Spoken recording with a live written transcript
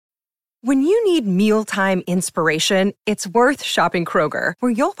When you need mealtime inspiration, it's worth shopping Kroger,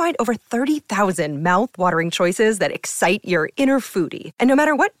 where you'll find over 30,000 mouth-watering choices that excite your inner foodie. And no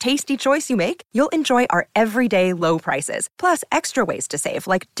matter what tasty choice you make, you'll enjoy our everyday low prices, plus extra ways to save,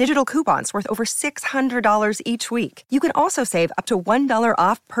 like digital coupons worth over $600 each week. You can also save up to $1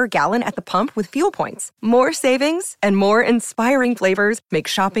 off per gallon at the pump with fuel points. More savings and more inspiring flavors make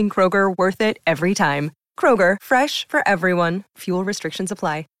shopping Kroger worth it every time. Kroger, fresh for everyone. Fuel restrictions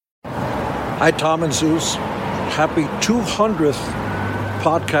apply. Hi, Tom and Zeus. Happy 200th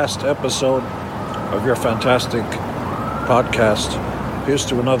podcast episode of your fantastic podcast. Here's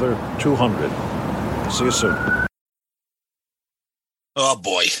to another 200. See you soon. Oh,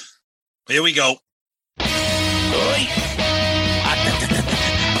 boy. Here we go.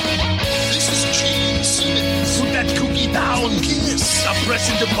 This is Gene Simmons. Put that cookie down. Kiss. I'm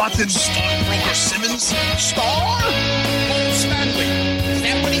pressing the button. Stockbroker Simmons. Star? Paul Stanley. Is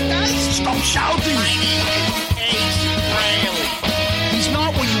that what he does? Stop shouting. My name is Ace Frehley. He's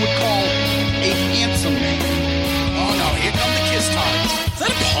not what you would call a handsome man. Oh, no. Here come the kiss times. Is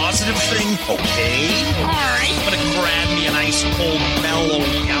that a positive thing? Okay. All right. I'm going to grab me an ice cold mellow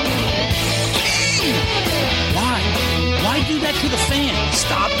yellow. King! Why? Why do that to the fan?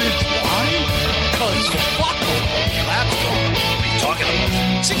 Stop it. Why? Because fuck them. That's what are you talking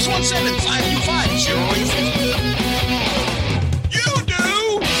about? 617-525-0850. You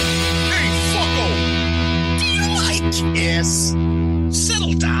do? Hey, fucko. Do you like Kiss?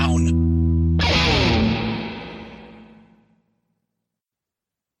 Settle down.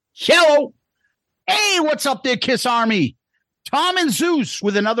 Hello. Hey, what's up there, Kiss Army? Tom and Zeus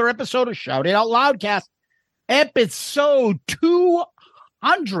with another episode of Shout It Out Loudcast. Episode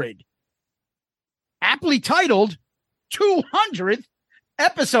 200. Aptly titled 200th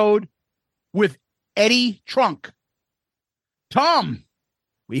episode with Eddie Trunk. Tom,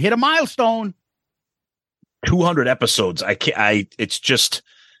 we hit a milestone. 200 episodes. I can't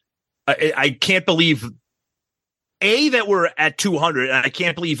believe that we're at 200, and I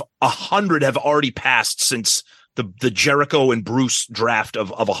can't believe 100 have already passed since the Jericho and Bruce draft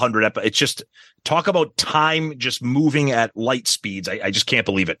of 100 episodes. It's just, talk about time just moving at light speeds. I just can't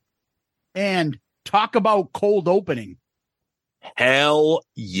believe it. And talk about cold opening. Hell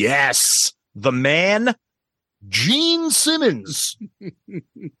yes. The man, Gene Simmons,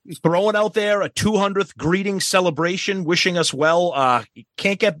 throwing out there a 200th greeting celebration, wishing us well.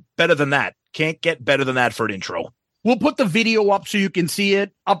 Can't get better than that. Can't get better than that for an intro. We'll put the video up so you can see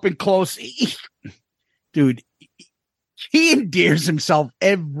it up and close. Dude, he endears himself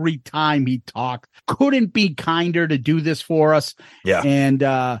every time he talks. Couldn't be kinder to do this for us. Yeah. And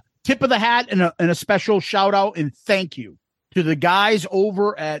tip of the hat and a special shout out and thank you to the guys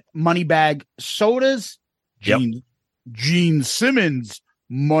over at Moneybag Sodas. Gene Simmons,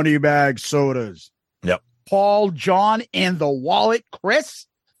 Moneybag Sodas. Yep. Paul, John, and the Wallet, Chris.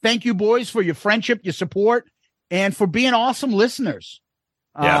 Thank you, boys, for your friendship, your support, and for being awesome listeners.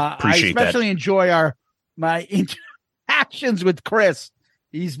 Yeah, appreciate that. I especially enjoy my interactions with Chris.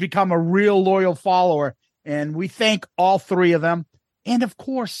 He's become a real loyal follower, and we thank all three of them. And, of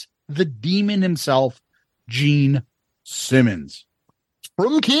course, the demon himself, Gene Simmons.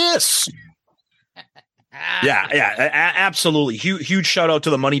 From Kiss. Yeah, absolutely. Huge shout out to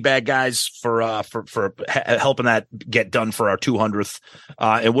the Moneybag guys for helping that get done for our 200th.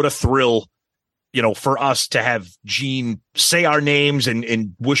 And what a thrill, for us to have Gene say our names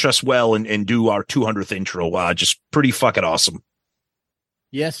and wish us well and do our 200th intro. Just pretty fucking awesome.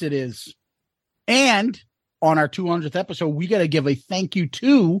 Yes, it is. And on our 200th episode, we got to give a thank you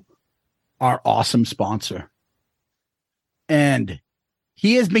to our awesome sponsor. And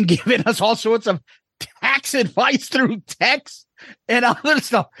he has been giving us all sorts of tax advice through text and other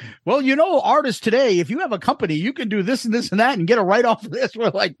stuff. Well, artists today, if you have a company, you can do this and this and that and get a write-off of this. We're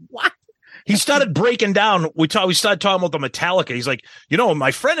like, what? He started breaking down. We started talking about the Metallica. He's like,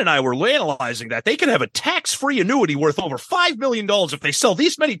 my friend and I were analyzing that. They could have a tax-free annuity worth over $5 million if they sell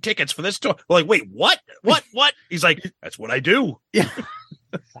these many tickets for this tour. We're like, wait, what? What? He's like, that's what I do. Yeah.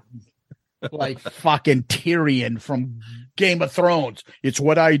 Like fucking Tyrion from Game of Thrones. It's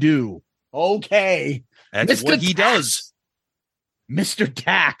what I do. Okay. That's what he does. Mr.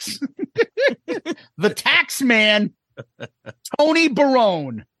 Tax. The tax man, Tony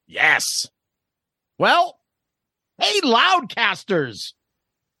Barone. Yes. Well, hey, Loudcasters.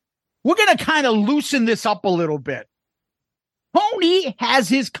 We're going to kind of loosen this up a little bit. Tony has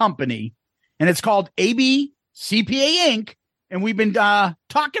his company, and it's called AB CPA Inc., and we've been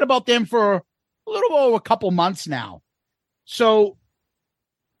talking about them for a little over a couple months now. So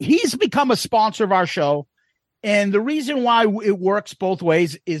he's become a sponsor of our show, And the reason why it works both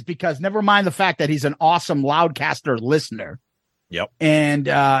ways is because never mind the fact that he's an awesome Loudcaster listener. Yep.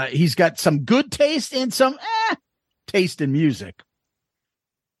 And he's got some good taste and some taste in music.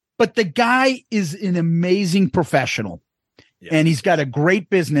 But the guy is an amazing professional. Yeah. And he's got a great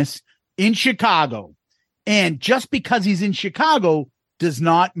business in Chicago. And just because he's in Chicago does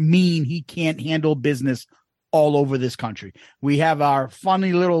not mean he can't handle business all over this country. We have our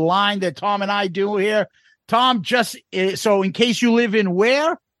funny little line that Tom and I do here. Tom, just so in case you live in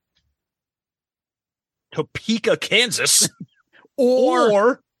where? Topeka, Kansas.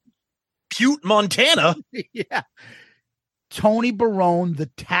 or Butte, Montana. Yeah. Tony Barone, the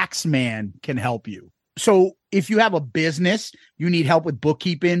tax man, can help you. So if you have a business, you need help with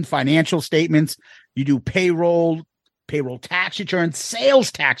bookkeeping, financial statements, you do payroll tax returns,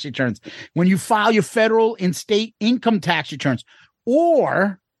 sales tax returns, when you file your federal and state income tax returns,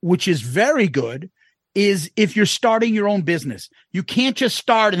 or, which is very good, is if you're starting your own business. You can't just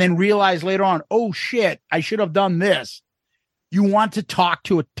start and then realize later on, oh shit, I should have done this. You want to talk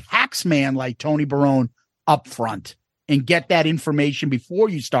to a tax man like Tony Barone up front and get that information before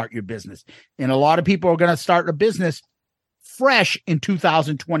you start your business. And a lot of people are going to start a business fresh in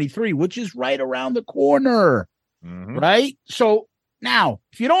 2023, which is right around the corner, right? So now,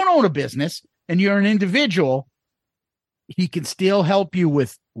 if you don't own a business and you're an individual, he can still help you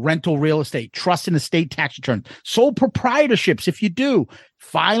with rental real estate, trust and estate tax returns, sole proprietorships if you do,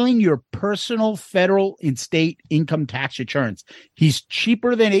 filing your personal federal and state income tax returns. He's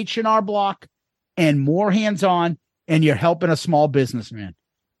cheaper than H&R Block and more hands-on, and you're helping a small businessman.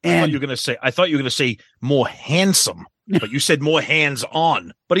 And I thought you were going to say more handsome, but you said more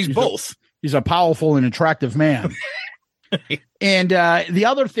hands-on, but he's both. He's a powerful and attractive man. And the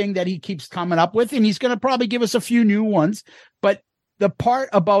other thing that he keeps coming up with, and he's going to probably give us a few new ones, but the part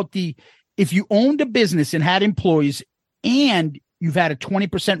about if you owned a business and had employees and you've had a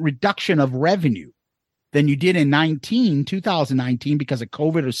 20% reduction of revenue than you did in 2019 because of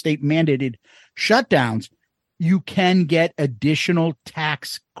COVID or state mandated shutdowns, you can get additional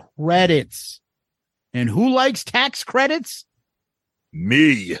tax credits. And who likes tax credits?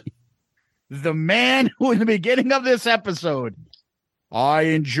 Me. The man who in the beginning of this episode, I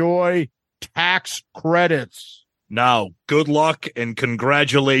enjoy tax credits. Now, good luck and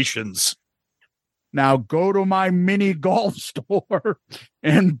congratulations. Now go to my mini golf store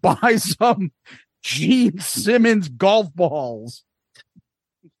and buy some Gene Simmons golf balls.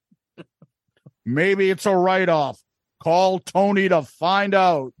 Maybe it's a write-off. Call Tony to find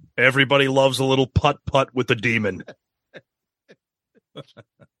out. Everybody loves a little putt-putt with the demon.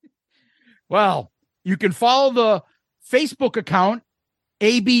 Well, you can follow the Facebook account,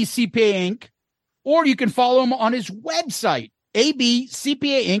 ABCPA Inc., or you can follow him on his website,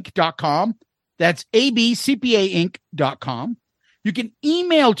 abcpainc.com. That's abcpainc.com. You can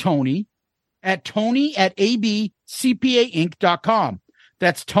email Tony at tony@abcpainc.com.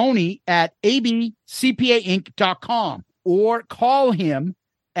 That's tony@abcpainc.com. Or call him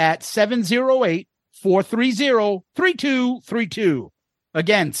at 708-430-3232.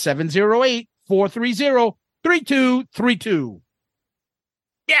 Again, 708-430-3232.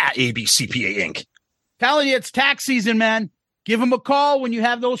 Yeah, ABCPA Inc. Telling you, it's tax season, man. Give him a call when you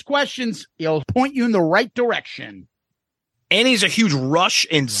have those questions. He'll point you in the right direction. And he's a huge Rush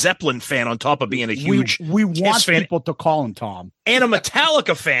and Zeppelin fan on top of being a huge we want fan. People to call him, Tom. And a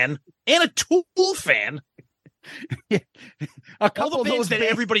Metallica fan and a Tool fan. A couple all the bands that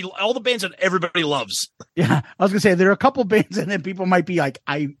everybody loves. Yeah, I was gonna say there are a couple bands and then people might be like,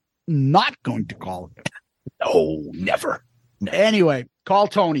 I'm not going to call him. No, never. Anyway, call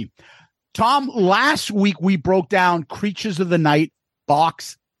Tony. Tom, last week we broke down Creatures of the Night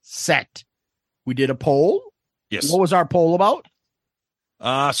box set. We did a poll. Yes. What was our poll about?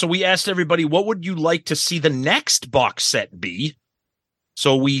 So we asked everybody, what would you like to see the next box set be?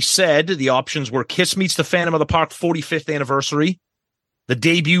 So we said the options were Kiss Meets the Phantom of the Park 45th anniversary, the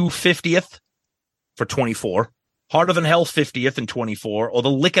debut 50th for 24, Harder Than Hell 50th and 24, or the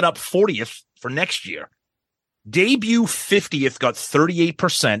Lick It Up 40th for next year. Debut 50th got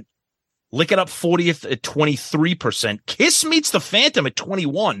 38%, Lick It Up 40th at 23%, Kiss Meets the Phantom at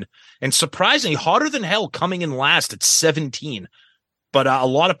 21%, and surprisingly, Harder Than Hell coming in last at 17%. But a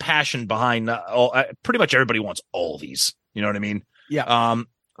lot of passion behind pretty much everybody wants all these. You know what I mean? Yeah.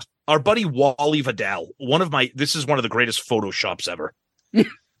 Our buddy Wally Vidal, this is one of the greatest Photoshops ever.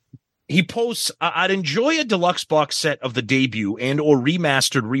 He posts, I'd enjoy a deluxe box set of the debut and or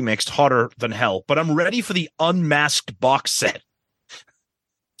remastered remixed Harder Than Hell, but I'm ready for the unmasked box set.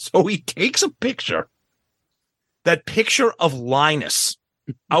 So he takes a picture, that picture of Linus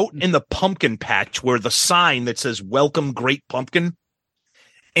out in the pumpkin patch where the sign that says "Welcome, Great Pumpkin,"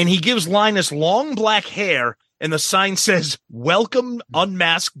 and he gives Linus long black hair, and the sign says "Welcome,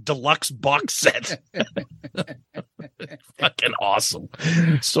 Unmasked Deluxe Box Set." Fucking awesome.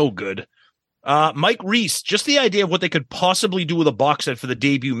 So good. Mike Reese, just the idea of what they could possibly do with a box set for the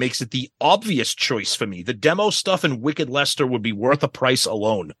debut makes it the obvious choice for me. The demo stuff in Wicked Lester would be worth a price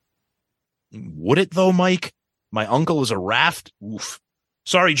alone. Would it though, Mike? My uncle is a raft. Oof.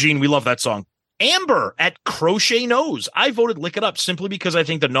 Sorry, Gene. We love that song. Amber at Crochet Nose. I voted Lick It Up simply because I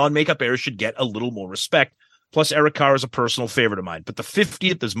think the non-makeup era should get a little more respect. Plus, Eric Carr is a personal favorite of mine. But the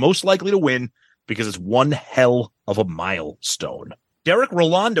 50th is most likely to win because it's one hell of a milestone. Derek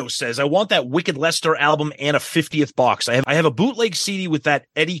Rolando says, I want that Wicked Lester album and a 50th box. I have a bootleg CD with that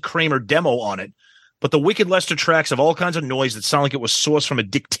Eddie Kramer demo on it, but the Wicked Lester tracks have all kinds of noise that sound like it was sourced from a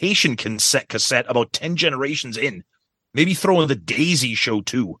dictation cassette about 10 generations in. Maybe throw in the Daisy Show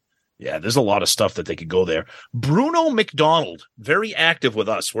too. Yeah, there's a lot of stuff that they could go there. Bruno McDonald, very active with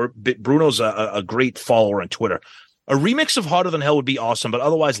us. Bruno's a great follower on Twitter. A remix of Hotter Than Hell would be awesome, but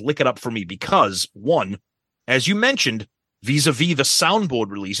otherwise Lick It Up for me because, one, as you mentioned, vis-a-vis the soundboard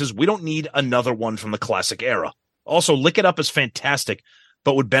releases, we don't need another one from the classic era. Also, Lick It Up is fantastic,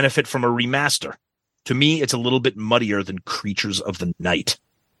 but would benefit from a remaster. To me, it's a little bit muddier than Creatures of the Night.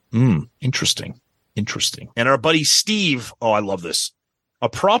 Interesting. And our buddy Steve, oh, I love this. A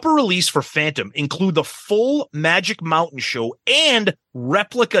proper release for Phantom include the full Magic Mountain show and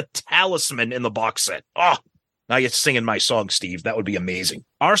replica Talisman in the box set. Oh, now you're singing my song, Steve. That would be amazing.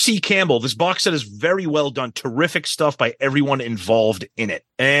 R.C. Campbell, this box set is very well done. Terrific stuff by everyone involved in it.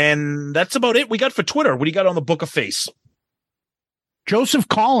 And that's about it we got for Twitter. What do you got on the Book of Face? Joseph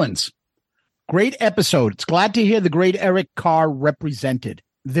Collins. Great episode. It's glad to hear the great Eric Carr represented.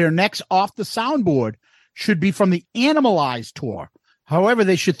 Their next Off the Soundboard should be from the Animalized tour. However,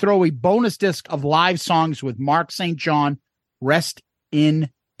 they should throw a bonus disc of live songs with Mark St. John. Rest in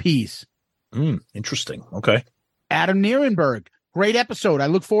peace. Interesting. Okay. Adam Nierenberg. Great episode. I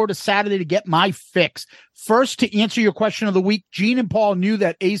look forward to Saturday to get my fix. First, to answer your question of the week, Gene and Paul knew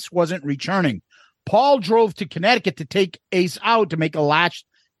that Ace wasn't returning. Paul drove to Connecticut to take Ace out to make a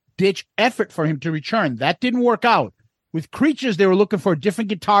last-ditch effort for him to return. That didn't work out. With Creatures, they were looking for a different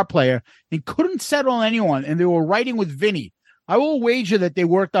guitar player and couldn't settle on anyone, and they were writing with Vinny. I will wager that they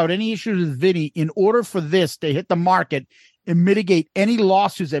worked out any issues with Vinny in order for this to hit the market and mitigate any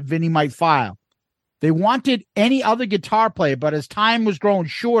lawsuits that Vinny might file. They wanted any other guitar player, but as time was growing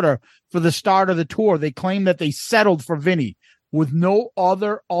shorter for the start of the tour, they claimed that they settled for Vinny with no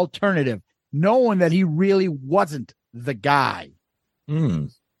other alternative, knowing that he really wasn't the guy.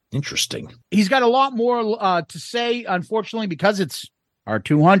 Interesting. He's got a lot more to say, unfortunately, because it's our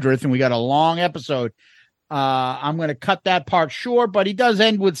 200th and we got a long episode. I'm going to cut that part short, but he does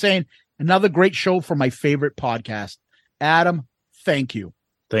end with saying, another great show for my favorite podcast. Adam, thank you.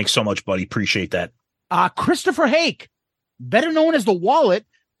 Thanks so much, buddy. Appreciate that. Christopher Hake, better known as the Wallet,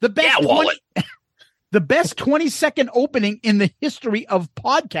 the best Wallet. The best 20-second opening in the history of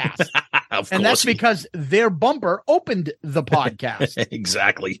podcasts. And that's because their bumper opened the podcast.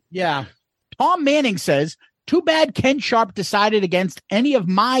 Exactly. Yeah. Tom Manning says, too bad Ken Sharp decided against any of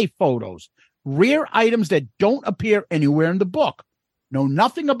my photos. Rare items that don't appear anywhere in the book. Know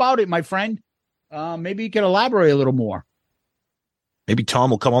nothing about it, my friend. Maybe you can elaborate a little more. Maybe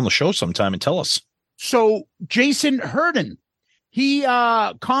Tom will come on the show sometime and tell us. So Jason Herden, he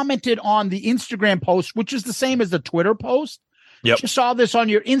commented on the Instagram post, which is the same as the Twitter post. Yep. Just saw this on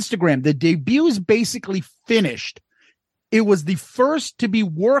your Instagram. The debut is basically finished. It was the first to be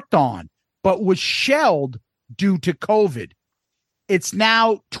worked on, but was shelved due to COVID. It's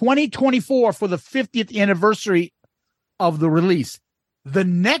now 2024 for the 50th anniversary of the release. The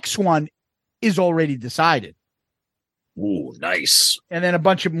next one is already decided. Ooh, nice. And then a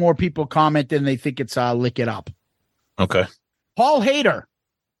bunch of more people comment and they think it's Lick It Up. Okay. Paul Hader.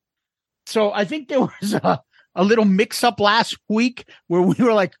 So I think there was a little mix up last week where we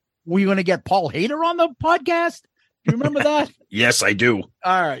were like, were you going to get Paul Hader on the podcast? Do you remember that? Yes, I do.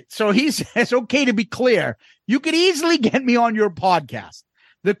 All right. So he says, okay, to be clear, you could easily get me on your podcast.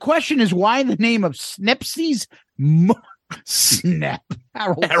 The question is why the name of Snepsy's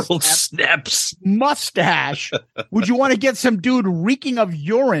Harold Snaps mustache would you want to get some dude reeking of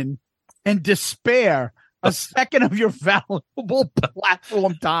urine and despair a second of your valuable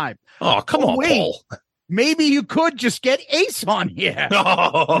platform time? Oh, come on, wait. Paul. Maybe you could just get Ace on here.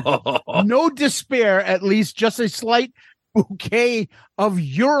 No despair, at least just a slight bouquet of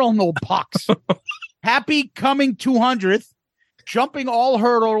urinal pucks. Happy coming 200th, jumping all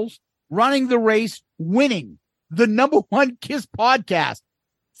hurdles, running the race, winning the #1 Kiss podcast.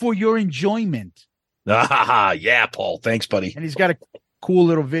 for your enjoyment. Yeah, Paul. Thanks, buddy. And he's got a cool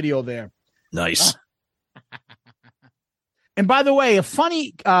little video there. Nice. And by the way, a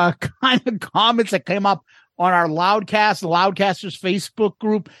funny kind of comments that came up on our Loudcasters Facebook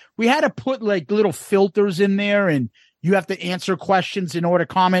group. We had to put like little filters in there, and you have to answer questions in order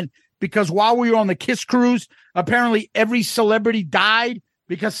to comment, because while we were on the Kiss cruise, apparently every celebrity died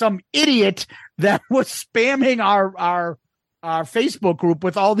because some idiot that was spamming our Facebook group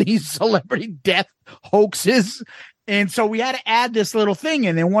with all these celebrity death hoaxes. And so we had to add this little thing.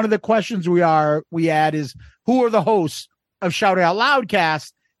 And then one of the questions we add is, who are the hosts of Shout It Out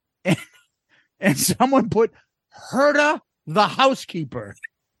Loudcast? And someone put Herta the housekeeper.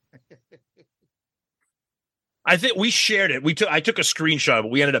 I think we shared it. I took a screenshot, but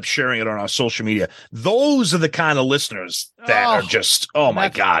we ended up sharing it on our social media. Those are the kind of listeners that are just, my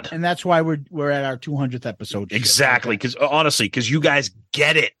God. And that's why we're at our 200th episode. Exactly. Because honestly, you guys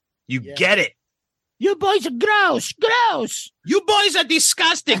get it. You get it. You boys are gross. You boys are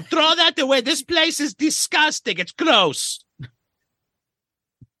disgusting. Throw that away. This place is disgusting. It's gross.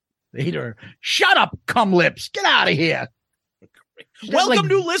 Later, shut up, cum lips. Get out of here. Welcome,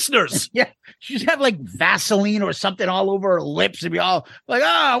 new listeners. Yeah, she should have like Vaseline or something all over her lips and be all like,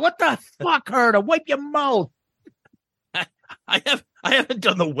 what the fuck, Herta? Wipe your mouth. I haven't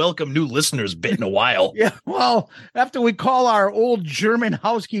done the welcome new listeners bit in a while. Yeah, well, after we call our old German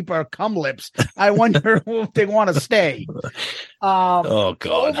housekeeper cum lips, I wonder if they want to stay. Oh,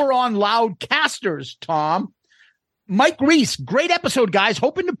 God. Over on Loudcasters, Tom. Mike Reese, great episode, guys.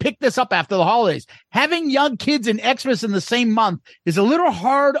 Hoping to pick this up after the holidays. Having young kids and Xmas in the same month is a little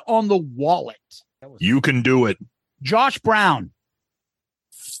hard on the wallet. You can do it. Josh Brown,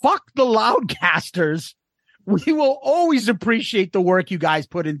 fuck the Loudcasters. We will always appreciate the work you guys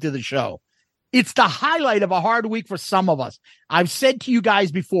put into the show. It's the highlight of a hard week for some of us. I've said to you guys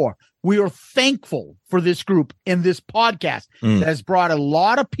before, we are thankful for this group and this podcast that has brought a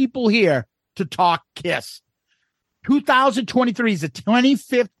lot of people here to talk Kiss. 2023 is the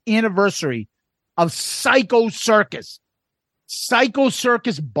 25th anniversary of Psycho Circus. Psycho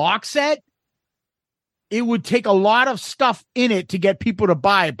Circus box set. It would take a lot of stuff in it to get people to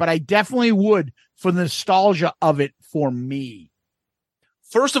buy it, but I definitely would for the nostalgia of it for me.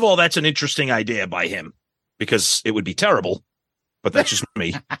 First of all, that's an interesting idea by him, because it would be terrible, but that's just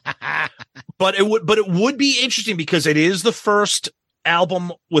me. But it would be interesting because it is the first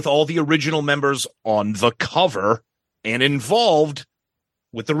album with all the original members on the cover and involved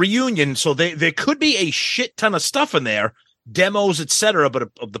with the reunion. So there could be a shit ton of stuff in there, demos, etc. But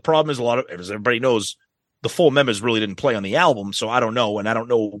the problem is, as everybody knows, the full members really didn't play on the album. So I don't know. And I don't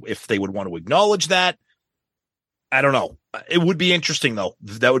know if they would want to acknowledge that. I don't know. It would be interesting, though.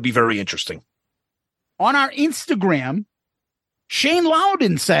 That would be very interesting. On our Instagram, Shane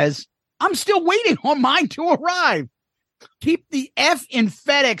Loudon says, I'm still waiting on mine to arrive. Keep the F in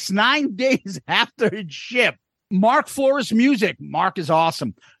FedEx 9 days after it shipped. Mark Flores Music. Mark is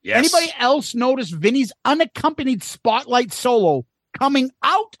awesome. Yes. Anybody else notice Vinny's unaccompanied spotlight solo coming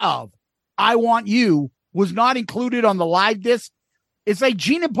out of I Want You was not included on the live disc? It's like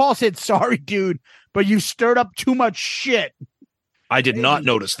Gene and Paul said, sorry, dude, but you stirred up too much shit. I did not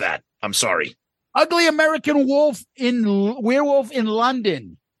notice that. I'm sorry. Ugly American Werewolf in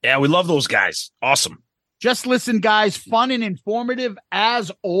London. Yeah, we love those guys. Awesome. Just listen, guys. Fun and informative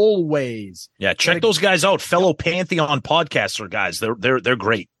as always. Yeah, check those guys out. Fellow Pantheon podcaster guys. They're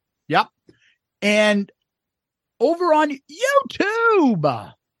great. Yep. And over on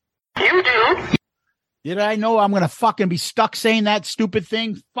YouTube. Did I know I'm going to fucking be stuck saying that stupid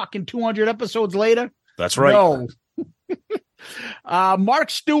thing fucking 200 episodes later? That's right. No.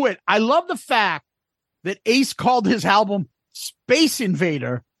 Mark Stewart. I love the fact that Ace called his album Space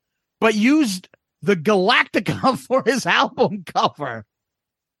Invader, but used the Galactica for his album cover.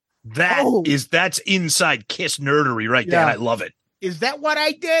 That's inside Kiss nerdery right there. I love it. Is that what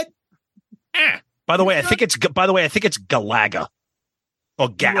I did? By the way, I think it's Galaga or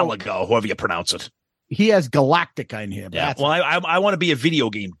Galaga, however you pronounce it. He has Galactica in here. Yeah. Well, I want to be a video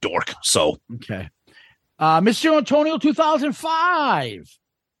game dork. So okay. Mr. Antonio 2005.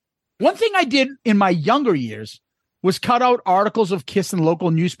 One thing I did in my younger years was cut out articles of Kiss in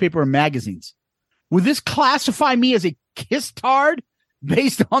local newspaper and magazines. Would this classify me as a Kiss tard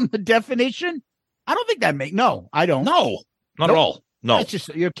based on the definition? I don't think no, I don't. No, not at all. No. That's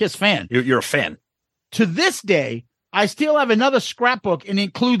just, you're a Kiss fan. You're a fan. To this day, I still have another scrapbook and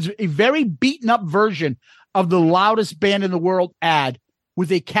includes a very beaten up version of the loudest band in the world ad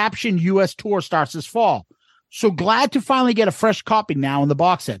with a caption U.S. tour starts this fall. So glad to finally get a fresh copy now in the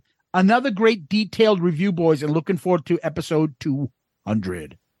box set. Another great detailed review, boys, and looking forward to episode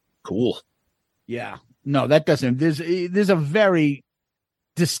 200. Cool. Yeah. No, that doesn't. There's a very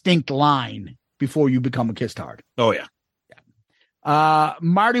distinct line before you become a Kiss Tard. Oh, yeah.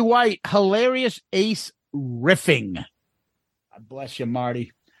 Marty White, hilarious Ace riffing. God bless you,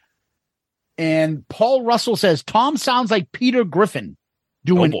 Marty. And Paul Russell says, Tom sounds like Peter Griffin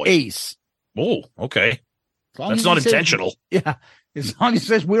doing Ace. Oh, okay. That's not intentional. Yeah. As long as he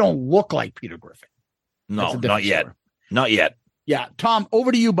says we don't look like Peter Griffin. No, not yet. Not yet. Yeah. Tom,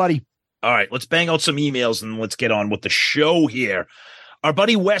 over to you, buddy. All right, let's bang out some emails and let's get on with the show here. Our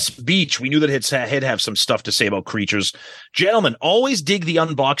buddy Wes Beach, we knew that he'd have some stuff to say about creatures. Gentlemen, always dig the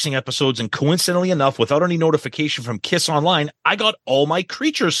unboxing episodes, and coincidentally enough, without any notification from Kiss Online, I got all my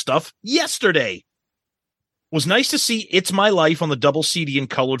creatures stuff yesterday. It was nice to see It's My Life on the double CD and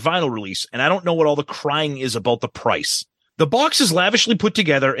colored vinyl release, and I don't know what all the crying is about the price. The box is lavishly put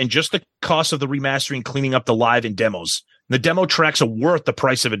together, and just the cost of the remastering, cleaning up the live and demos. The demo tracks are worth the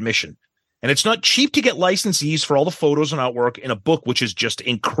price of admission. And it's not cheap to get licensees for all the photos and artwork in a book, which is just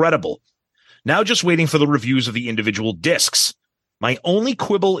incredible. Now just waiting for the reviews of the individual discs. My only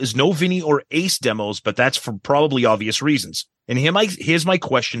quibble is no Vinny or Ace demos, but that's for probably obvious reasons. And here's my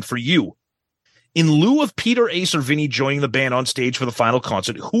question for you. In lieu of Peter, Ace, or Vinny joining the band on stage for the final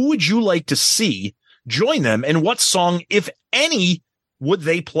concert, who would you like to see join them, and what song, if any, would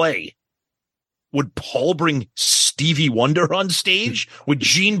they play? Would Paul bring Stevie Wonder on stage? Would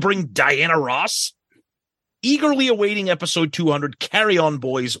Gene bring Diana Ross? Eagerly awaiting episode 200. Carry on,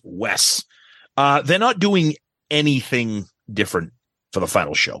 boys. Wes. They're not doing anything different for the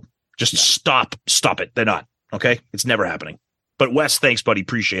final show. Just stop it. They're not. Okay? It's never happening. But Wes, thanks, buddy.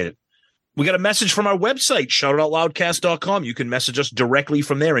 Appreciate it. We got a message from our website, shoutoutloudcast.com. You can message us directly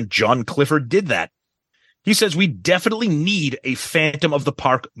from there, and John Clifford did that. He says, we definitely need a Phantom of the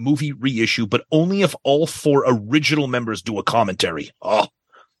Park movie reissue, but only if all 4 original members do a commentary. Oh,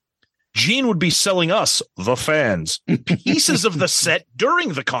 Gene would be selling us, the fans, pieces of the set during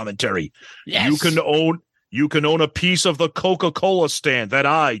the commentary. Yes. You can own a piece of the Coca-Cola stand that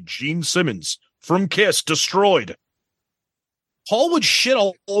I, Gene Simmons, from Kiss, destroyed. Paul would shit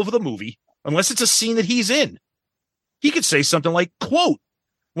all over the movie, unless it's a scene that he's in. He could say something like, quote,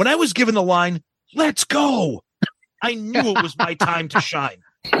 when I was given the line, let's go, I knew it was my time to shine.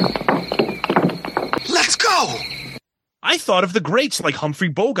 Let's go. I thought of the greats like Humphrey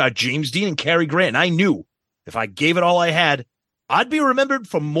Bogart, James Dean, and Cary Grant. And I knew if I gave it all I had, I'd be remembered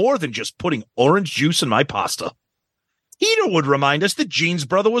for more than just putting orange juice in my pasta. Peter would remind us that Gene's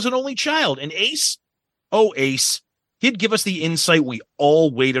brother was an only child. And Ace, he'd give us the insight we all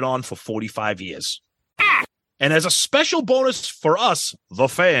waited on for 45 years. And as a special bonus for us, the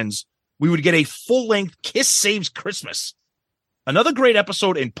fans, we would get a full-length Kiss Saves Christmas. Another great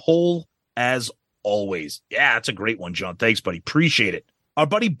episode in Poll, as always. Yeah, that's a great one, John. Thanks, buddy. Appreciate it. Our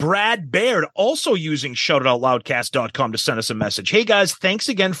buddy Brad Baird, also using shoutoutloudcast.com to send us a message. Hey, guys, thanks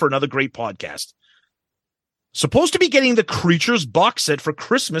again for another great podcast. Supposed to be getting the Creatures box set for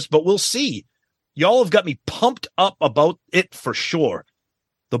Christmas, but we'll see. Y'all have got me pumped up about it for sure.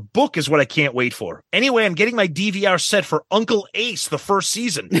 The book is what I can't wait for. Anyway, I'm getting my DVR set for Uncle Ace the first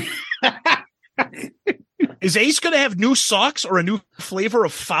season. Is Ace going to have new socks or a new flavor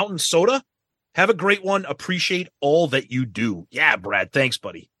of fountain soda? Have a great one. Appreciate all that you do. Yeah, Brad. Thanks,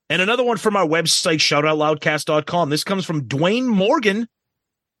 buddy. And another one from our website, shoutoutloudcast.com. This comes from Dwayne Morgan.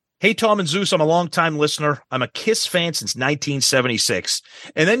 Hey, Tom and Zeus, I'm a longtime listener. I'm a Kiss fan since 1976.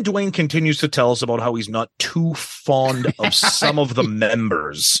 And then Dwayne continues to tell us about how he's not too fond of some of the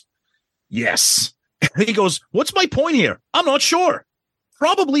members. Yes. And he goes, what's my point here? I'm not sure.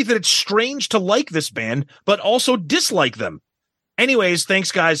 Probably that it's strange to like this band, but also dislike them. Anyways,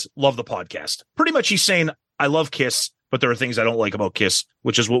 thanks, guys. Love the podcast. Pretty much he's saying, I love Kiss, but there are things I don't like about Kiss,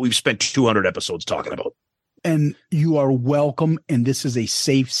 which is what we've spent 200 episodes talking about. And you are welcome, and this is a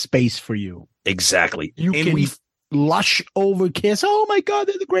safe space for you. Exactly. You can lush over Kiss. Oh, my God,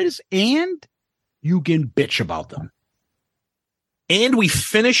 they're the greatest. And you can bitch about them. And we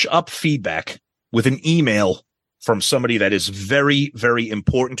finish up feedback with an email from somebody that is very, very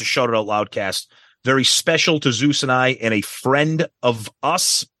important to Shout It Out Loudcast, very special to Zeus and I, and a friend of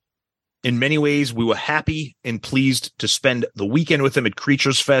us. In many ways, we were happy and pleased to spend the weekend with him at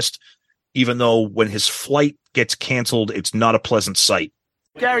Creatures Fest, even though when his flight gets canceled, it's not a pleasant sight.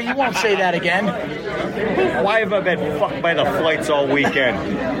 Gary, you won't say that again. Why have I been fucked by the flights all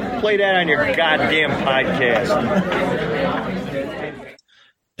weekend? Play that on your goddamn podcast.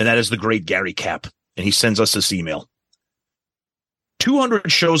 And that is the great Gary Cap. And he sends us this email.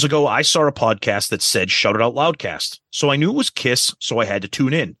 200 shows ago, I saw a podcast that said Shout It Out Loudcast. So I knew it was Kiss, so I had to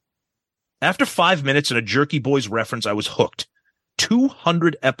tune in. After 5 minutes and a Jerky Boys reference, I was hooked.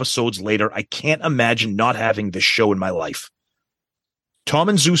 200 episodes later, I can't imagine not having this show in my life. Tom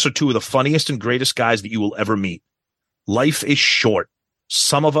and Zeus are two of the funniest and greatest guys that you will ever meet. Life is short.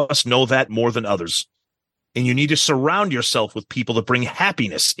 Some of us know that more than others. And you need to surround yourself with people that bring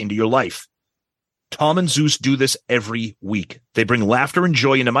happiness into your life. Tom and Zeus do this every week. They bring laughter and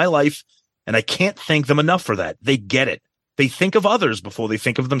joy into my life, and I can't thank them enough for that. They get it. They think of others before they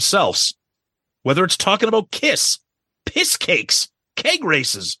think of themselves. Whether it's talking about Kiss, piss cakes, keg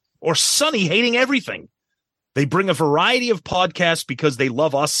races, or Sonny hating everything. They bring a variety of podcasts because they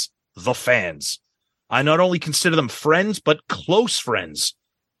love us, the fans. I not only consider them friends, but close friends.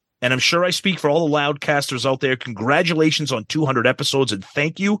 And I'm sure I speak for all the Loudcasters out there. Congratulations on 200 episodes, and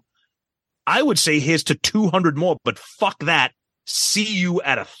thank you. I would say here's to 200 more, but fuck that. See you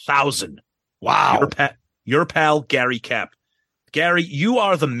at 1,000. Wow. Your pal, Gary Cap. Gary, you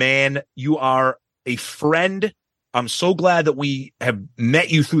are the man. You are a friend. I'm so glad that we have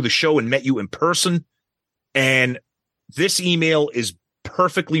met you through the show and met you in person. And this email is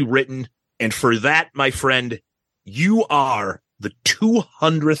perfectly written. And for that, my friend, you are the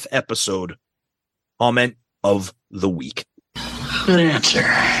 200th episode comment of the week. Good answer.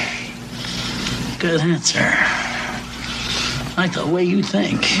 Good answer. I like the way you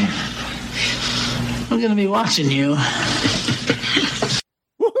think. I'm going to be watching you.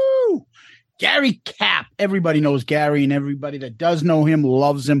 Woohoo! Gary Cap. Everybody knows Gary, and everybody that does know him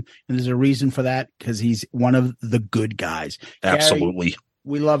loves him. And there's a reason for that, because he's one of the good guys. Absolutely. Gary,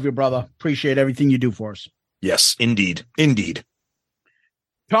 we love you, brother. Appreciate everything you do for us. Yes, indeed. Indeed.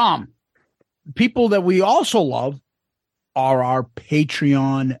 Tom, people that we also love are our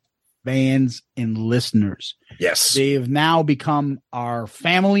Patreon fans and listeners. Yes. They have now become our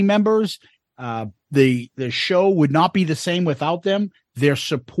family members. The show would not be the same without them. Their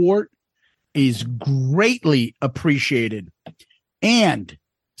support is greatly appreciated. And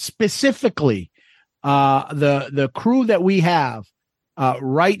specifically, the crew that we have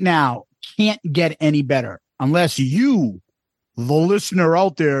right now can't get any better unless you, the listener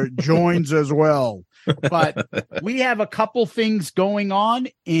out there, joins as well. But we have a couple things going on,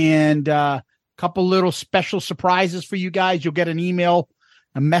 and a couple little special surprises for you guys. You'll get an email,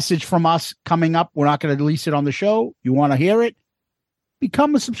 a message from us coming up. We're not going to release it on the show. You want to hear it?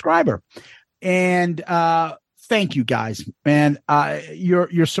 Become a subscriber. And thank you guys. And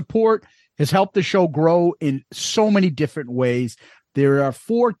your support has helped the show grow in so many different ways. There are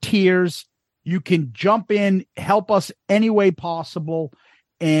 4 tiers. You can jump in, help us any way possible.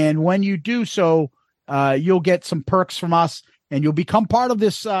 And when you do so, you'll get some perks from us, and you'll become part of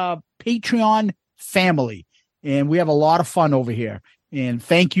this Patreon family. And we have a lot of fun over here. And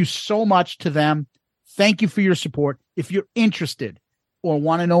thank you so much to them. Thank you for your support. If you're interested or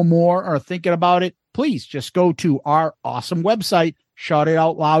want to know more or thinking about it, please just go to our awesome website,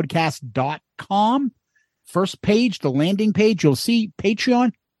 shoutitoutloudcast.com. First page, the landing page, you'll see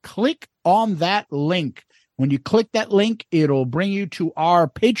Patreon. Click on that link. When you click that link, it'll bring you to our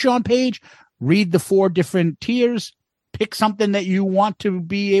Patreon page. Read the 4 different tiers, pick something that you want to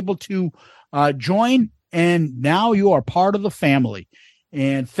be able to join, and now you are part of the family.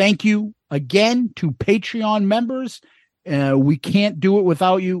 And thank you again to Patreon members. We can't do it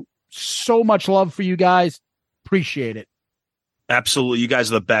without you. So much love for you guys. Appreciate it. Absolutely. You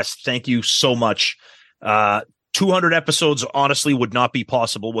guys are the best. Thank you so much. 200 episodes honestly would not be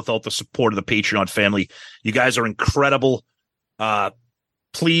possible without the support of the Patreon family. You guys are incredible.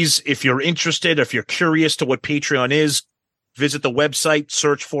 Please, if you're interested, if you're curious to what Patreon is, visit the website,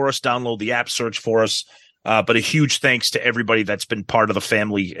 search for us, download the app, search for us. But a huge thanks to everybody that's been part of the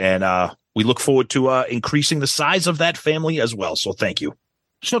family. And we look forward to increasing the size of that family as well. So thank you.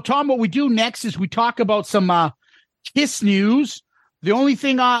 So, Tom, what we do next is we talk about some Kiss news. The only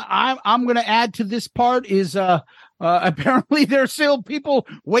thing I'm going to add to this part is apparently there's still people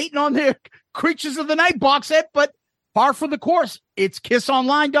waiting on their Creatures of the Night box set, but par for the course. It's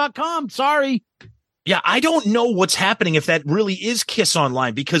kissonline.com. Sorry. Yeah, I don't know what's happening if that really is Kiss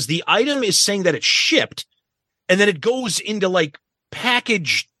Online, because the item is saying that it's shipped and then it goes into like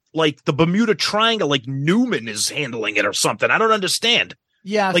package, like the Bermuda Triangle, like Newman is handling it or something. I don't understand.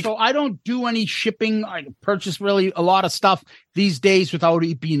 Yeah, so I don't do any shipping. I purchase really a lot of stuff these days without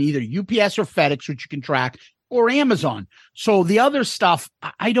it being either UPS or FedEx, which you can track, or Amazon. So the other stuff,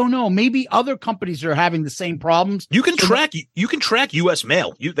 I don't know. Maybe other companies are having the same problems. You can track US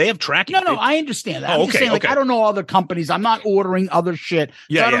mail. They have tracking. No, I understand that. I'm just saying, I don't know other companies. I'm not ordering other shit.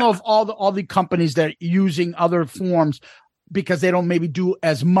 So I don't know if all the companies that are using other forms because they don't maybe do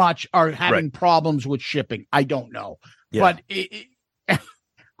as much are having problems with shipping. I don't know. Yeah. But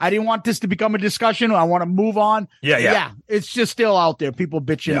I didn't want this to become a discussion. I want to move on. Yeah. It's just still out there. People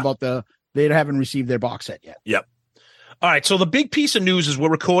bitching about they haven't received their box set yet. Yep. All right. So the big piece of news is we're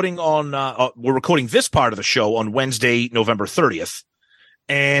recording this part of the show on Wednesday, November 30th.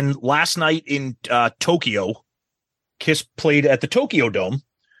 And last night in Tokyo, Kiss played at the Tokyo Dome,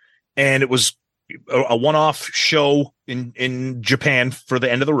 and it was a one-off show in Japan for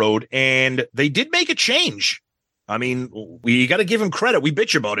the end of the road. And they did make a change. I mean, we got to give them credit. We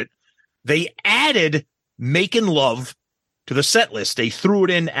bitch about it. They added Making Love to the set list. They threw it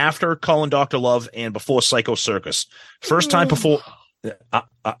in after Calling Dr. Love and before Psycho Circus. First time before.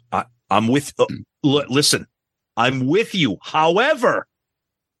 I'm with. Listen, I'm with you. However,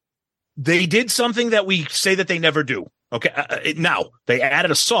 they did something that we say that they never do. Okay, now they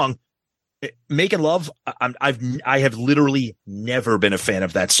added a song, "Making Love." I have literally never been a fan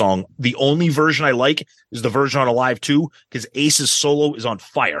of that song. The only version I like is the version on Alive 2 because Ace's solo is on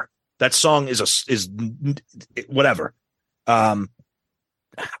fire. That song is whatever. I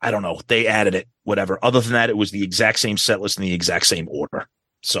don't know. They added it, whatever. Other than that, it was the exact same set list in the exact same order.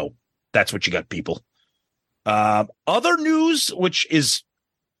 So that's what you got, people. Other news, which is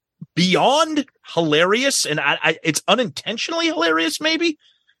beyond hilarious, and it's unintentionally hilarious, maybe.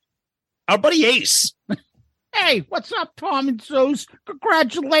 Our buddy Ace. Hey, what's up, Tom and Zeus?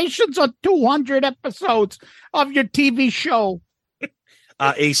 Congratulations on 200 episodes of your TV show.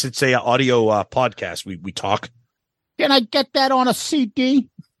 Ace, it's a audio podcast. We talk. Can I get that on a CD?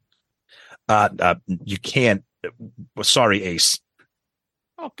 You can't. Sorry, Ace.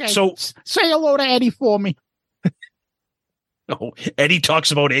 Okay. So say hello to Eddie for me. No, Eddie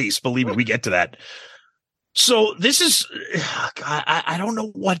talks about Ace. Believe me, we get to that. So this is, I don't know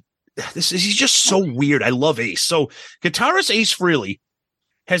what this is. He's just so weird. I love Ace. So guitarist Ace Frehley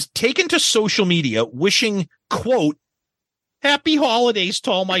has taken to social media wishing, quote, "Happy holidays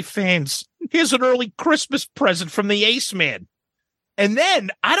to all my fans. Here's an early Christmas present from the Ace Man." And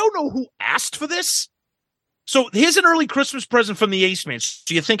then I don't know who asked for this. So here's an early Christmas present from the Ace Man.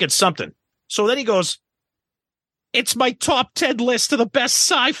 So you think it's something. So then he goes, "It's my top 10 list of the best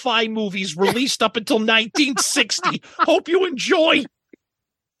sci-fi movies released up until 1960. Hope you enjoy."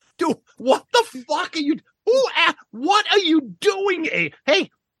 Dude, what the fuck are you? What are you doing? Hey,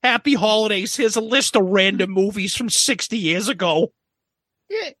 happy holidays. Here's a list of random movies from 60 years ago.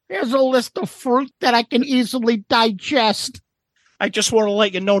 Here's a list of fruit that I can easily digest. I just want to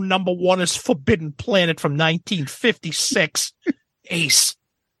let you know number one is Forbidden Planet from 1956. Ace.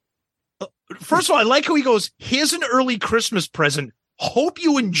 First of all, I like how he goes, "Here's an early Christmas present. Hope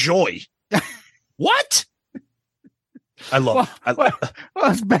you enjoy." What? I love it.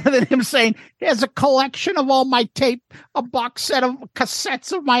 Well, it's better than him saying, "Here's a collection of all my tape, a box set of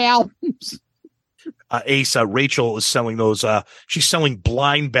cassettes of my albums." Ace, Rachel is selling those. She's selling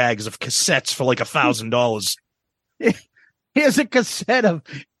blind bags of cassettes for like $1,000. Here's a cassette of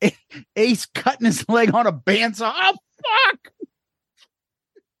Ace cutting his leg on a bandsaw. Oh, fuck.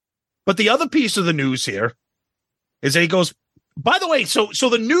 But the other piece of the news here is that he goes, by the way, so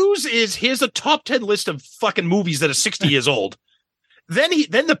the news is here's a top 10 list of fucking movies that are 60 years old. Then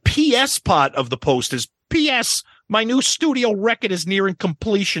the PS part of the post is, "PS, my new studio record is nearing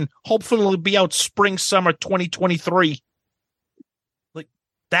completion. Hopefully it'll be out spring, summer 2023. Like,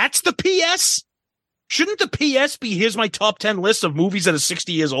 that's the PS? Shouldn't the PS be, "Here's my top 10 list of movies that are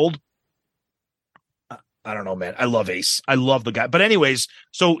 60 years old"? I don't know, man. I love Ace. I love the guy. But anyways,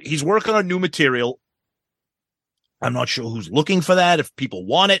 so he's working on new material. I'm not sure who's looking for that, if people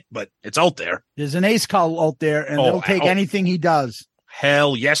want it, but it's out there. There's an Ace call out there, and they'll take anything he does.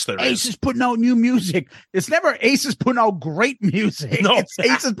 Hell yes, there Ace is putting out new music. It's never Ace is putting out great music. No. It's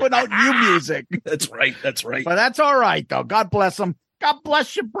Ace is putting out new music. That's right. That's right. But that's all right, though. God bless him. God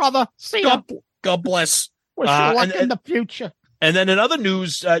bless you, brother. See ya. God bless. Wish you luck in the future. And then in other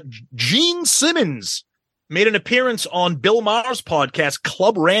news, Gene Simmons made an appearance on Bill Maher's podcast,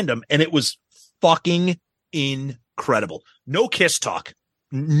 Club Random, and it was fucking incredible. No Kiss talk.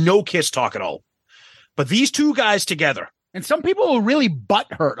 No Kiss talk at all. But these two guys together. And some people are really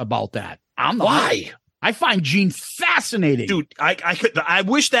butthurt about that. Why? I find Gene fascinating. Dude, I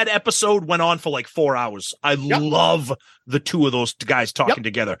wish that episode went on for like 4 hours. I love the two of those guys talking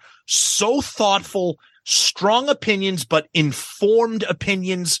together. So thoughtful, strong opinions, but informed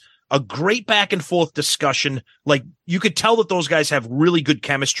opinions. A great back and forth discussion. Like, you could tell that those guys have really good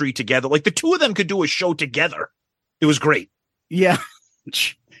chemistry together. Like, the two of them could do a show together. It was great. Yeah.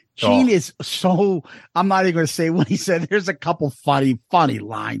 Gene is so, I'm not even going to say what he said. There's a couple funny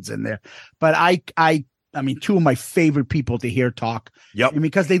lines in there, but I mean, two of my favorite people to hear talk. Yep. And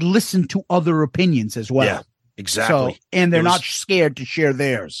because they listen to other opinions as well. Exactly. So, and they're not scared to share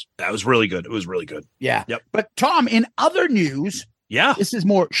theirs. That was really good. It was really good. Yeah. Yep. But Tom, in other news, this is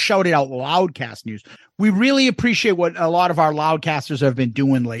more Shout It Out Loudcast news. We really appreciate what a lot of our Loudcasters have been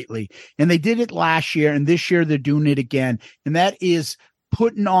doing lately. And they did it last year, and this year they're doing it again. And that is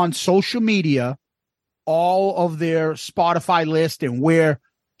putting on social media all of their Spotify list and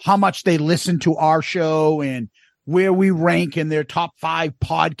how much they listen to our show and where we rank in their top 5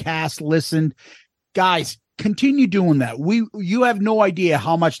 podcasts listened. Guys, continue doing that. You have no idea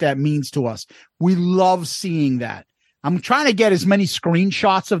how much that means to us. We love seeing that. I'm trying to get as many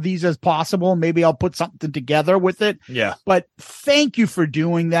screenshots of these as possible. Maybe I'll put something together with it. Yeah. But thank you for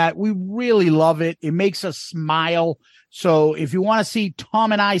doing that. We really love it. It makes us smile. So if you want to see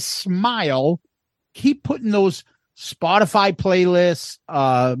Tom and I smile, keep putting those Spotify playlists,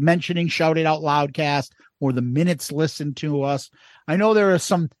 mentioning Shout It Out Loudcast or the minutes listened to us. I know there are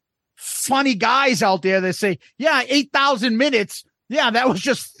some funny guys out there that say, 8,000 minutes. Yeah, that was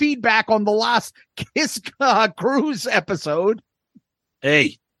just feedback on the last Kiss Cruise episode.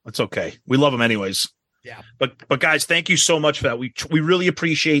 Hey, that's okay. We love them anyways. Yeah. But guys, thank you so much for that. We really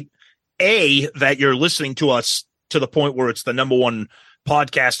appreciate that you're listening to us to the point where it's the number one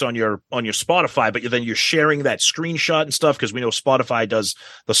podcast on your Spotify, but then you're sharing that screenshot and stuff, because we know Spotify does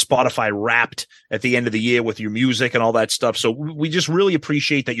the Spotify Wrapped at the end of the year with your music and all that stuff. So we just really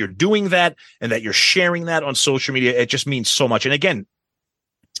appreciate that you're doing that and that you're sharing that on social media. It just means so much. And again,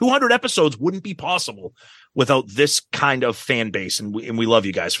 200 episodes wouldn't be possible without this kind of fan base, and we love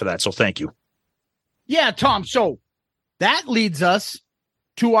you guys for that. So thank you. Yeah, Tom. So that leads us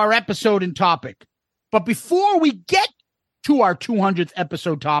to our episode and topic. But before we get to our 200th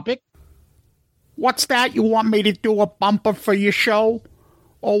episode topic. What's that? You want me to do a bumper for your show?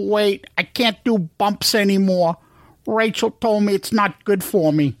 Oh, wait, I can't do bumps anymore. Rachel told me it's not good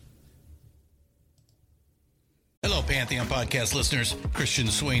for me. Hello, Pantheon Podcast listeners. Christian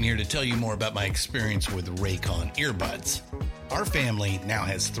Swain here to tell you more about my experience with Raycon earbuds. Our family now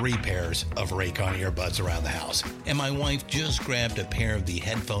has 3 pairs of Raycon earbuds around the house, and my wife just grabbed a pair of the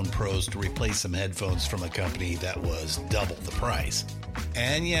Headphone Pros to replace some headphones from a company that was double the price.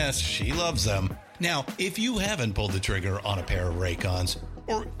 And yes, she loves them. Now, if you haven't pulled the trigger on a pair of Raycons,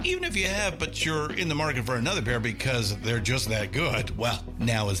 or even if you have, but you're in the market for another pair because they're just that good, well,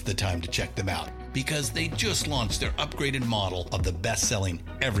 now is the time to check them out, because they just launched their upgraded model of the best-selling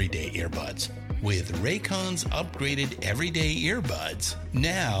everyday earbuds. With Raycon's upgraded everyday earbuds,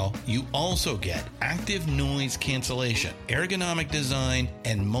 now you also get active noise cancellation, ergonomic design,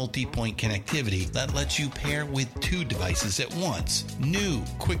 and multi-point connectivity that lets you pair with 2 devices at once. New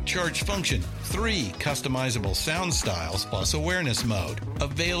quick charge function, 3 customizable sound styles, plus awareness mode.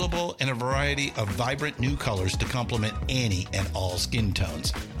 Available in a variety of vibrant new colors to complement any and all skin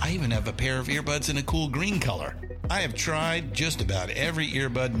tones. I even have a pair of earbuds in a cool green color. I have tried just about every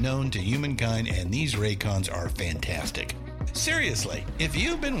earbud known to humankind, and these Raycons are fantastic. Seriously, if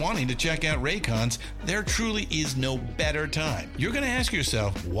you've been wanting to check out Raycons, there truly is no better time. You're going to ask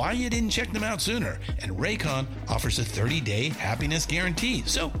yourself why you didn't check them out sooner, and Raycon offers a 30-day happiness guarantee.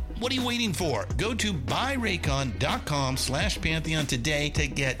 So what are you waiting for? Go to buyraycon.com/Pantheon today to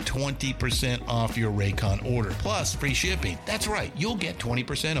get 20% off your Raycon order, plus free shipping. That's right, you'll get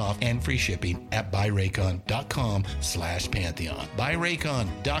 20% off and free shipping at buyraycon.com/Pantheon.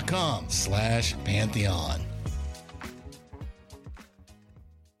 buyraycon.com/Pantheon.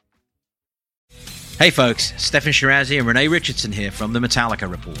 Hey folks, Stefan Shirazi and Renee Richardson here from the Metallica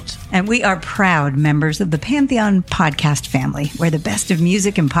Report. And we are proud members of the Pantheon podcast family, where the best of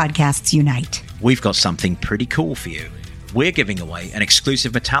music and podcasts unite. We've got something pretty cool for you. We're giving away an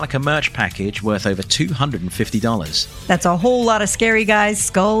exclusive Metallica merch package worth over $250. That's a whole lot of Scary Guys,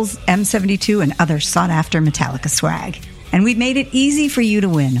 skulls, M72, and other sought-after Metallica swag. And we've made it easy for you to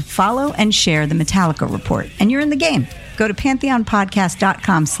win. Follow and share the Metallica Report, and you're in the game. Go to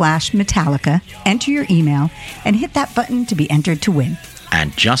pantheonpodcast.com/Metallica, enter your email, and hit that button to be entered to win.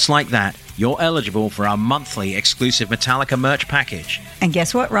 And just like that, you're eligible for our monthly exclusive Metallica merch package. And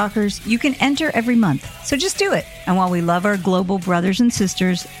guess what, rockers? You can enter every month, so just do it. And while we love our global brothers and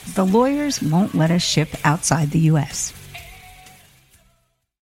sisters, the lawyers won't let us ship outside the U.S.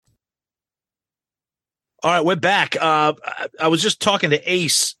 All right, we're back. I was just talking to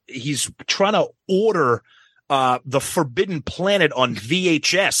Ace. He's trying to order the Forbidden Planet on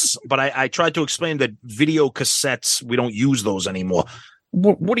VHS, but I tried to explain that video cassettes, we don't use those anymore.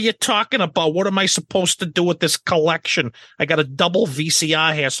 What are you talking about? What am I supposed to do with this collection? I got a double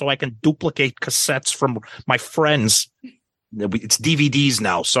VCR here so I can duplicate cassettes from my friends. It's DVDs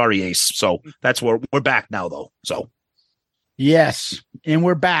now. Sorry, Ace. So that's where we're back now, though. So yes, and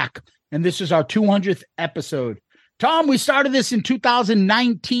we're back. and this is our 200th episode. Tom, we started this in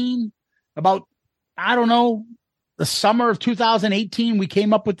 2019, about, I don't know, the summer of 2018. We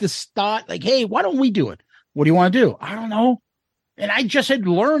came up with this thought, like, hey, why don't we do it? What do you want to do? I don't know. And I just had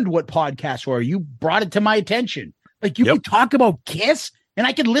learned what podcasts were. You brought it to my attention. Like, you could talk about Kiss, and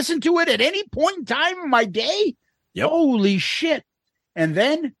I could listen to it at any point in time in my day. Yep. Holy shit. And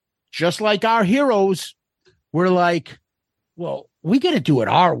then, just like our heroes, we're like, well, we got to do it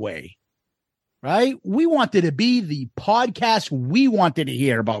our way, right? We wanted to be the podcast we wanted to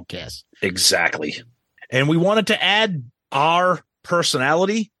hear about Kiss. Exactly. And we wanted to add our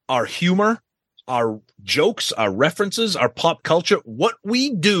personality, our humor, our jokes, our references, our pop culture, what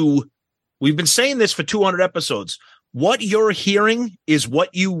we do. We've been saying this for 200 episodes. What you're hearing is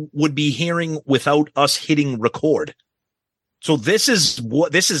what you would be hearing without us hitting record. So this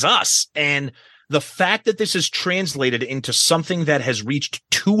is us. And the fact that this is translated into something that has reached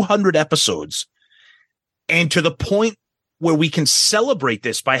 200 episodes, and to the point where we can celebrate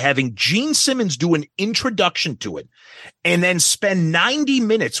this by having Gene Simmons do an introduction to it, and then spend 90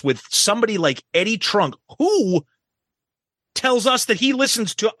 minutes with somebody like Eddie Trunk, who tells us that he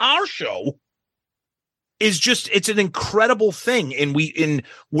listens to our show, is just, it's an incredible thing. And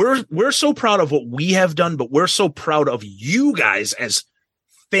we're so proud of what we have done, but we're so proud of you guys as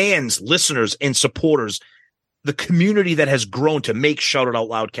fans, listeners, and supporters, the community that has grown to make Shout It Out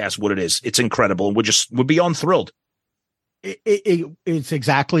Loudcast what it is. It's incredible. And we're beyond thrilled. It's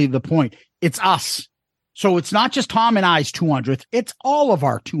exactly the point. It's us. So it's not just Tom and I's 200th. It's all of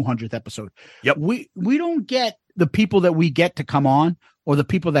our 200th episode. Yep. We don't get the people that we get to come on, or the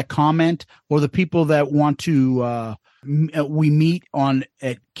people that comment, or the people that want to, we meet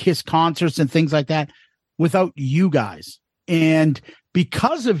at Kiss concerts and things like that, without you guys. And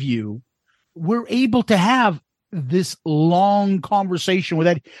because of you, we're able to have this long conversation with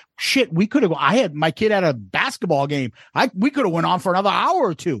that shit. We could have, my kid had a basketball game. We could have went on for another hour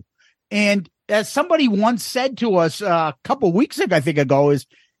or two. And as somebody once said to us a couple weeks ago, is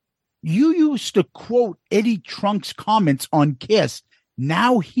you used to quote Eddie Trunk's comments on Kiss.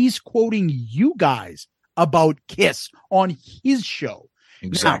 Now he's quoting you guys about Kiss on his show.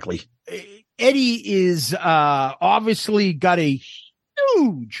 Exactly. Now, Eddie is obviously got a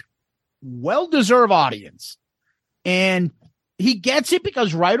huge, well-deserved audience. And he gets it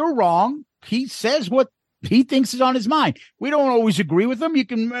because, right or wrong, he says what he thinks is on his mind. We don't always agree with him. You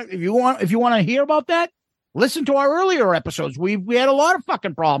can, if you want to hear about that, listen to our earlier episodes. We had a lot of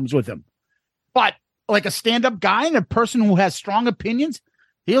fucking problems with him. But like a stand-up guy and a person who has strong opinions,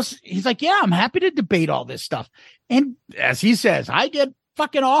 he's like, yeah, I'm happy to debate all this stuff. And as he says, I get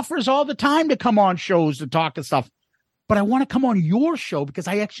fucking offers all the time to come on shows to talk and stuff. But I want to come on your show because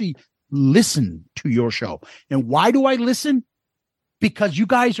I actually listen to your show. And why do I listen? Because you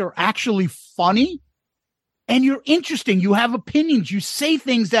guys are actually funny and you're interesting. You have opinions. You say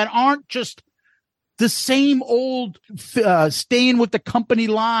things that aren't just the same old staying with the company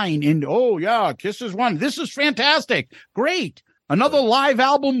line. And, oh, yeah, Kiss is one. This is fantastic. Great. Another live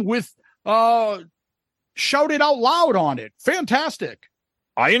album with Shout It Out Loud on it. Fantastic.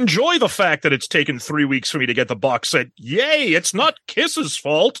 I enjoy the fact that it's taken 3 weeks for me to get the box set. Yay, it's not Kiss's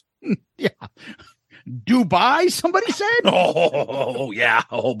fault. Yeah. Dubai, somebody said? Oh, yeah.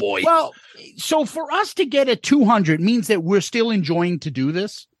 Oh, boy. Well, so for us to get at 200 means that we're still enjoying to do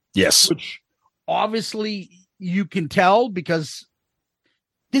this. Yes. Which obviously you can tell, because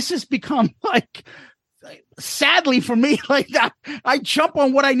this has become like, sadly for me, like that, I jump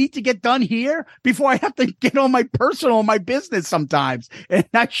on what I need to get done here before I have to get on my personal, my business sometimes. And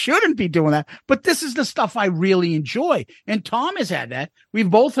I shouldn't be doing that. But this is the stuff I really enjoy. And Tom has had that. We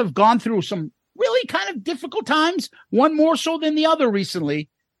both have gone through some really kind of difficult times, one more so than the other recently.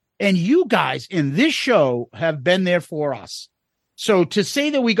 And you guys in this show have been there for us. So to say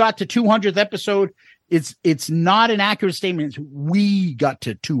that we got to 200th episode, it's not an accurate statement. We got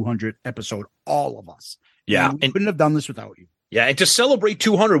to 200th episode, all of us. Yeah. And we couldn't have done this without you. Yeah. And to celebrate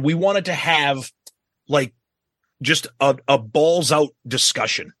 200, we wanted to have like just a balls out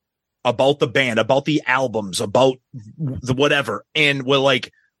discussion about the band, about the albums, about the whatever. And we're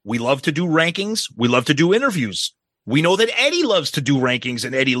like, we love to do rankings. We love to do interviews. We know that Eddie loves to do rankings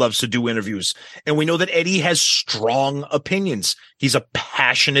and Eddie loves to do interviews. And we know that Eddie has strong opinions. He's a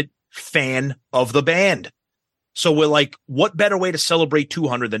passionate fan of the band. So we're like, what better way to celebrate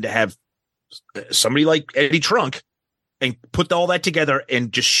 200 than to have somebody like Eddie Trunk and put all that together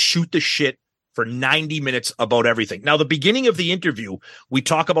and just shoot the shit for 90 minutes about everything. Now, the beginning of the interview, we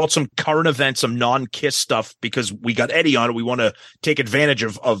talk about some current events, some non-Kiss stuff, because we got Eddie on it. We want to take advantage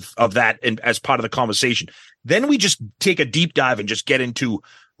of that and as part of the conversation. Then we just take a deep dive and just get into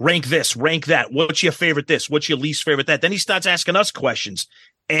rank this, rank that. What's your favorite this? What's your least favorite that? Then he starts asking us questions.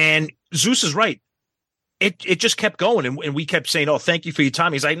 And Zeus is right. It just kept going. And we kept saying, oh, thank you for your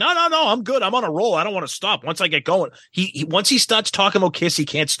time. He's like, no, I'm good. I'm on a roll. I don't want to stop. Once I get going, he once he starts talking about Kiss, he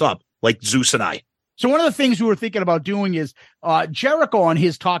can't stop, like Zeus and I. So one of the things we were thinking about doing is Jericho on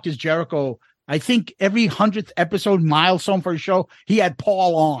his Talk is Jericho. I think every 100th episode milestone for his show, he had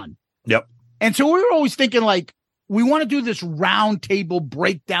Paul on. Yep. And so we were always thinking, like, we want to do this round table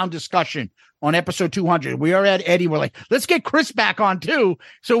breakdown discussion on episode 200. We are at Eddie. We're like, let's get Chris back on too,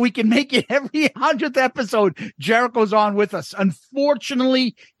 so we can make it every 100th episode. Jericho's on with us.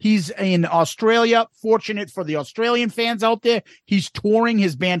 Unfortunately, he's in Australia. Fortunate for the Australian fans out there. He's touring.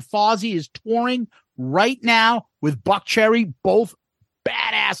 His band Fozzy is touring right now with Buck Cherry, both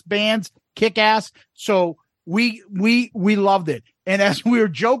badass bands, kick ass. So we loved it. And as we were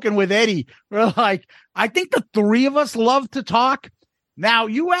joking with Eddie, we're like, I think the three of us love to talk. Now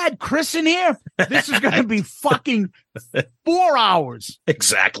you add Chris in here, this is going to be fucking 4 hours.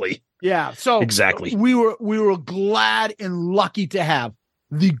 Exactly. Yeah. So exactly. We were glad and lucky to have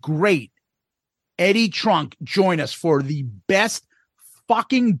the great Eddie Trunk join us for the best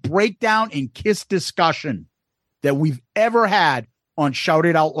fucking breakdown and Kiss discussion that we've ever had on Shout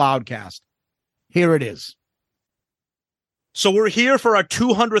It Out Loudcast. Here it is. So we're here for our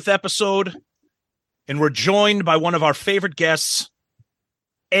 200th episode, and we're joined by one of our favorite guests.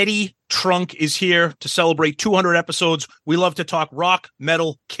 Eddie Trunk is here to celebrate 200 episodes. We love to talk rock,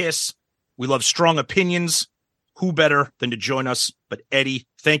 metal, Kiss. We love strong opinions. Who better than to join us? But Eddie,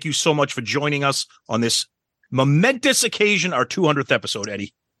 thank you so much for joining us on this momentous occasion, our 200th episode,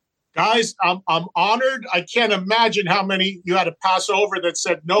 Eddie. Guys, I'm honored. I can't imagine how many you had to pass over that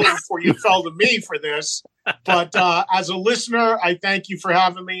said no before you fell to me for this. But as a listener, I thank you for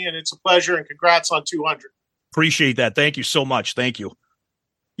having me, and it's a pleasure, and congrats on 200. Appreciate that. Thank you so much. Thank you.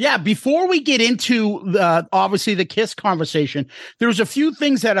 Yeah, before we get into obviously the Kiss conversation, there's a few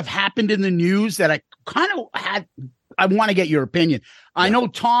things that have happened in the news that I want to get your opinion. I know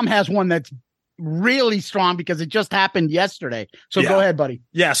Tom has one that's really strong because it just happened yesterday. So go ahead, buddy.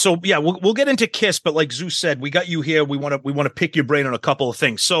 Yeah. So we'll get into Kiss, but like Zeus said, we got you here. We want to pick your brain on a couple of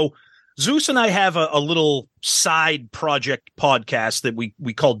things. So Zeus and I have a little side project podcast that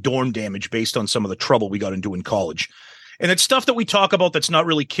we call Dorm Damage, based on some of the trouble we got into in college. And it's stuff that we talk about that's not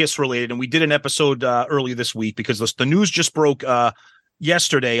really Kiss related. And we did an episode earlier this week because the news just broke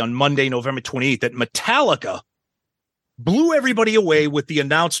yesterday on Monday, November 28th, that Metallica blew everybody away with the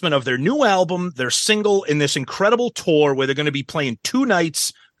announcement of their new album, their single, in this incredible tour where they're going to be playing 2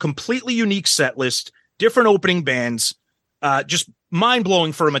 nights, completely unique set list, different opening bands. Just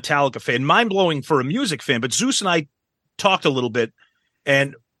mind-blowing for a Metallica fan, mind-blowing for a music fan. But Zeus and I talked a little bit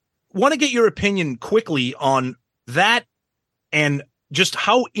and want to get your opinion quickly on that and just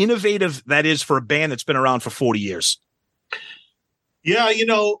how innovative that is for a band that's been around for 40 years. Yeah,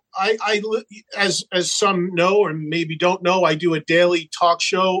 I as some know or maybe don't know, I do a daily talk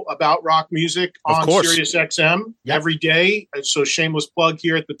show about rock music on Sirius XM every day. So shameless plug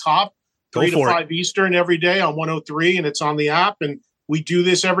here at the top. 3 to 5 Eastern every day on 103, and it's on the app. And we do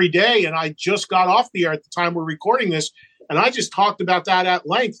this every day. And I just got off the air at the time we're recording this, and I just talked about that at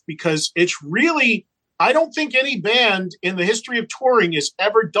length because it's really, I don't think any band in the history of touring has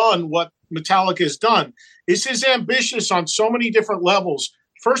ever done what Metallica has done. This is ambitious on so many different levels.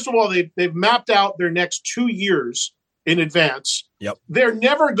 First of all, they've mapped out their next 2 years in advance. Yep. They're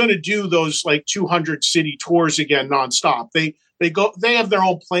never going to do those like 200 city tours again nonstop. They have their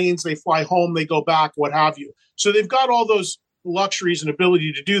own planes, they fly home, they go back, what have you. So they've got all those luxuries and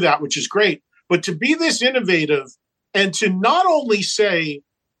ability to do that, which is great. But to be this innovative and to not only say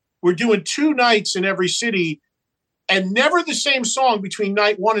we're doing 2 nights in every city and never the same song between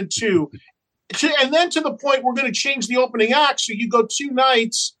night 1 and 2, and then to the point we're going to change the opening act so you go 2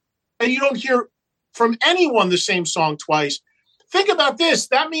 nights and you don't hear from anyone the same song twice. Think about this.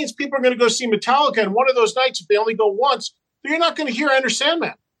 That means people are going to go see Metallica, and one of those nights, if they only go once, you're not going to hear Enter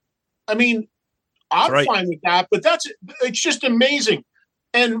Sandman. I mean, I'm fine with that, but it's just amazing.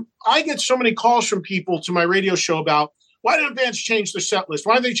 And I get so many calls from people to my radio show about why did bands change their set list?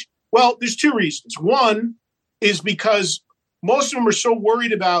 Well, there's 2 reasons. One is because most of them are so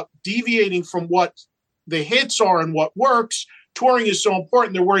worried about deviating from what the hits are and what works. Touring is so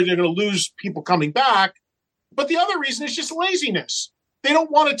important. They're worried they're going to lose people coming back. But the other reason is just laziness. They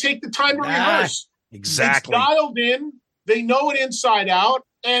don't want to take the time to rehearse. Exactly. It's dialed in. They know it inside out.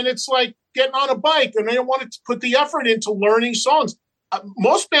 And it's like getting on a bike, and they don't want to put the effort into learning songs.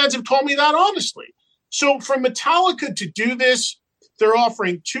 Most bands have told me that honestly. So for Metallica to do this, they're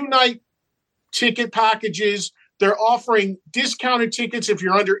offering 2-night ticket packages. They're offering discounted tickets if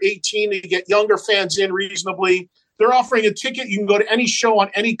you're under 18 to get younger fans in reasonably. They're offering a ticket. You can go to any show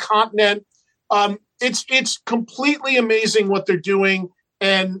on any continent. It's completely amazing what they're doing.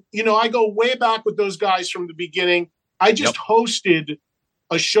 And, I go way back with those guys from the beginning. I just hosted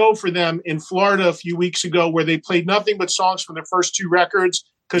a show for them in Florida a few weeks ago where they played nothing but songs from their first 2 records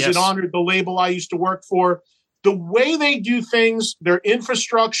because it honored the label I used to work for. The way they do things, their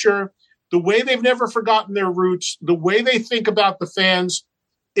infrastructure, the way they've never forgotten their roots, the way they think about the fans,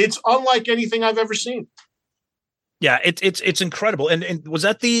 it's unlike anything I've ever seen. Yeah, it's incredible. And was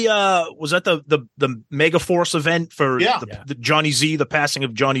that the Megaforce event for the Johnny Z, the passing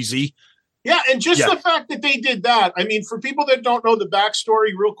of Johnny Z? Yeah, and just the fact that they did that. I mean, for people that don't know the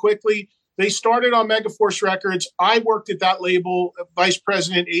backstory real quickly, they started on Megaforce Records. I worked at that label, vice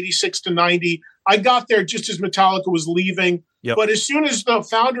president, 86 to 90. I got there just as Metallica was leaving. Yep. But as soon as the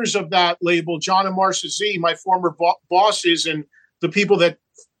founders of that label, John and Marcia Z, my former bosses and the people that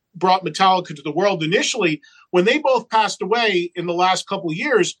brought Metallica to the world initially, when they both passed away in the last couple of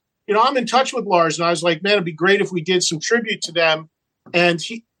years, I'm in touch with Lars, and I was like, man, it'd be great if we did some tribute to them. And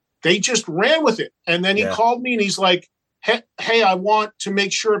they just ran with it. And then he called me and he's like, hey, I want to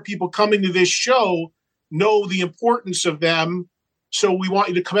make sure people coming to this show know the importance of them. So we want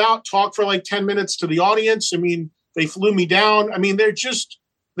you to come out, talk for like 10 minutes to the audience. I mean, they flew me down. I mean, they just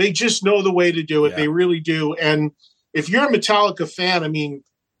know the way to do it. Yeah. They really do. And if you're a Metallica fan, I mean,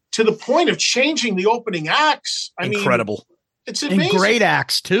 to the point of changing the opening acts, incredible. It's amazing. And great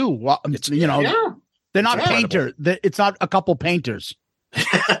acts too. Well, they're not painter. It's not a couple painters.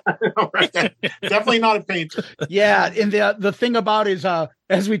 Right. Definitely not a painter. Yeah, and the thing about is,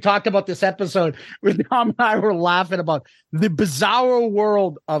 as we talked about this episode, with Tom and I were laughing about the bizarre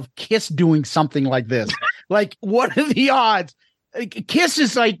world of Kiss doing something like this. Like, what are the odds? Kiss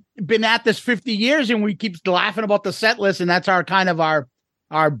has been at this 50 years, and we keep laughing about the set list, and that's our kind of our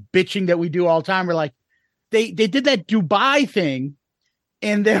bitching that we do all the time. We're like, they did that Dubai thing,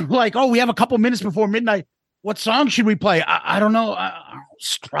 and they're like, oh, we have a couple minutes before midnight. What song should we play? I don't know.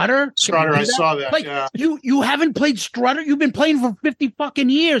 Strutter? I saw that. Like, you haven't played Strutter? You've been playing for 50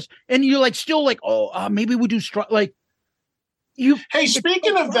 fucking years. And you're still maybe we do Strutter. Hey,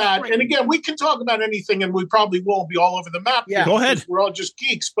 speaking of that, and again, we can talk about anything and we probably won't be all over the map. Yeah, go ahead. We're all just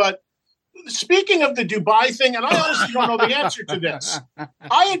geeks. But speaking of the Dubai thing, and I honestly don't know the answer to this.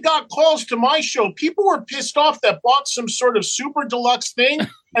 I had got calls to my show. People were pissed off that bought some sort of super deluxe thing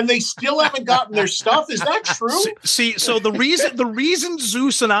and they still haven't gotten their stuff. Is that true? See, so the reason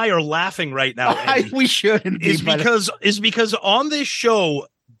Zeus and I are laughing right now, Eddie, we shouldn't is because on this show,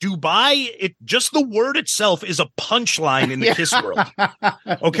 Dubai, just the word itself is a punchline in the Kiss world.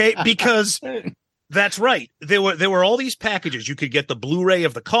 Okay, because that's right. There were all these packages. You could get the Blu-ray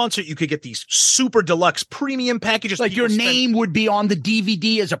of the concert. You could get these super deluxe premium packages. Like your name would be on the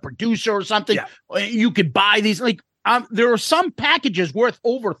DVD as a producer or something. Yeah. You could buy these. There are some packages worth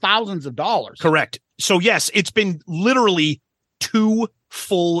over thousands of dollars. Correct. So yes, it's been literally 2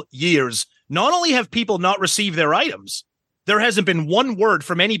 full years. Not only have people not received their items, there hasn't been one word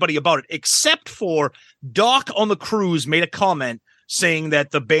from anybody about it, except for Doc on the cruise made a comment saying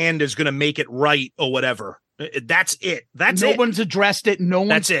that the band is going to make it right or whatever. That's it. No one's addressed it. No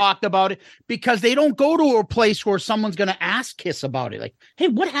one's talked about it because they don't go to a place where someone's going to ask Kiss about it. Like, hey,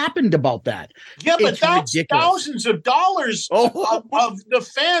 what happened about that? Yeah, but that's ridiculous. Thousands of dollars of the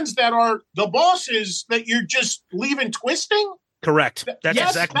fans that are the bosses that you're just leaving twisting. Correct. That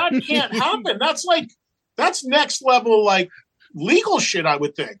can't happen. That's next level, legal shit, I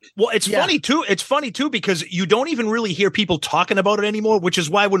would think. Well, it's funny too. It's funny too because you don't even really hear people talking about it anymore, which is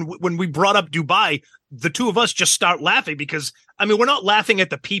why when we brought up Dubai, the two of us just start laughing because we're not laughing at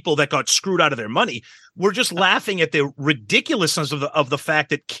the people that got screwed out of their money. We're just laughing at the ridiculousness of the fact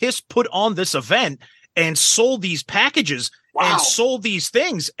that Kiss put on this event and sold these packages and sold these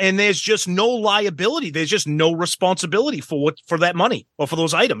things, and there's just no liability. There's just no responsibility for that money or for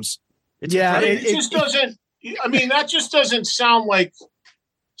those items. It just doesn't. That just doesn't sound like.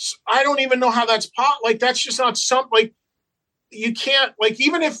 I don't even know how that's that's just not something you can't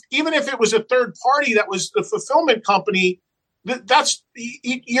even if it was a third party that was the fulfillment company,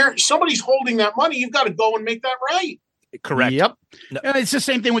 somebody's holding that money. You've got to go and make that right. Correct. Yep. No. It's the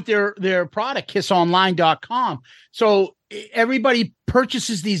same thing with their product, kissonline.com. So everybody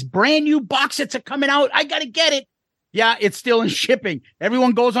purchases these brand new box sets are coming out. I got to get it. Yeah, it's still in shipping.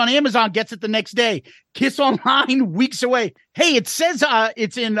 Everyone goes on Amazon, gets it the next day. Kiss Online, weeks away. Hey, it says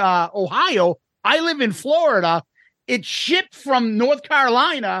it's in Ohio. I live in Florida. It shipped from North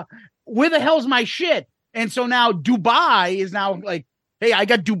Carolina. Where the hell's my shit? And so now Dubai is now like, hey, I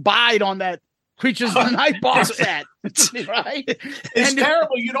got Dubai'd on that Creatures of the Night box set, right? It's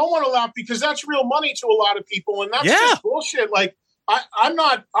terrible. You don't want to laugh because that's real money to a lot of people, and that's just bullshit. Like I'm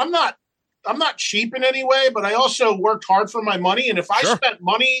not cheap in any way, but I also worked hard for my money, and if I spent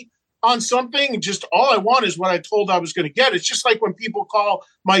money on something, just all I want is what I told I was going to get. It's just like when people call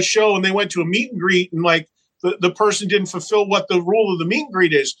my show and they went to a meet and greet, and like the person didn't fulfill what the rule of the meet and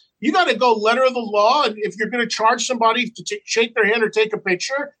greet is. You got to go letter of the law. And if you're going to charge somebody to shake their hand or take a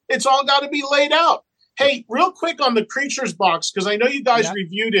picture, it's all got to be laid out. Hey, real quick on the Creatures box, because I know you guys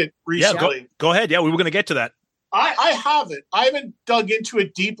reviewed it recently. Yeah, go ahead. Yeah, we were going to get to that. I have it. I haven't dug into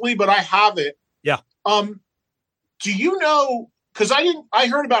it deeply, but I have it. Yeah. Do you know, because I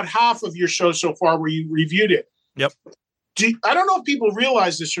heard about half of your show so far where you reviewed it. Yep. I don't know if people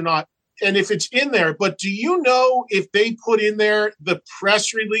realize this or not, and if it's in there, but do you know if they put in there the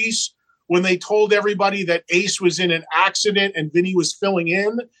press release when they told everybody that Ace was in an accident and Vinny was filling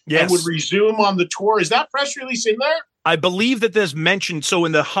in and would resume on the tour? Is that press release in there? I believe that there's mentioned. So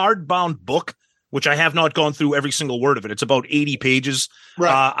in the hardbound book, which I have not gone through every single word of it, it's about 80 pages.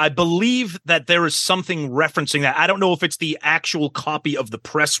 Right. I believe that there is something referencing that. I don't know if it's the actual copy of the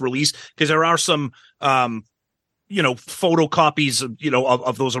press release, because there are some photocopies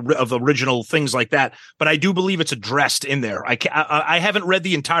of those of original things like that, but I do believe it's addressed in there. I haven't read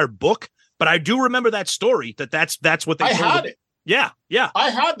the entire book, but I do remember that story. That's what they had it. Yeah I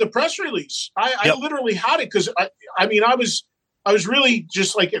had the press release. I literally had it because I was really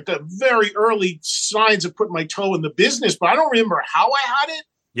just like at the very early signs of putting my toe in the business, but I don't remember how I had it.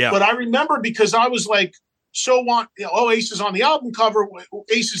 Yeah, but I remember because I was like, Ace is on the album cover,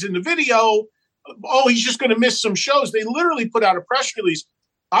 Ace is in the video. Oh, he's just going to miss some shows. They literally put out a press release.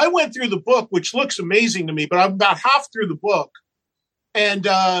 I went through the book, which looks amazing to me, but I'm about half through the book. And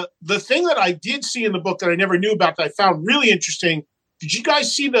the thing that I did see in the book that I never knew about that I found really interesting, did you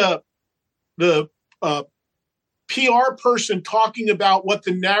guys see the PR person talking about what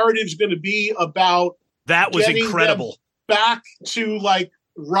the narrative's going to be about? That was incredible. Back to like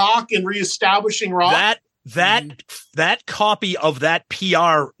rock and reestablishing rock. That copy of that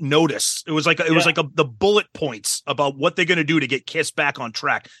PR notice, it was like the bullet points about what they're going to do to get Kiss back on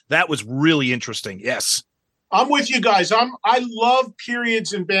track. That was really interesting. Yes, I'm with you guys. I love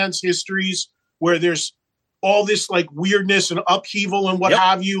periods in bands' histories where there's all this like weirdness and upheaval and what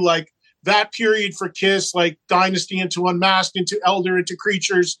have you. Like that period for Kiss, like Dynasty into Unmasked into Elder into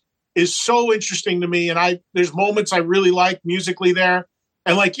Creatures, is so interesting to me. And there's moments I really like musically there.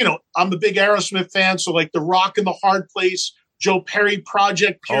 And like, I'm the big Aerosmith fan. So like the Rock in the Hard Place, Joe Perry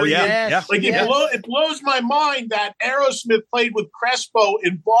project period. Oh, yeah. Like it blows my mind that Aerosmith played with Crespo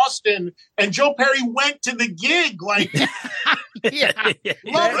in Boston and Joe Perry went to the gig. Like, love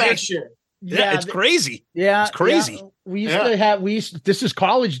that shit. Yeah, it's crazy. Yeah. It's crazy. Yeah. We used to this is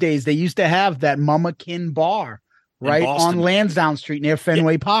college days. They used to have that Mama Kin bar right on Lansdowne Street near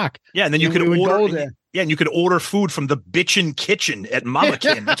Fenway Park. Yeah. And then you could order. Yeah, and you could order food from the Bitchin' Kitchen at Mama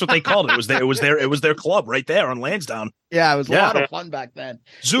Kin. That's what they called it. It was their club right there on Lansdowne. Yeah, it was a lot of fun back then.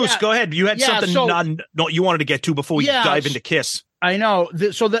 Zeus, go ahead. You had something you wanted to get to before we dive into Kiss. I know.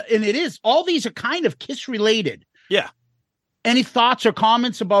 And it is, all these are kind of Kiss related. Yeah. Any thoughts or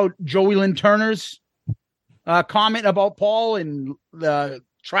comments about Joey Lynn Turner's comment about Paul and the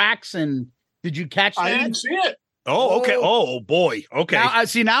tracks? And did you catch that? I didn't see it. Oh, okay. Oh boy. Okay.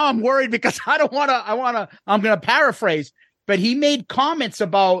 Now I'm worried because I'm going to paraphrase, but he made comments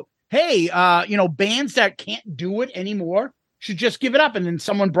about, hey, bands that can't do it anymore should just give it up. And then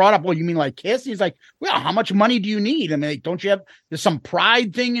someone brought up, well, you mean like Kiss? He's like, well, how much money do you need? I mean, like, there's some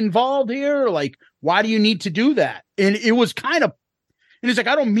pride thing involved here? Like, why do you need to do that? And it was kind of, and he's like,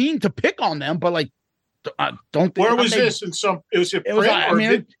 I don't mean to pick on them, but like, don't. Where was this? It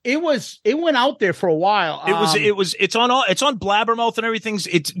went out there for a while. It's on Blabbermouth and everything.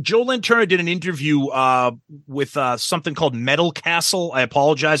 Joe Lynn Turner did an interview with something called Metal Castle. I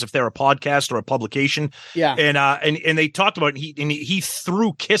apologize if they're a podcast or a publication. Yeah, and they talked about it, he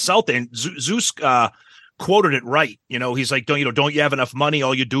threw Kiss out there, and Zeus quoted it right. He's like, don't you have enough money?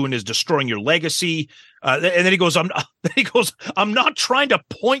 All you're doing is destroying your legacy. And then he goes, I'm not trying to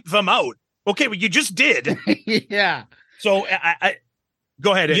point them out. Okay, well, you just did. Yeah. So I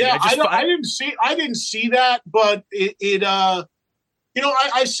go ahead. Yeah, I didn't see that, but I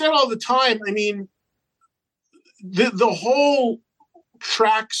said all the time. I mean, the whole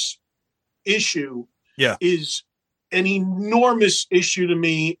tracks issue, is an enormous issue to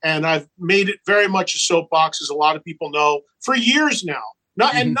me, and I've made it very much a soapbox, as a lot of people know, for years now.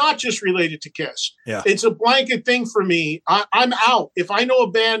 And not just related to Kiss. Yeah. It's a blanket thing for me. I'm out. If I know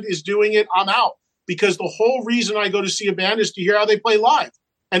a band is doing it, I'm out. Because the whole reason I go to see a band is to hear how they play live.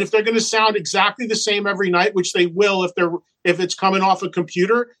 And if they're going to sound exactly the same every night, which they will if it's coming off a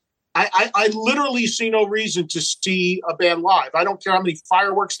computer, I literally see no reason to see a band live. I don't care how many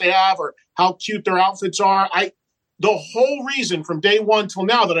fireworks they have or how cute their outfits are. The whole reason from day one till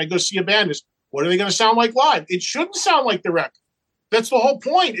now that I go see a band is, what are they going to sound like live? It shouldn't sound like the record. That's the whole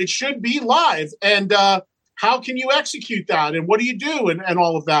point. It should be live. And how can you execute that? And what do you do? And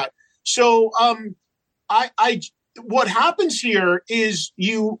all of that. So what happens here is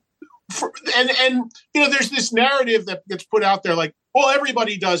there's this narrative that gets put out there like, well,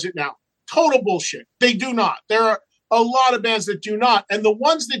 everybody does it now. Total bullshit. They do not. There are a lot of bands that do not. And the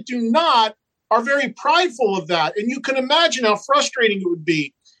ones that do not are very prideful of that. And you can imagine how frustrating it would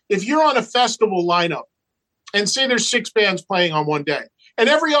be if you're on a festival lineup and say there's 6 bands playing on one day and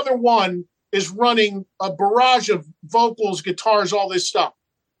every other one is running a barrage of vocals, guitars, all this stuff.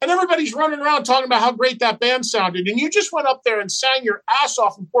 And everybody's running around talking about how great that band sounded. And you just went up there and sang your ass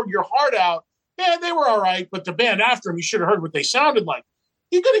off and poured your heart out. Yeah, they were all right, but the band after them, you should have heard what they sounded like.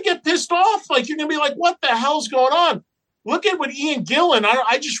 You're going to get pissed off. Like, you're going to be like, what the hell's going on? Look at what Ian Gillan,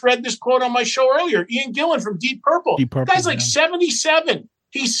 I just read this quote on my show earlier. Ian Gillan from Deep Purple. Guy's like 77.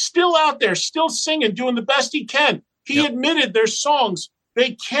 He's still out there, still singing, doing the best he can. He admitted there's songs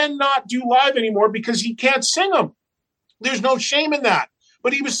they cannot do live anymore because he can't sing them. There's no shame in that.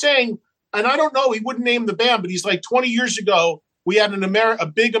 But he was saying, and I don't know, he wouldn't name the band, but he's like, 20 years ago, we had a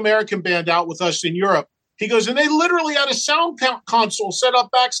big American band out with us in Europe. He goes, and they literally had a sound console set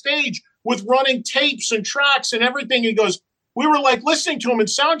up backstage with running tapes and tracks and everything. He goes, we were like listening to them in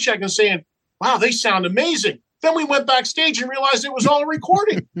sound check and saying, wow, they sound amazing. Then we went backstage and realized it was all a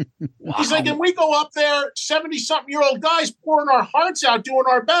recording. Wow. He's like, and we go up there, 70-something-year-old guys pouring our hearts out, doing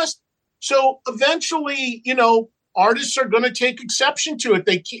our best. So eventually, artists are going to take exception to it.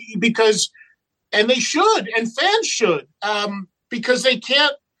 And they should, and fans should, because they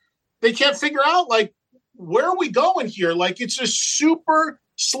can't figure out, like, where are we going here? Like, it's a super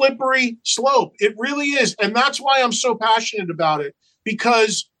slippery slope. It really is. And that's why I'm so passionate about it,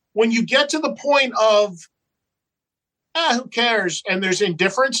 because when you get to the point of, who cares? And there's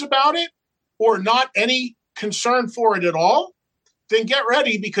indifference about it or not any concern for it at all, then get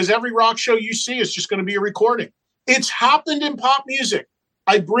ready, because every rock show you see is just going to be a recording. It's happened in pop music.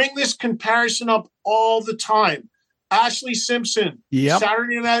 I bring this comparison up all the time. Ashlee Simpson,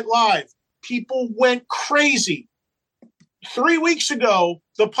 Saturday Night Live. People went crazy. 3 weeks ago,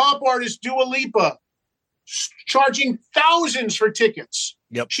 the pop artist Dua Lipa charging thousands for tickets.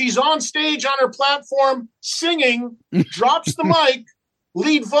 Yep. She's on stage on her platform singing, drops the mic,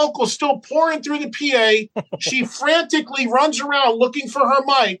 lead vocal still pouring through the PA. She frantically runs around looking for her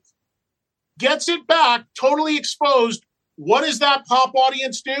mic, gets it back, totally exposed. What does that pop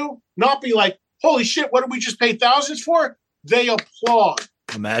audience do? Not be like, holy shit, what did we just pay thousands for? They applaud.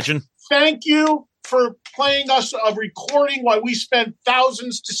 Imagine. Thank you for playing us a recording while we spent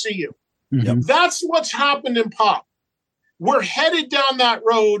thousands to see you. Mm-hmm. That's what's happened in pop. We're headed down that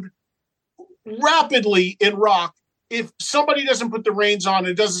road rapidly in rock. If somebody doesn't put the reins on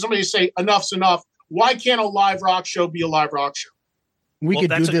it, doesn't somebody say enough's enough? Why can't a live rock show be a live rock show? We could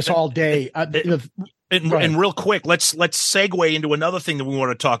do this all day. And real quick, let's segue into another thing that we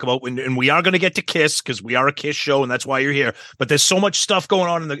want to talk about, and we are going to get to Kiss because we are a Kiss show, and that's why you're here. But there's so much stuff going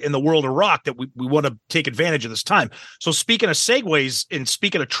on in the world of rock that we want to take advantage of this time. So speaking of segues and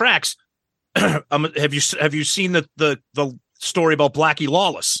speaking of tracks, have you seen the story about Blackie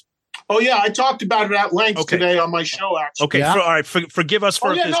Lawless? Oh yeah, I talked about it at length today on my show. Actually, okay. All right, forgive us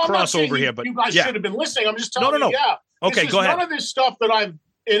for this crossover here, but you guys should have been listening. I'm just telling you. Yeah. Okay, go ahead. None of this stuff that I've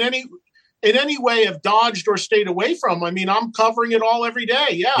in any way have dodged or stayed away from. I mean, I'm covering it all every day.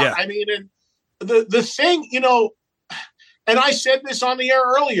 Yeah. I mean, and the thing, and I said this on the air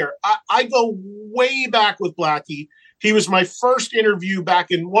earlier. I go way back with Blackie. He was my first interview back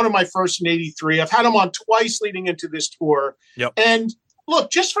in one of my first in '83. I've had him on twice leading into this tour. Yep. And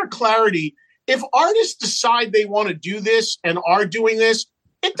look, just for clarity, if artists decide they want to do this and are doing this,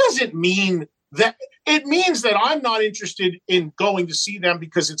 it doesn't mean that. It means that I'm not interested in going to see them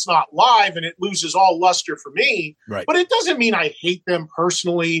because it's not live and it loses all luster for me. Right. But it doesn't mean I hate them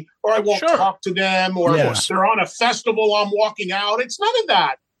personally or I won't talk to them or they're on a festival, I'm walking out. It's none of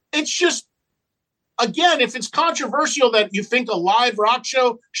that. It's just, again, if it's controversial that you think a live rock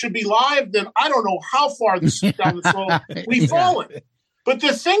show should be live, then I don't know how far this is down the road we've fallen. But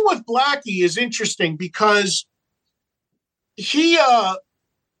the thing with Blackie is interesting because he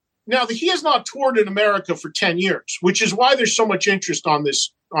has not toured in America for 10 years, which is why there's so much interest on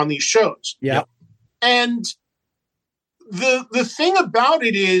these shows. Yeah. And the thing about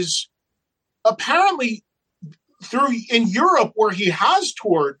it is apparently through in Europe, where he has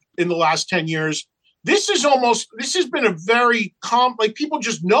toured in the last 10 years, this has been a very like people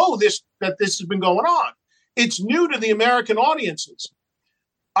just know that this has been going on. It's new to the American audiences.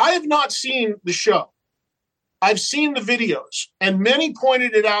 I have not seen the show. I've seen the videos, and many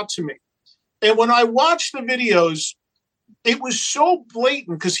pointed it out to me. And when I watched the videos, it was so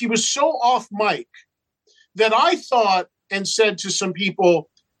blatant because he was so off mic that I thought and said to some people,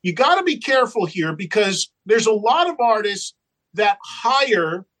 you got to be careful here, because there's a lot of artists that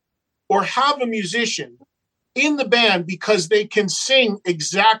hire or have a musician in the band because they can sing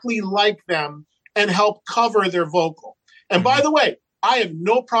exactly like them and help cover their vocal. And by the way, I have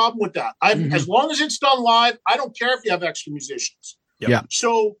no problem with that. As long as it's done live, I don't care if you have extra musicians. Yeah.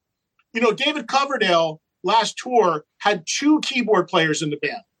 So, David Coverdale last tour had 2 keyboard players in the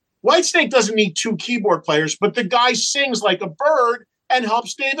band. Whitesnake doesn't need 2 keyboard players, but the guy sings like a bird and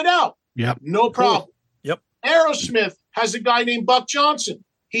helps David out. Yep. No problem. Cool. Yep. Aerosmith has a guy named Buck Johnson.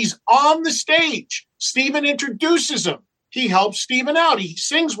 He's on the stage. Steven introduces him. He helps Steven out. He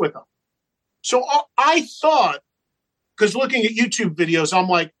sings with him. So I thought, because looking at YouTube videos, I'm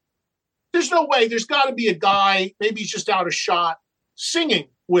like, there's no way. There's got to be a guy, maybe he's just out of shot, singing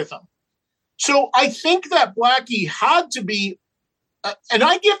with him. So I think that Blackie had to be, and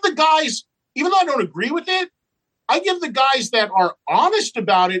I give the guys, even though I don't agree with it, I give the guys that are honest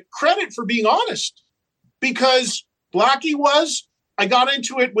about it credit for being honest, because Blackie I got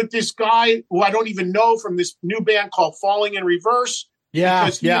into it with this guy who I don't even know from this new band called Falling in Reverse. Yeah.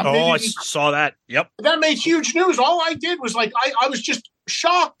 I saw that. Yep. That made huge news. All I did was I was just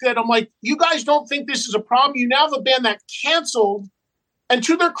shocked that I'm like, you guys don't think this is a problem. You now have a band that canceled, and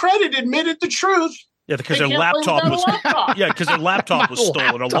to their credit, admitted the truth. Yeah, because their laptop was because their laptop was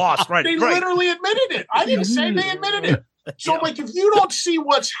stolen or lost. Right. They literally admitted it. I didn't say they admitted it. So I'm like, if you don't see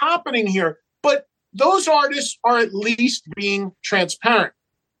what's happening here, but those artists are at least being transparent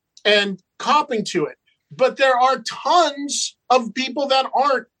and copping to it. But there are tons of people that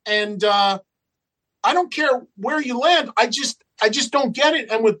aren't. And I don't care where you land. I just don't get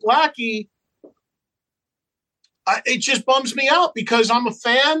it. And with Blackie, it just bums me out because I'm a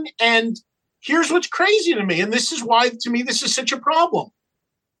fan. And here's what's crazy to me. And this is why, to me, this is such a problem.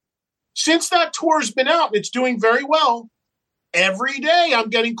 Since that tour's been out, it's doing very well. Every day I'm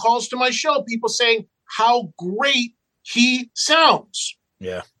getting calls to my show, people saying how great he sounds.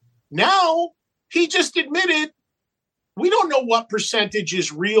 Yeah. Now he just admitted, we don't know what percentage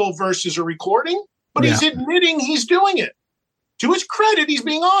is real versus a recording, but he's admitting he's doing it. To his credit, he's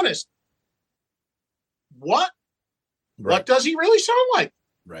being honest. What? Right. What does he really sound like?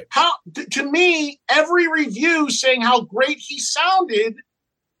 Right. How? To me, every review saying how great he sounded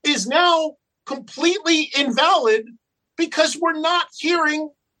is now completely invalid because we're not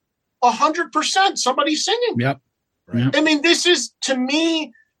hearing 100% somebody singing. Yep. Right. I mean, this is, to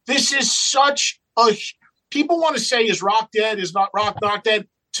me, this is such a, people want to say, is rock dead? Is not rock not dead?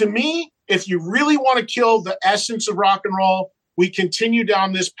 To me, if you really want to kill the essence of rock and roll, we continue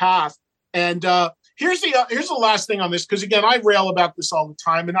down this path. And here's the last thing on this, because again, I rail about this all the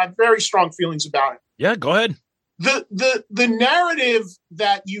time, and I have very strong feelings about it. Yeah, go ahead. The narrative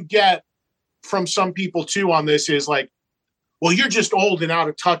that you get from some people too on this is like, well, you're just old and out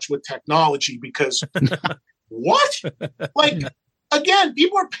of touch with technology because what? Like, again,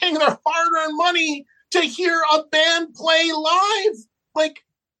 people are paying their hard-earned money to hear a band play live. Like,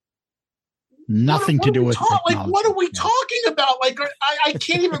 nothing to do with technology. Like, what are we talking about? Like, I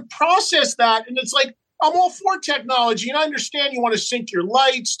can't even process that. And it's like, I'm all for technology, and I understand you want to sync your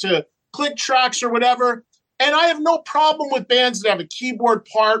lights to click tracks or whatever. And I have no problem with bands that have a keyboard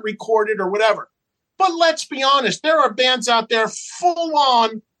part recorded or whatever. But let's be honest, there are bands out there full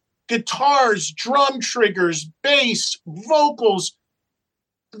on guitars, drum triggers, bass, vocals.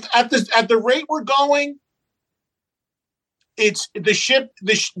 At the rate we're going, it's the ship.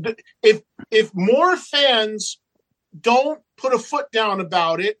 If more fans don't put a foot down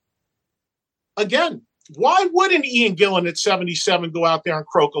about it, again, why wouldn't Ian Gillan at 77 go out there and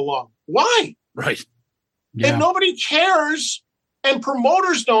croak along? Why? Right. Yeah. And nobody cares, and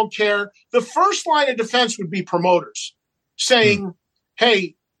promoters don't care. The first line of defense would be promoters saying,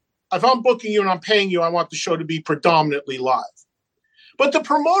 hey, if I'm booking you and I'm paying you, I want the show to be predominantly live. But the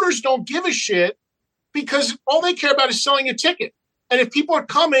promoters don't give a shit because all they care about is selling a ticket. And if people are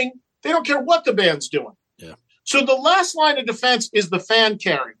coming, they don't care what the band's doing. Yeah. So the last line of defense is the fan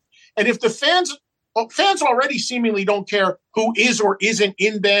caring. And if the fans already seemingly don't care who is or isn't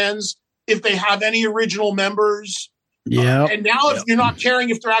in bands, if they have any original members. Yeah. And now if you're not caring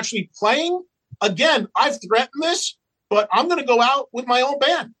if they're actually playing, again, I've threatened this, but I'm going to go out with my own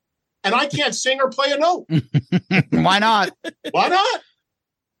band. and I can't sing or play a note. Why not? Why not?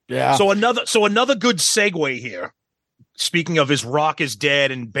 Yeah. So another good segue here. Speaking of his Rock is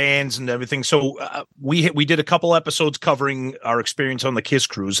Dead and bands and everything. So we did a couple episodes covering our experience on the Kiss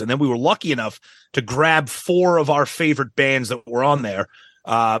Cruise. And then we were lucky enough to grab 4 of our favorite bands that were on there.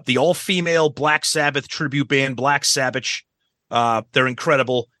 The all-female Black Sabbath tribute band, Black Sabbath. They're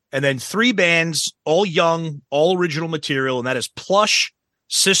incredible. And then 3 bands, all young, all original material. And that is Plush,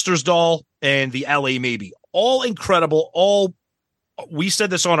 Sisters Doll, and the LA Maybe. All incredible. We said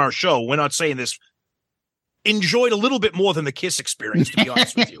this on our show. We're not saying this. Enjoyed a little bit more than the Kiss experience, to be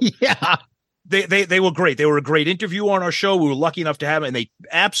honest with you. Yeah. They were great. They were a great interview on our show. We were lucky enough to have them, and they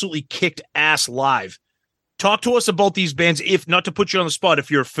absolutely kicked ass live. Talk to us about these bands, if not to put you on the spot, if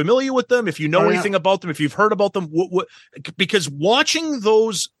you're familiar with them, if you know anything about them, if you've heard about them, because watching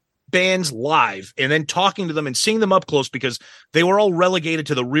those bands live and then talking to them and seeing them up close, because they were all relegated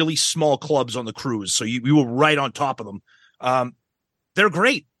to the really small clubs on the cruise. So you were right on top of them. They're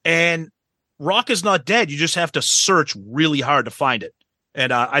great. And Rock is not dead. You just have to search really hard to find it.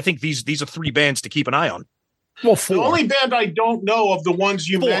 And I think these are 3 bands to keep an eye on. Well, 4. The only band I don't know of the ones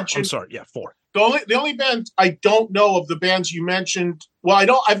you 4. mentioned. I'm sorry. Yeah, 4. The only band I don't know of the bands you mentioned.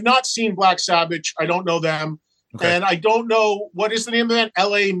 Well, I've not seen Black Sabbath. I don't know them. Okay. And I don't know, what is the name of that?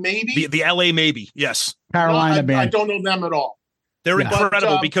 LA Maybe? The LA Maybe. Yes. Carolina band. I don't know them at all. They're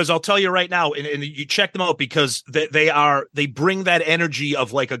incredible, because I'll tell you right now, and you check them out, because they bring that energy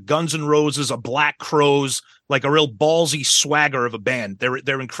of like a Guns N' Roses, a Black Crowes, like a real ballsy swagger of a band.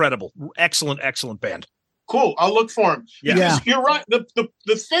 They're incredible. Excellent band. Cool. I'll look for them. Yeah. Because you're right.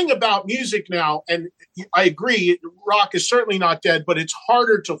 The thing about music now, and I agree, rock is certainly not dead, but it's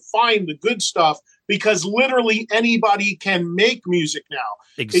harder to find the good stuff because literally anybody can make music now.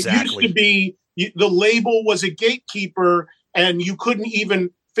 Exactly. It used to be the label was a gatekeeper, and you couldn't even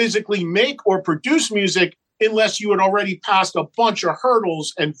physically make or produce music unless you had already passed a bunch of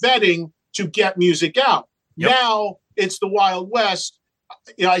hurdles and vetting to get music out. Yep. Now it's the Wild West.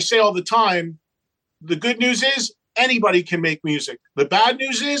 I say all the time, the good news is anybody can make music. The bad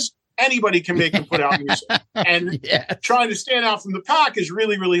news is anybody can make and put out music. And trying to stand out from the pack is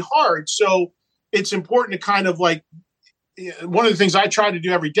really, really hard. So it's important to kind of like, one of the things I try to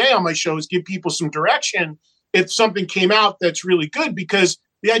do every day on my show is give people some direction if something came out that's really good, because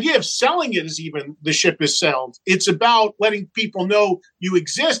the idea of selling it is even the ship is sailed. It's about letting people know you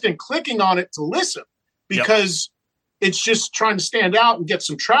exist and clicking on it to listen, because it's just trying to stand out and get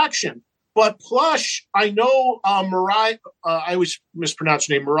some traction. But Plush, I know Mariah, I always mispronounce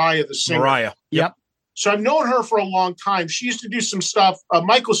her name, Mariah, the singer. Mariah. Yep. So I've known her for a long time. She used to do some stuff.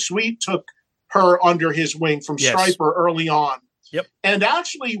 Michael Sweet took her under his wing from Stryper early on. Yep. And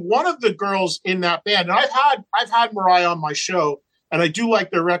actually, one of the girls in that band, and I've had Mariah on my show, and I do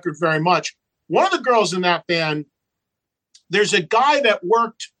like their record very much. One of the girls in that band, there's a guy that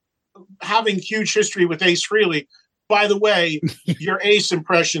worked, having huge history with Ace Frehley. By the way, your Ace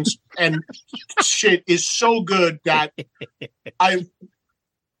impressions and shit is so good that I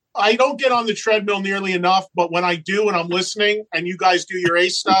don't get on the treadmill nearly enough, but when I do and I'm listening and you guys do your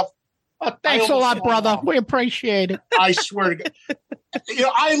Ace stuff, thanks a lot, brother. We appreciate it. I swear to God.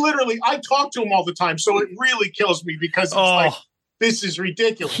 I talk to him all the time, so it really kills me because it's like, this is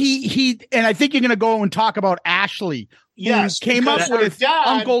ridiculous. And I think you're going to go and talk about Ashley. Yes, came up with dad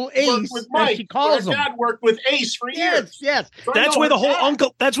Uncle Ace, with Mike, as she calls him. Dad worked with Ace for years. Yes. So that's where the whole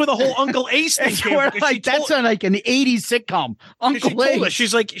Uncle Ace thing came. That's like an '80s sitcom. Uncle Ace.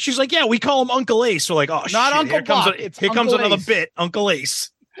 She's like, yeah, we call him Uncle Ace. So like, oh, not shit, Uncle Bob. Here comes another bit, Uncle Ace.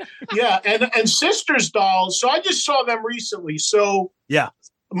 Yeah, and Sisters Dolls. So I just saw them recently. So yeah,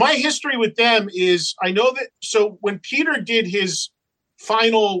 my history with them is I know that. So when Peter did his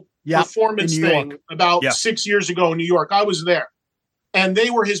final performance thing about 6 years ago in New York, I was there, and they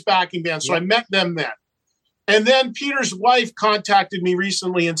were his backing band. So I met them then. And then Peter's wife contacted me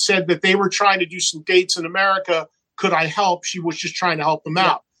recently and said that they were trying to do some dates in America. Could I help? She was just trying to help them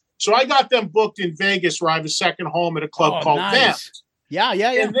out. So I got them booked in Vegas, where I have a second home at a club called Vamp. Yeah.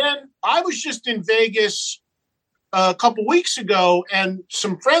 And then I was just in Vegas a couple weeks ago, and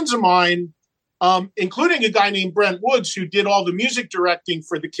some friends of mine, including a guy named Brent Woods, who did all the music directing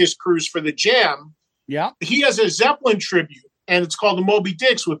for the Kiss Cruise for the Jam. Yeah. He has a Zeppelin tribute, and it's called the Moby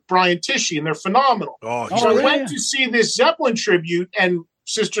Dicks with Brian Tishy, and they're phenomenal. So I went to see this Zeppelin tribute, and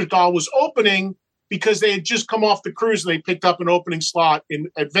Sisters Doll was opening because they had just come off the cruise and they picked up an opening slot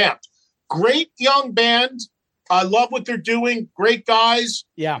at Vamp. Great young band. I love what they're doing. Great guys.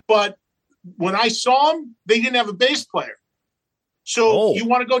 Yeah. But when I saw them, they didn't have a bass player. So you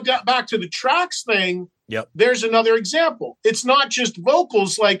want to go back to the tracks thing. Yep. There's another example. It's not just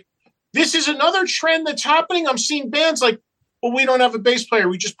vocals. Like this is another trend that's happening. I'm seeing bands like, well, we don't have a bass player.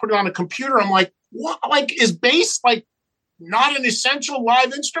 We just put it on a computer. I'm like, what? Like, is bass like not an essential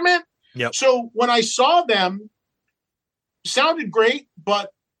live instrument? Yep. So when I saw them, sounded great,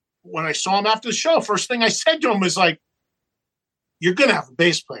 but when I saw them after the show, first thing I said to them was like, you're going to have a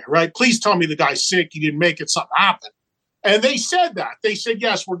bass player, right? Please tell me the guy's sick. He didn't make it. Something happened. And they said that. They said,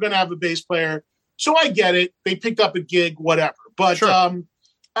 yes, we're going to have a bass player. So I get it. They picked up a gig, whatever. But Sure.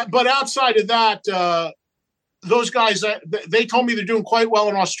 But outside of that, those guys, they told me they're doing quite well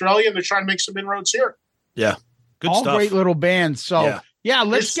in Australia, and they're trying to make some inroads here. Yeah. Good All stuff. great little bands. So yeah,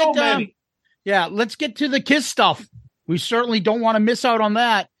 let's There's so get many. let's get to the Kiss stuff. We certainly don't want to miss out on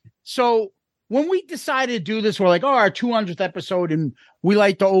that. So when we decided to do this, we're like, our 200th episode, and we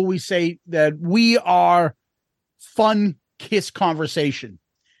like to always say that we are fun Kiss conversation.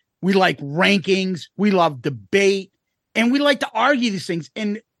 We like rankings, we love debate, and we like to argue these things.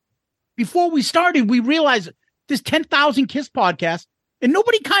 And before we started, we realized there's 10,000 Kiss podcasts, and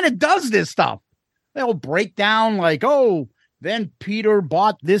nobody kind of does this stuff. They'll break down like, then Peter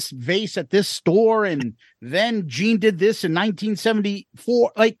bought this vase at this store, and then Gene did this in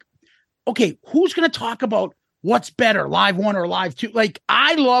 1974. Like, okay, who's going to talk about what's better, Live 1 or Live 2? Like,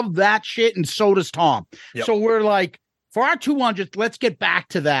 I love that shit, and so does Tom. Yep. So we're like, for our 200th, let's get back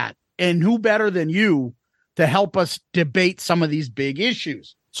to that. And who better than you to help us debate some of these big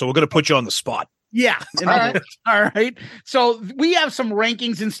issues? So we're going to put you on the spot. Yeah. All right. So we have some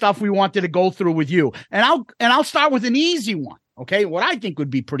rankings and stuff we wanted to go through with you. And I'll start with an easy one. Okay. What I think would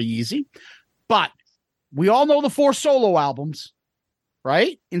be pretty easy, but we all know the 4 solo albums,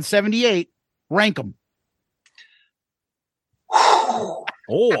 right? In 78, rank them.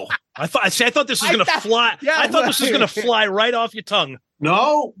 Oh, I thought this was going to fly. Yeah, I thought this was going to fly right off your tongue.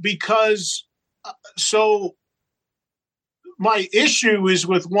 No, because so my issue is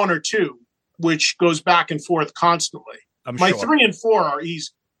with 1 or 2, which goes back and forth constantly. My sure. 3 and 4 are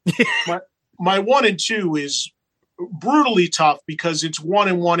easy. my 1 and 2 is brutally tough because it's 1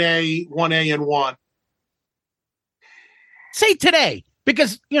 and 1A, 1A and 1. Say today,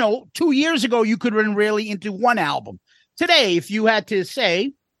 because 2 years ago you could have been really into one album. Today, if you had to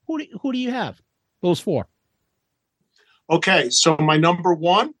say, who do you have? Those 4. Okay, so my number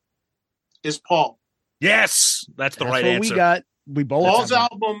 1 is Paul. Yes, that's the right answer. We both.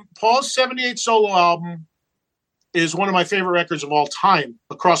 Paul's 78 solo album is one of my favorite records of all time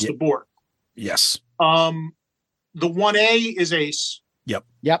across the board. Yes. The 1A is Ace. Yep.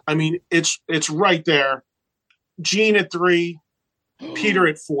 I mean, it's right there. Gene at 3, Peter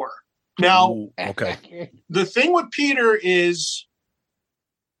at 4. Now, okay. The thing with Peter is,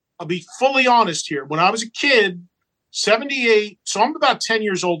 I'll be fully honest here. When I was a kid, 78, so I'm about 10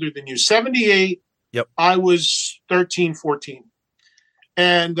 years older than you. 78, yep. I was 13, 14.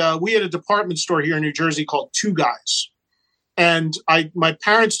 And we had a department store here in New Jersey called Two Guys. And my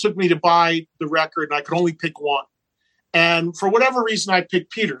parents took me to buy the record, and I could only pick one. And for whatever reason, I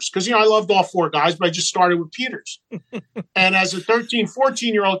picked Peters because, I loved all 4 guys, but I just started with Peters. And as a 13,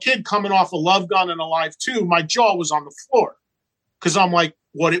 14-year-old kid coming off a Love Gun and a Live 2, my jaw was on the floor because I'm like,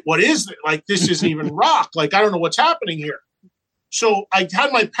 what is it? Like, this isn't even rock. Like, I don't know what's happening here. So I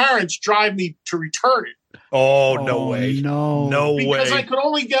had my parents drive me to return it. Oh, no way. No way. Because I could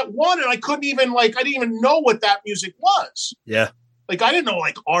only get one, and I couldn't even, I didn't even know what that music was. Yeah. Like, I didn't know,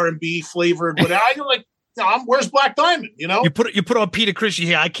 R&B flavored, but I didn't where's Black Diamond? You put on Peter Christian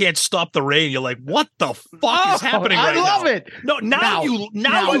here. I Can't Stop the Rain. You're like, what the fuck is happening right now? I love it. No, now you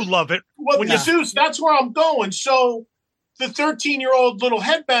love it. Well, Zeus, that's where I'm going. So the 13-year-old little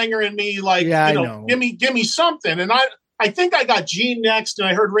headbanger in me, give me something. And I think I got Gene next, and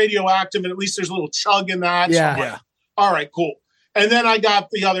I heard Radioactive, and at least there's a little chug in that. Yeah. So all right, cool. And then I got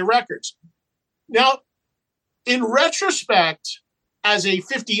the other records. Now, in retrospect, as a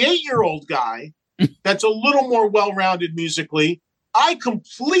 58-year-old guy that's a little more well-rounded musically, I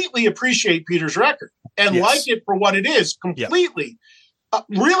completely appreciate Peter's record and like it for what it is completely.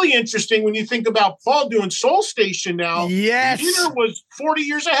 Really interesting when you think about Paul doing Soul Station now. Yes. Peter was 40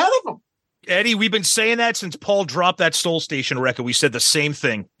 years ahead of him. Eddie, we've been saying that since Paul dropped that Soul Station record. We said the same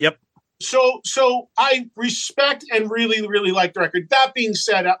thing. Yep. So I respect and really, really like the record. That being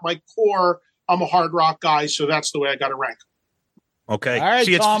said, at my core, I'm a hard rock guy, so that's the way I got to rank. Okay. All right,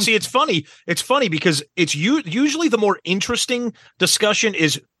 it's funny. It's funny because it's usually the more interesting discussion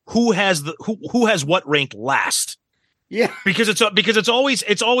is who has what ranked last. Yeah. Because it's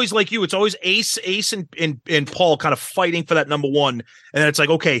always like you. It's always Ace and Paul kind of fighting for that number 1. And then it's like,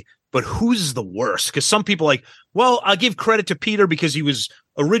 okay, but who's the worst? Because some people like, well, I'll give credit to Peter because he was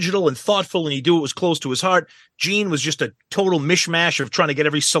original and thoughtful and he knew it was close to his heart. Gene was just a total mishmash of trying to get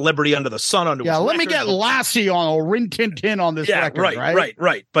every celebrity under the sun onto his let me record. get Lassie on or Rin Tin Tin on this record.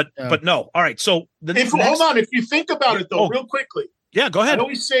 Right. But no. All right. So hold on. If you think about it though, real quickly. Yeah, go ahead. I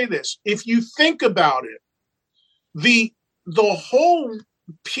always say this. If you think about it, the whole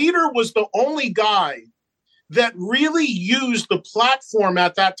Peter was the only guy that really used the platform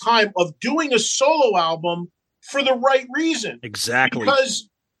at that time of doing a solo album for the right reason. Exactly. Because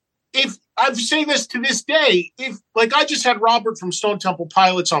if I've saying this to this day, if like I just had Robert from Stone Temple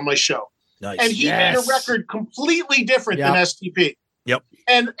Pilots on my show, nice. And he made a record completely different than STP. Yep.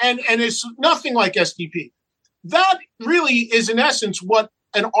 And it's nothing like STP. That really is in essence what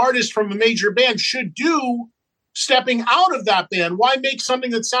an artist from a major band should do. Stepping out of that band, why make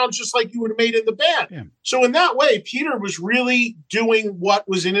something that sounds just like you would have made in the band? Yeah. So in that way, Peter was really doing what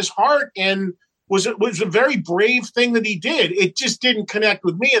was in his heart, and was a very brave thing that he did. It just didn't connect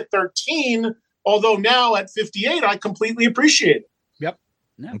with me at 13, although now at 58, I completely appreciate it. Yep.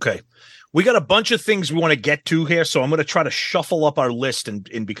 Yeah. Okay. We got a bunch of things we want to get to here, so I'm going to try to shuffle up our list,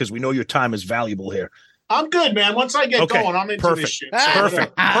 and because we know your time is valuable here. I'm good, man. Once I get going, I'm into this shit.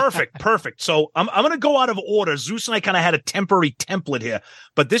 Perfect. So I'm going to go out of order. Zeus and I kind of had a temporary template here,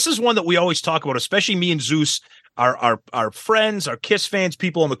 but this is one that we always talk about, especially me and Zeus, our friends, our Kiss fans,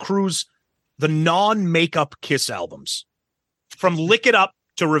 people on the cruise, the non-makeup Kiss albums. From Lick It Up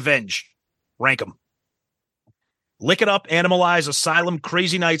to Revenge. Rank them. Lick It Up, Animalize, Asylum,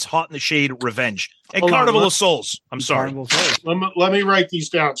 Crazy Nights, Hot in the Shade, Revenge, and Carnival of Souls. I'm sorry. Let me write these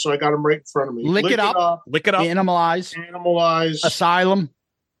down so I got them right in front of me. Lick It Up, Animalize, Asylum,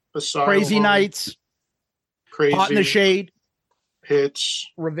 Crazy Nights, Hot in the Shade, Hits,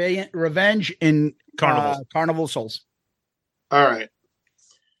 Revenge, and Carnival of Souls. All right.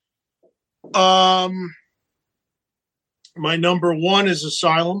 My number one is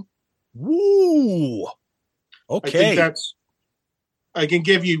Asylum. Woo. Okay. I can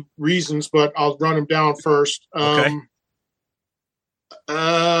give you reasons, but I'll run them down first.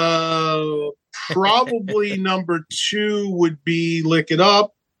 Probably number two would be Lick It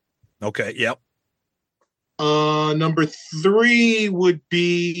Up. Okay. Yep. Number three would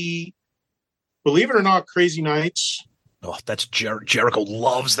be, believe it or not, Crazy Nights. Oh, that's Jericho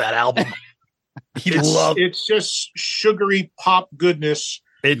loves that album. It's just sugary pop goodness.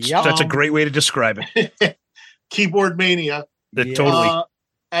 That's a great way to describe it. Keyboard Mania. Totally.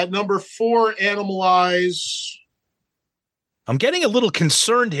 At number four, Animalize. I'm getting a little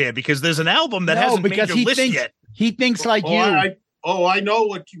concerned here because there's an album that hasn't made your list yet. He thinks like you. I know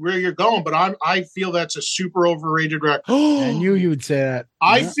where you're going, but I feel that's a super overrated record. I knew you would say that.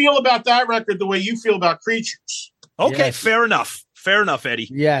 I feel about that record the way you feel about Creatures. Okay, yes. Fair enough, Eddie.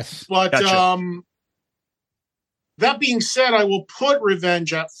 Yes, but gotcha. That being said, I will put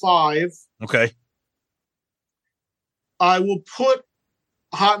Revenge at 5. Okay. I will put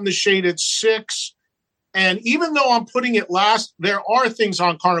Hot in the Shade at 6. And even though I'm putting it last, there are things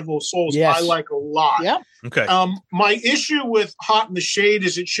on Carnival of Souls I like a lot. Yeah. Okay. My issue with Hot in the Shade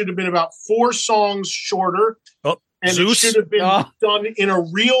is it should have been about 4 songs shorter. Oh, and Zeus? It should have been done in a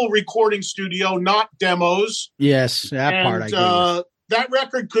real recording studio, not demos. Yes, that part I agree. That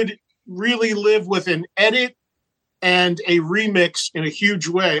record could really live with an edit and a remix in a huge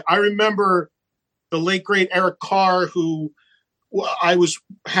way. I remember the late, great Eric Carr, who I was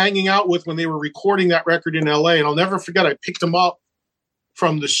hanging out with when they were recording that record in LA. And I'll never forget, I picked him up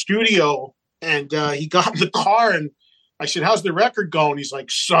from the studio and he got in the car and I said, "How's the record going?" He's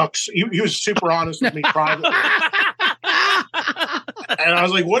like, "Sucks." He was super honest with me privately. And I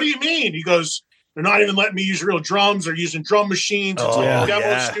was like, "What do you mean?" He goes, "They're not even letting me use real drums. They're using drum machines. It's a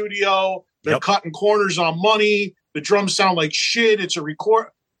demo studio. They're cutting corners on money. The drums sound like shit. It's a record."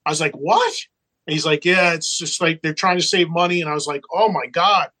 I was like, "What?" And he's like, "Yeah, it's just like they're trying to save money." And I was like, "Oh my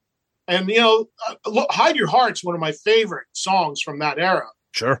God." And, Hide Your Heart's one of my favorite songs from that era.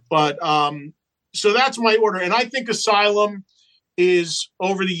 Sure. But so that's my order. And I think Asylum is,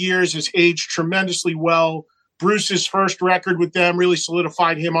 over the years, has aged tremendously well. Bruce's first record with them really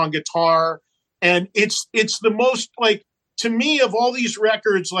solidified him on guitar. And it's the most, like, to me, of all these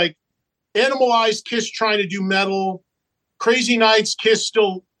records, like Animalized, Kiss trying to do metal, Crazy Nights, Kiss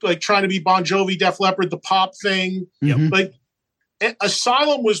still like trying to be Bon Jovi, Def Leppard, the pop thing. Mm-hmm. Like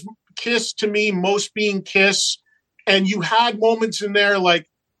Asylum was Kiss to me, most being Kiss. And you had moments in there like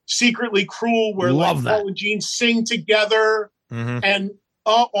Secretly Cruel where like Paul and Gene sing together. Mm-hmm. And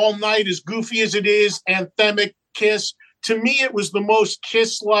All Night, as goofy as it is, anthemic Kiss. To me, it was the most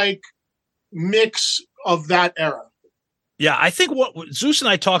Kiss-like mix of that era. Yeah, I think what Zeus and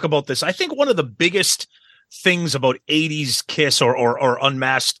I talk about this, I think one of the biggest things about 80s Kiss or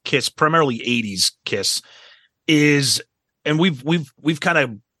unmasked Kiss, primarily 80s Kiss, is, and we've kind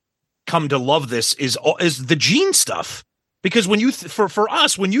of come to love this, is the Gene stuff. Because when you for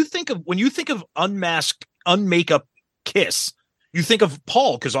us, when you think of unmasked, unmakeup Kiss, you think of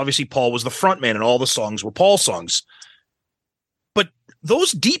Paul, because obviously Paul was the frontman and all the songs were Paul songs. But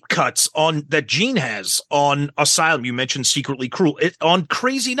those deep cuts on that Gene has on Asylum, you mentioned Secretly Cruel, on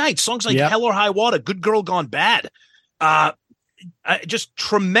Crazy Nights, songs like Hell or High Water, Good Girl Gone Bad, just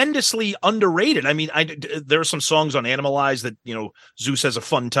tremendously underrated. I mean, there are some songs on Animalize that, you know, Zeus has a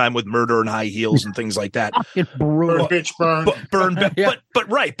fun time with, Murder and High Heels and things like that. It's brutal. Burn, bitch, burn.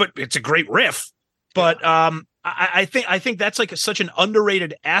 But it's a great riff. But I think that's like such an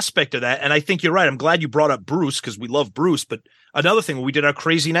underrated aspect of that. And I think you're right. I'm glad you brought up Bruce, because we love Bruce. But another thing, when we did our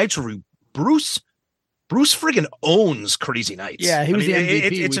Crazy Nights review, Bruce friggin' owns Crazy Nights. Yeah, he was the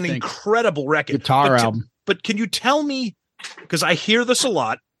MVP. It's an incredible record. Guitar album. But can you tell me, because I hear this a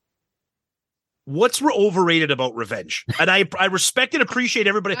lot, what's overrated about Revenge? And I respect and appreciate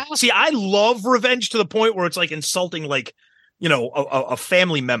everybody. See, I love Revenge to the point where it's like insulting, like, you know, a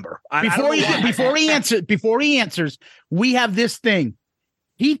family member. Before he answers, we have this thing.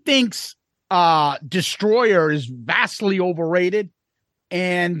 He thinks Destroyer is vastly overrated,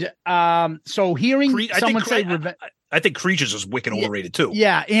 and so hearing someone say Revenge, I think Creatures is wicked overrated too.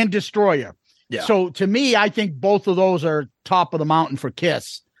 Yeah, and Destroyer. Yeah. So to me, I think both of those are top of the mountain for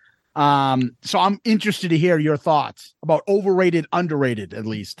Kiss. So I'm interested to hear your thoughts about overrated, underrated, at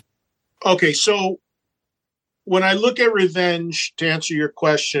least. Okay, so when I look at Revenge, to answer your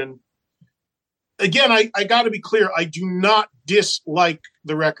question, again, I got to be clear. I do not dislike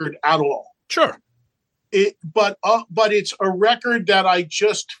the record at all. Sure. But it's a record that I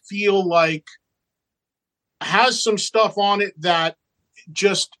just feel like has some stuff on it that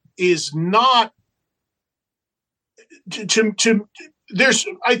just is not to there's,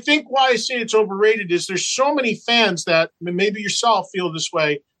 I think why I say it's overrated is there's so many fans that maybe yourself feel this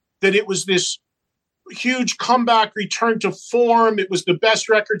way, that it was this huge comeback, return to form. It was the best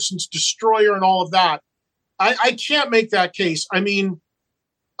record since Destroyer and all of that. I can't make that case. I mean,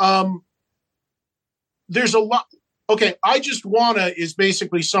 there's a lot. Okay. I Just Wanna is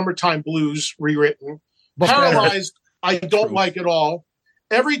basically Summertime Blues rewritten. Paralyzed, I don't like at all.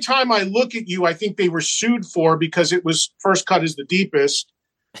 Every Time I Look at You, I think they were sued for because it was first cut as the deepest.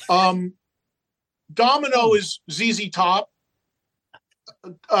 Domino is ZZ Top.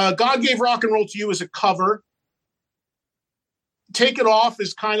 God Gave Rock and Roll to You is a cover. Take It Off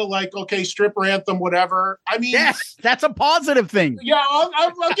is kind of like, okay, stripper anthem, whatever. I mean, yes, that's a positive thing. Yeah,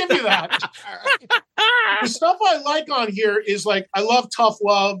 I'll give you that. The stuff I like on here is like, I love Tough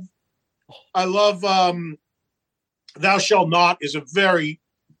Love. I love Thou Shalt Not is a very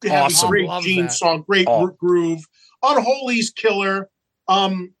awesome. Great Gene song, great groove. Unholy's killer.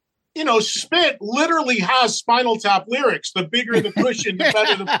 You know, Spit literally has Spinal Tap lyrics. The bigger the cushion, the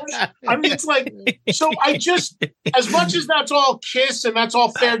better the cushion. I mean, it's like, so I just, as much as that's all Kiss and that's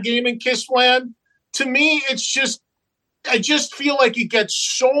all fair game in Kiss land, to me, it's just, I just feel like it gets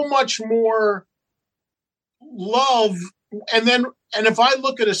so much more love. And if I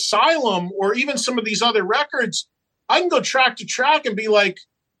look at Asylum or even some of these other records, I can go track to track and be like,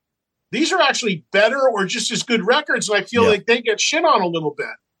 these are actually better or just as good records. And I feel like they get shit on a little bit.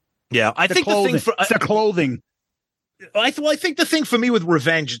 Yeah, I think the thing for the clothing. I think the thing for me with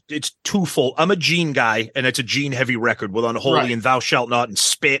Revenge, it's twofold. I'm a Gene guy, and it's a Gene heavy record with Unholy and Thou Shalt Not and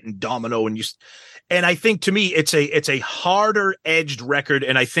Spit and Domino and I think to me it's a harder edged record,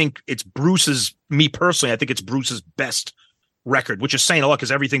 and I think it's Bruce's. Me personally, I think it's Bruce's best record, which is saying a lot because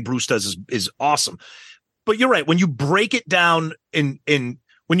everything Bruce does is awesome. But you're right, when you break it down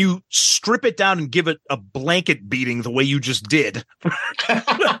when you strip it down and give it a blanket beating the way you just did. Not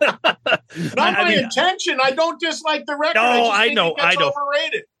my intention. I don't dislike the record. No, I know.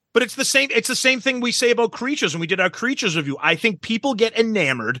 Overrated. But it's the same thing we say about Creatures when we did our Creatures review. I think people get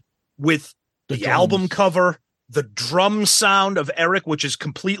enamored with the album cover, the drum sound of Eric, which is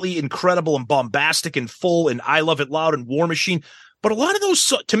completely incredible and bombastic and full, and I Love It Loud and War Machine. But a lot of those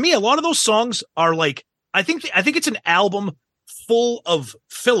songs are like, I think it's an album full of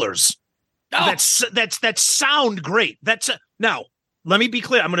fillers that sound great. Now, let me be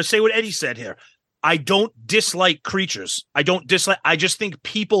clear. I'm going to say what Eddie said here. I don't dislike Creatures. I just think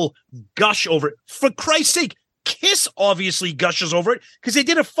people gush over it. For Christ's sake, Kiss obviously gushes over it because they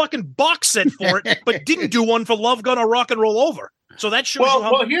did a fucking box set for it, but didn't do one for Love Gun or Rock and Roll Over. So that shows you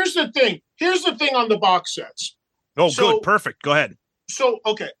how. Well, here's the thing. Here's the thing on the box sets. Oh, good. Perfect. Go ahead. So,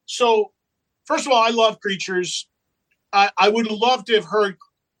 okay. So, first of all, I love Creatures. I would love to have heard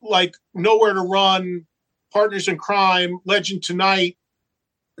like Nowhere to Run, Partners in Crime, Legend Tonight,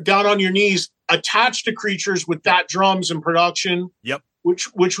 Down on Your Knees, attached to Creatures with that drums and production. Yep.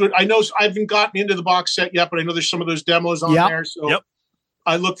 Which would, I know I haven't gotten into the box set yet, but I know there's some of those demos on there. So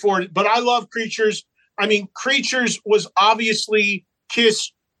I look forward. But I love Creatures. I mean, Creatures was obviously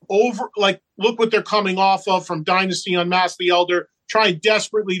Kiss over, like, look what they're coming off of from Dynasty, Unmasked the Elder, trying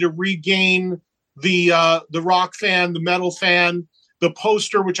desperately to regain the rock fan, the metal fan, the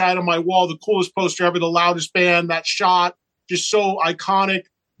poster, which I had on my wall, the coolest poster ever, the loudest band, that shot, just so iconic.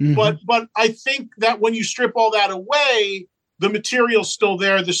 But I think that when you strip all that away, the material's still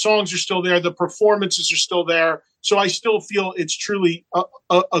there, the songs are still there, the performances are still there. So I still feel it's truly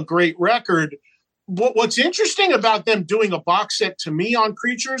a great record. What's interesting about them doing a box set to me on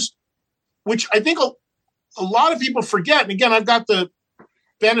Creatures, which I think a lot of people forget, and again, I've got the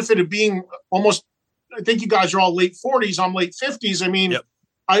benefit of being almost, I think you guys are all late 40s, I'm late 50s. I mean,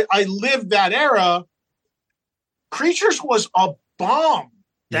 I lived that era. Creatures was a bomb.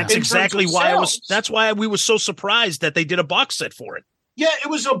 That's exactly why that's why we were so surprised that they did a box set for it. Yeah, it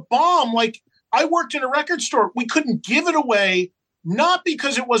was a bomb. Like, I worked in a record store. We couldn't give it away, not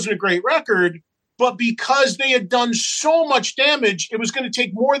because it wasn't a great record, but because they had done so much damage. It was going to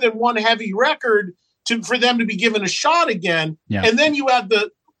take more than one heavy record for them to be given a shot again. Yeah. And then you had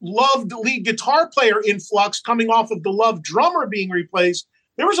the loved lead guitar player influx coming off of the loved drummer being replaced.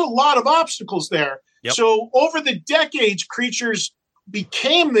 There was a lot of obstacles there. Yep. So over the decades, Creatures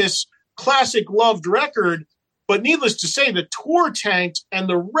became this classic loved record, but needless to say, the tour tanked and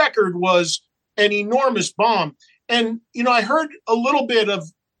the record was an enormous bomb. And, you know, I heard a little bit of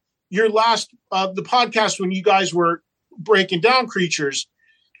your last, the podcast when you guys were breaking down Creatures,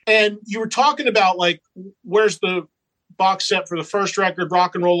 and you were talking about, like, where's the box set for the first record,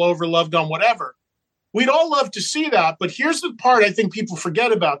 Rock and Roll Over, Love Gun, whatever. We'd all love to see that, but here's the part I think people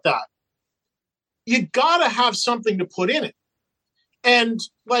forget about that. You gotta have something to put in it. And,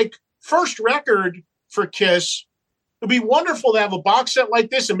 like, first record for Kiss, it'd be wonderful to have a box set like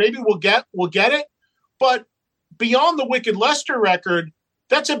this, and maybe we'll get it. But beyond the Wicked Lester record,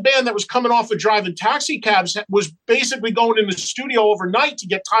 that's a band that was coming off of driving taxi cabs, was basically going in the studio overnight to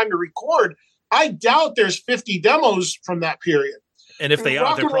get time to record. I doubt there's 50 demos from that period. And if they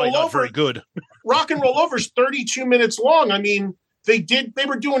are, they're probably not very good. Rock and Roll Over is 32 minutes long. I mean, they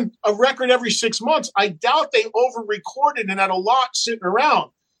were doing a record every 6 months. I doubt they over-recorded and had a lot sitting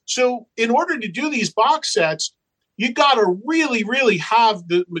around. So in order to do these box sets, you got to really, really have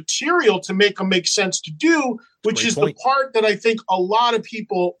the material to make them make sense to do, which is the part that I think a lot of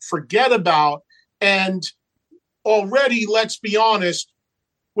people forget about. And already, let's be honest,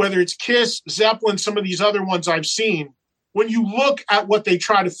 whether it's Kiss, Zeppelin, some of these other ones I've seen, when you look at what they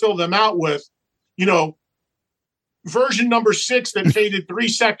try to fill them out with, you know, version number 6 that faded 3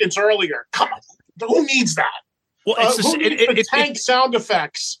 seconds earlier. Come on, who needs that? Well, it's tank sound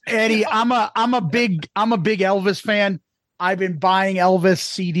effects. Eddie, I'm a big Elvis fan. I've been buying Elvis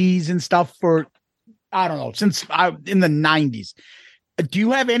CDs and stuff for, I don't know, since in the 90s. Do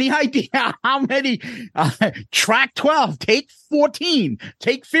you have any idea how many track 12, take 14,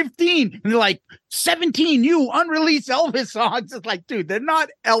 take 15, and they're like 17 new unreleased Elvis songs? It's like, dude, they're not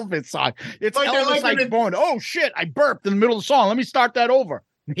Elvis songs. It's like Elvis like going, oh shit, I burped in the middle of the song. Let me start that over.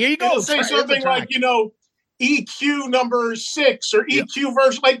 Here you go. It'll say something like, you know, EQ number 6 or EQ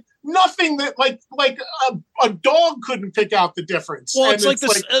version, like nothing that like a dog couldn't pick out the difference. Well,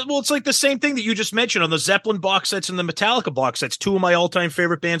 it's like the same thing that you just mentioned on the Zeppelin box sets and the Metallica box sets, two of my all-time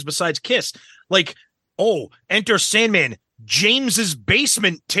favorite bands besides Kiss. Like, oh, Enter Sandman, James's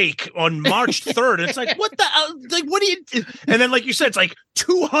Basement take on March 3rd. And it's like, what the like, what do you? And then, like you said, it's like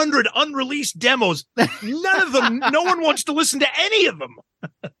 200 unreleased demos. None of them. No one wants to listen to any of them.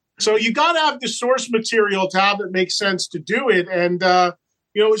 So you got to have the source material to have it make sense to do it. And,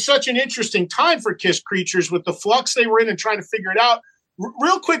 you know, it was such an interesting time for Kiss Creatures with the flux they were in and trying to figure it out.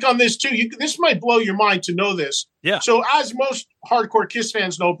 Real quick on this, too. This might blow your mind to know this. Yeah. So as most hardcore Kiss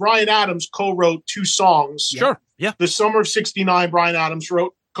fans know, Bryan Adams co-wrote 2 songs. Sure. Yeah. The summer of '69, Bryan Adams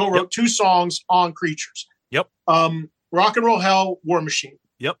co-wrote 2 songs on Creatures. Yep. Rock and Roll Hell, War Machine.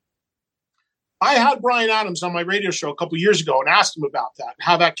 Yep. I had Bryan Adams on my radio show a couple of years ago and asked him about that,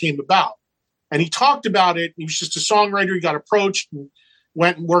 how that came about. And he talked about it. He was just a songwriter. He got approached and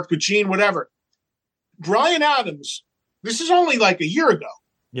went and worked with Gene, whatever. Bryan Adams, this is only like a year ago,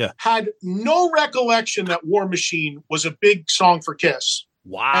 had no recollection that War Machine was a big song for Kiss.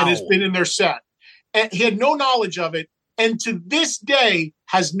 Wow. And has been in their set. And he had no knowledge of it. And to this day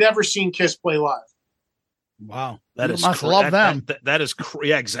has never seen Kiss play live. Wow. That is must love them. That is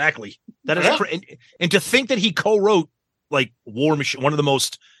yeah, exactly. That is and to think that he co-wrote like War Machine, one of the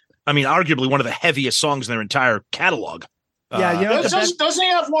most, I mean, arguably one of the heaviest songs in their entire catalog. Yeah, doesn't he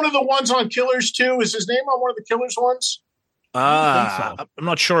have one of the ones on Killers too? Is his name on one of the Killers ones? I'm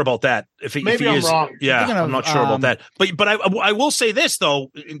not sure about that. If he I'm is, wrong. Yeah, I'm not sure about that. But I will say this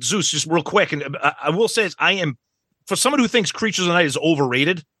though, Zeus, just real quick, and I will say this: I am, for someone who thinks Creatures of the Night is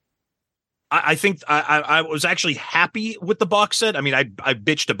overrated, I think I was actually happy with the box set. I mean, I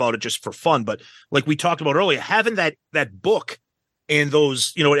bitched about it just for fun, but like we talked about earlier, having that book and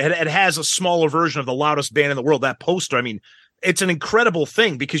those, it has a smaller version of the loudest band in the world. That poster, I mean. It's an incredible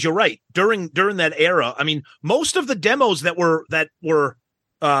thing because you're right. During that era, I mean, most of the demos that were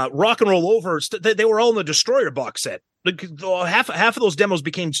Rock and Roll Over, they were all in the Destroyer box set. Half of those demos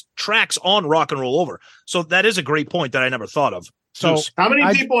became tracks on Rock and Roll Over. So that is a great point that I never thought of. So how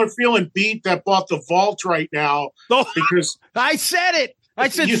many people are feeling beat that bought the Vault right now? Because I said it. I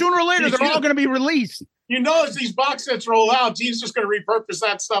said sooner or later they're all going to be released. As these box sets roll out, Gene's just going to repurpose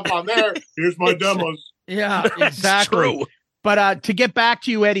that stuff on there. Here's my demos. Yeah, exactly. True. But to get back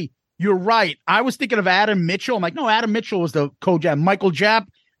to you, Eddie, you're right. I was thinking of Adam Mitchell. I'm like, no, Adam Mitchell was the co-Jap. Michael Japp.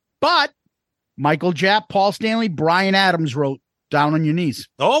 But Michael Japp, Paul Stanley, Bryan Adams wrote Down on Your Knees.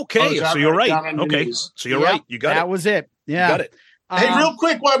 Okay, so you're right. Okay, so you're right. You got it. That was it. Yeah. You got it. Hey, real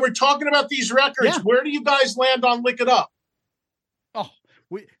quick, while we're talking about these records, where do you guys land on Lick It Up?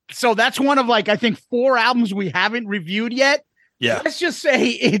 So that's one of, I think 4 albums we haven't reviewed yet. Yeah. Let's just say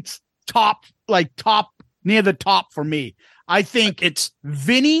it's top near the top for me. I think it's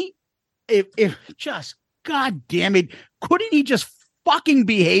Vinny. If just, God damn it, couldn't he just fucking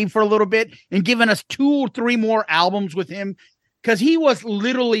behave for a little bit and given us 2 or 3 more albums with him? Because he was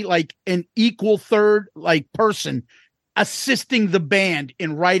literally like an equal third person assisting the band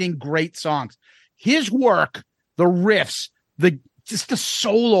in writing great songs. His work, the riffs, just the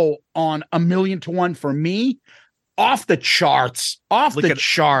solo on A Million to One for me. Off the charts.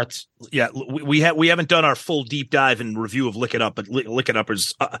 Yeah, we haven't done our full deep dive and review of Lick It Up, but Lick It Up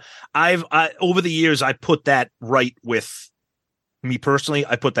is I've over the years I put that right with me personally.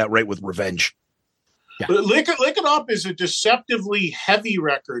 I put that right with Revenge. Yeah. But Lick It Up is a deceptively heavy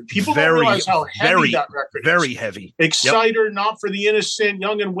record. People don't realize how heavy that record is. Very heavy. Exciter, Not for the Innocent,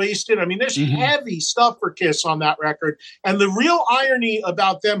 Young and Wasted. I mean, there's heavy stuff for Kiss on that record. And the real irony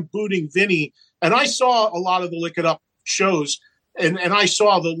about them booting Vinny. And I saw a lot of the Lick It Up shows, and I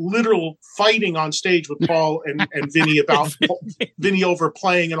saw the literal fighting on stage with Paul and Vinny about Vinny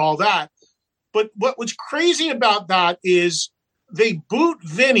overplaying and all that. But what was crazy about that is they boot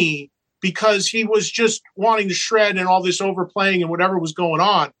Vinny because he was just wanting to shred and all this overplaying and whatever was going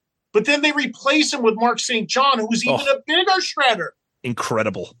on. But then they replace him with Mark St. John, who was even a bigger shredder.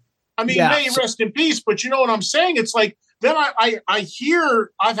 Incredible. I mean, may he rest in peace, but you know what I'm saying? It's like, then I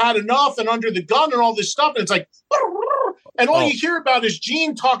hear I've had enough and Under the Gun and all this stuff. And it's like, and all you hear about is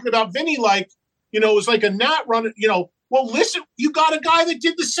Gene talking about Vinny it was like a gnat running, well, listen, you got a guy that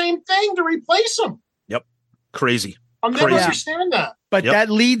did the same thing to replace him. Yep. Crazy. I'll never understand that. But that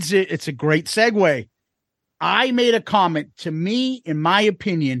leads it's a great segue. I made a comment. To me, in my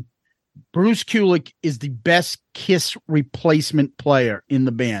opinion, Bruce Kulick is the best Kiss replacement player in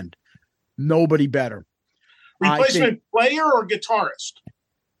the band. Nobody better. Replacement player or guitarist?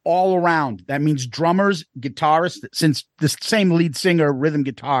 All around. That means drummers, guitarists, since the same lead singer, rhythm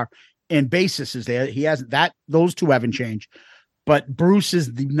guitar, and bassist is there. He has that. Those 2 haven't changed. But Bruce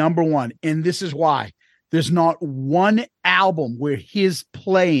is the number one. And this is why. There's not one album where his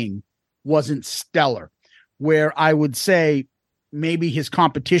playing wasn't stellar. Where I would say maybe his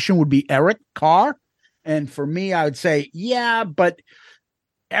competition would be Eric Carr. And for me, I would say, yeah, but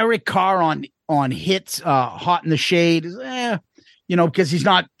Eric Carr on hits, Hot in the Shade, because he's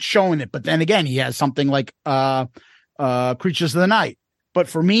not showing it. But then again, he has something like Creatures of the Night. But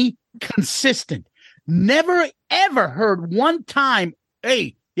for me, consistent. Never, ever heard one time,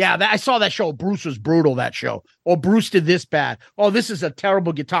 hey, yeah, I saw that show. Bruce was brutal, that show. Or Bruce did this bad. Oh, this is a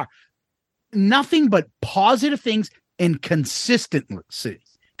terrible guitar. Nothing but positive things and consistency.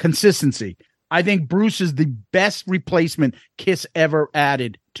 I think Bruce is the best replacement Kiss ever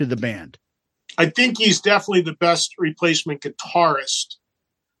added to the band. I think he's definitely the best replacement guitarist.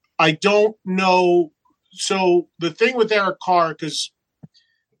 I don't know. So the thing with Eric Carr,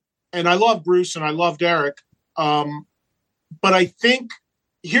 and I love Bruce and I loved Eric, but I think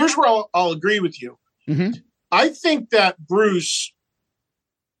here's where I'll agree with you. Mm-hmm. I think that Bruce,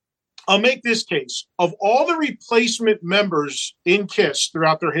 I'll make this case, of all the replacement members in Kiss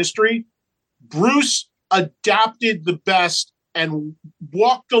throughout their history, Bruce adapted the best and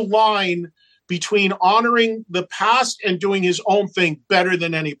walked the line between honoring the past and doing his own thing better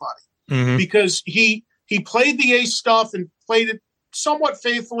than anybody. Mm-hmm. Because he he played the Ace stuff and played it somewhat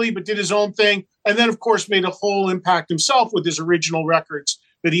faithfully, but did his own thing. And then, of course, made a whole impact himself with his original records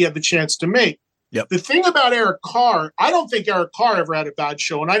that he had the chance to make. Yep. The thing about Eric Carr, I don't think Eric Carr ever had a bad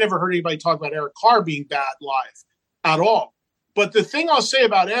show, and I never heard anybody talk about Eric Carr being bad live at all. But the thing I'll say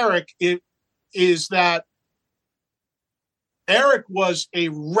about Eric is that Eric was a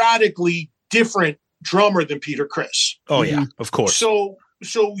radically different drummer than Peter Criss. Oh, yeah, of course. So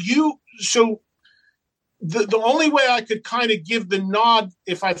the only way I could kind of give the nod,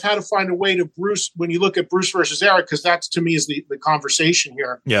 if I've had to find a way, to Bruce, when you look at Bruce versus Eric, because that's to me is the conversation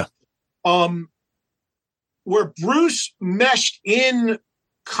here. Yeah. Where Bruce meshed in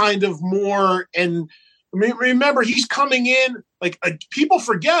kind of more, and I mean, remember, he's coming in like people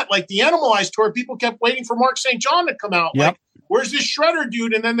forget, like the Animalized tour, people kept waiting for Mark St. John to come out. Yep. Like, where's this Shredder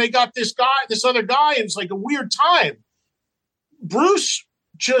dude? And then they got this other guy, and it's like a weird time. Bruce,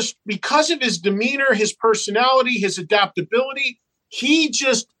 just because of his demeanor, his personality, his adaptability, he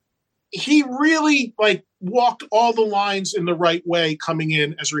really like walked all the lines in the right way coming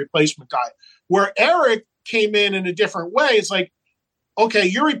in as a replacement guy. Where Eric came in a different way, it's like, okay,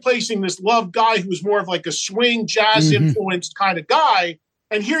 you're replacing this Love guy who's more of like a swing jazz influenced kind of guy,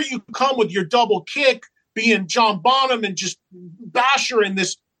 and here you come with your double kick being John Bonham and just Basher in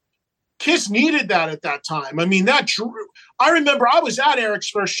this. Kiss needed that at that time. I mean, I remember I was at Eric's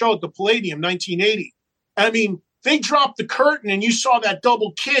first show at the Palladium, 1980. I mean, they dropped the curtain and you saw that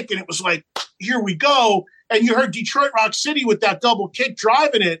double kick and it was like, here we go. And you heard Detroit Rock City with that double kick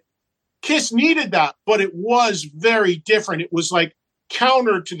driving it. Kiss needed that, but it was very different. It was like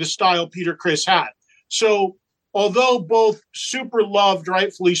counter to the style Peter Criss had. So although both super loved,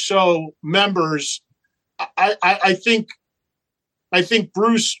 rightfully so, members, I think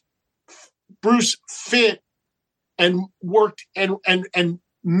Bruce fit and worked and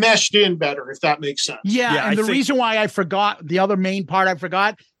meshed in better, if that makes sense. Yeah, and the reason why I forgot, the other main part I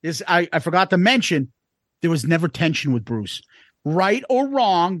forgot is I forgot to mention there was never tension with Bruce. Right or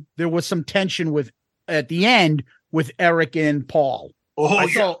wrong, there was some tension at the end with Eric and Paul.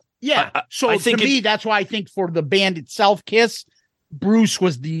 Oh, yeah. So to me, that's why I think for the band itself, Kiss, Bruce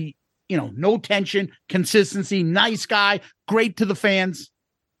was the, no tension, consistency, nice guy, great to the fans.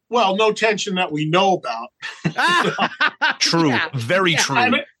 Well, no tension that we know about. True. Yeah. Very true. I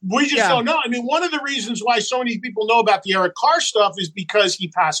mean, we just don't know. I mean, one of the reasons why so many people know about the Eric Carr stuff is because he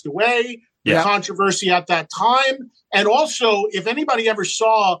passed away, the controversy at that time. And also, if anybody ever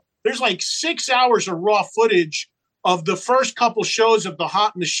saw, there's like 6 hours of raw footage of the first couple shows of the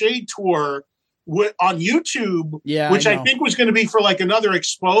Hot in the Shade tour on YouTube, which I think was going to be for like another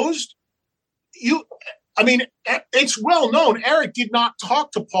Exposed. I mean, it's well known. Eric did not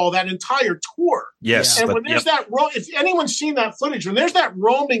talk to Paul that entire tour. Yes. And when there's that, if anyone's seen that footage, when there's that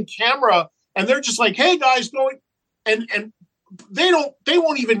roaming camera and they're just like, hey guys, going, and they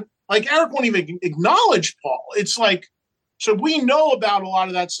won't even, like Eric won't even acknowledge Paul. It's like, so we know about a lot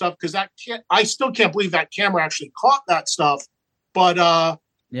of that stuff because I still can't believe that camera actually caught that stuff. But,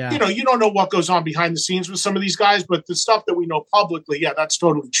 you don't know what goes on behind the scenes with some of these guys, but the stuff that we know publicly, that's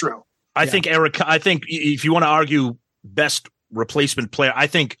totally true. I think if you want to argue best replacement player, I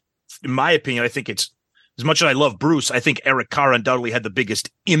think, in my opinion, I think it's, as much as I love Bruce, I think Eric Carr undoubtedly had the biggest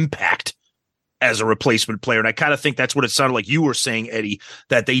impact as a replacement player. And I kind of think that's what it sounded like you were saying, Eddie,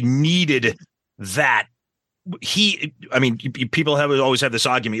 that they needed that. People always have this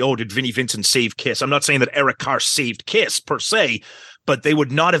argument, did Vinnie Vincent save Kiss? I'm not saying that Eric Carr saved Kiss per se, but they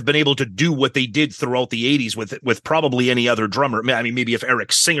would not have been able to do what they did throughout the 80s with probably any other drummer. I mean, maybe if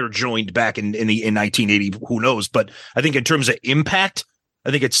Eric Singer joined back in 1980, who knows? But I think in terms of impact,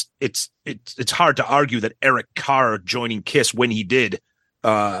 I think it's hard to argue that Eric Carr joining Kiss when he did,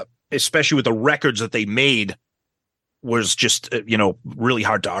 especially with the records that they made, was just really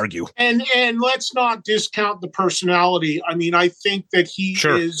hard to argue. And let's not discount the personality. I mean, I think that he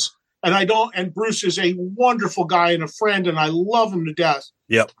is. And Bruce is a wonderful guy and a friend, and I love him to death.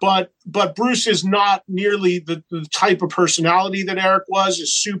 Yep. But Bruce is not nearly the type of personality that Eric was.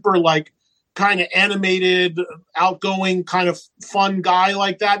 Is super like kind of animated, outgoing, kind of fun guy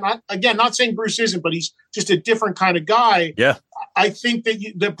like that. Not saying Bruce isn't, but he's just a different kind of guy. Yeah. I think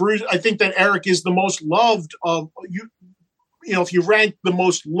that Eric is the most loved of you. If you rank the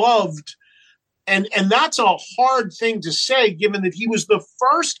most loved. And that's a hard thing to say, given that he was the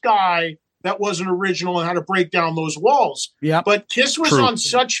first guy that wasn't original and had to break down those walls. Yeah. But Kiss was on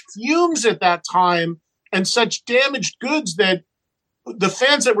such fumes at that time and such damaged goods that the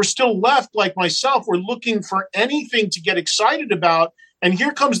fans that were still left, like myself, were looking for anything to get excited about. And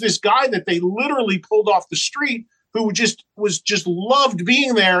here comes this guy that they literally pulled off the street who was just loved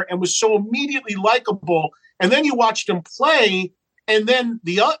being there and was so immediately likable. And then you watched him play, and then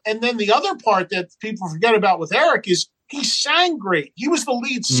the other part that people forget about with Eric is he sang great. He was the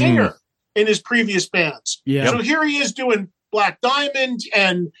lead singer in his previous bands. Yeah. So here he is doing Black Diamond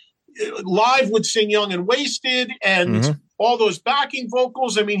and live would sing Young and Wasted and all those backing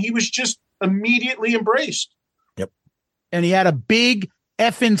vocals. I mean, he was just immediately embraced. Yep. And he had a big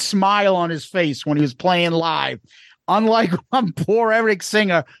effing smile on his face when he was playing live. Unlike poor Eric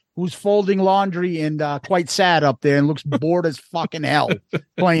Singer, who's folding laundry and quite sad up there and looks bored as fucking hell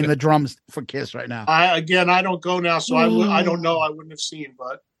playing the drums for Kiss right now. I don't go now, so I don't know. I wouldn't have seen,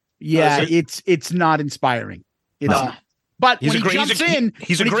 but yeah, it's not inspiring. It's not. But he's when he jumps in,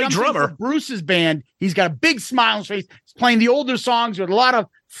 he's a great drummer. Bruce's band, he's got a big smile on his face. He's playing the older songs with a lot of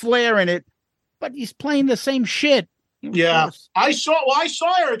flair in it, but he's playing the same shit. Yeah, I saw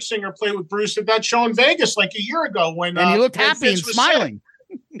Eric Singer play with Bruce at that show in Vegas like a year ago and he looked happy and smiling.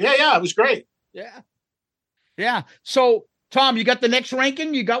 Yeah, it was great. Yeah. So, Tom, you got the next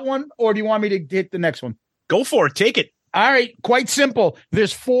ranking? You got one, or do you want me to hit the next one? Go for it. Take it. All right. Quite simple.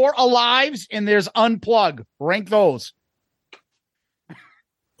 There's 4 Alives and there's Unplug. Rank those.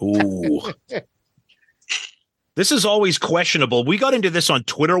 Ooh. This is always questionable. We got into this on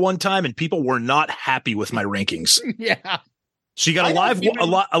Twitter one time, and people were not happy with my rankings. Yeah. So you got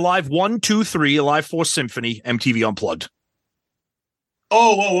Alive 1, 2, 3, Alive 4 Symphony, MTV Unplugged.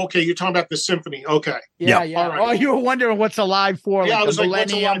 Oh, okay. You're talking about the Symphony. Okay. Yeah. All right. Oh, you were wondering what's Alive 4? Yeah, like I was the like,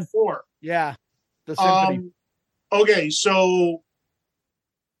 what's Alive 4? Yeah. The Symphony. Okay, so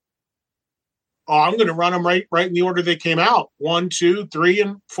I'm going to run them right in the order they came out. 1, 2, 3,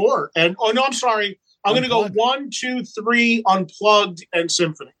 and 4. And I'm sorry. I'm going to go 1, 2, 3, Unplugged, and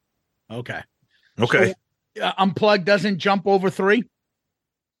Symphony. Okay. So, Unplugged doesn't jump over 3?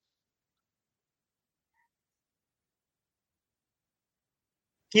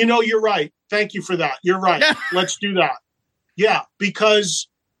 You're right. Thank you for that. You're right. Let's do that. Yeah, because,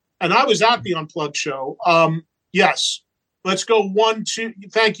 and I was at the Unplugged show. Yes. Let's go 1, 2.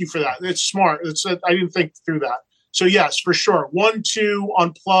 Thank you for that. It's smart. I didn't think through that. So yes, for sure. 1, 2,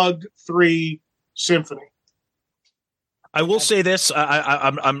 Unplugged, 3, Symphony. I will say this.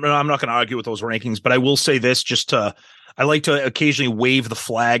 I'm not going to argue with those rankings, but I will say this. I like to occasionally wave the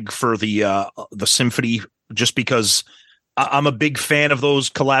flag for the Symphony, just because I'm a big fan of those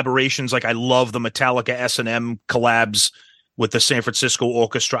collaborations. Like I love the Metallica S&M collabs with the San Francisco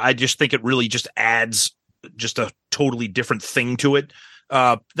Orchestra. I just think it really just adds just a totally different thing to it.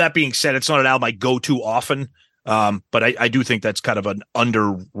 That being said, it's not an album I go to often, but I do think that's kind of an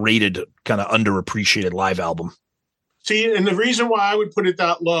underrated, kind of underappreciated live album. See, and the reason why I would put it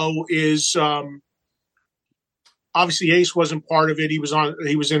that low is obviously Ace wasn't part of it. He was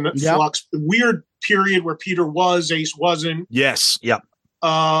in the flux, weird period where Peter was, Ace wasn't. Yes. Yeah.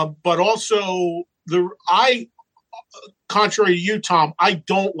 But also contrary to you, Tom, I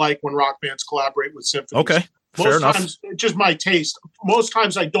don't like when rock bands collaborate with symphonies. Okay. Fair enough. Times, just my taste. Most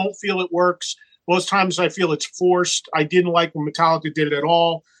times I don't feel it works. Most times I feel it's forced. I didn't like when Metallica did it at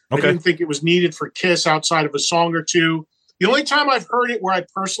all. Okay. I didn't think it was needed for Kiss outside of a song or two. The only time I've heard it where I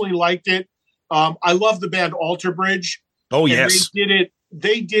personally liked it, I love the band Alter Bridge. Oh, yes.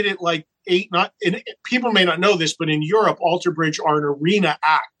 They did it like and people may not know this, but in Europe, Alter Bridge are an arena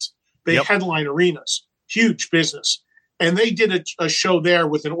act. They headline arenas, huge business. And they did a show there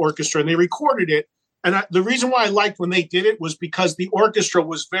with an orchestra, and they recorded it. And the reason why I liked when they did it was because the orchestra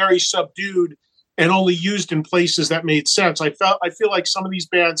was very subdued and only used in places that made sense. I feel like some of these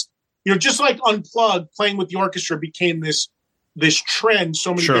bands, just like Unplugged, playing with the orchestra became this trend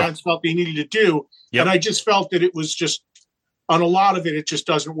so many bands felt they needed to do. Yep. And I just felt that it was just, on a lot of it, it just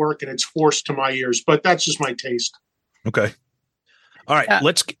doesn't work and it's forced to my ears. But that's just my taste. Okay. All right.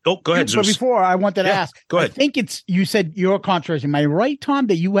 Let's go ahead, Zeus. But before, I wanted to ask. Go ahead. I think you said you're contrasting. Am I right, Tom,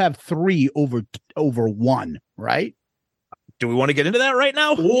 that you have 3 over 1, right? Do we want to get into that right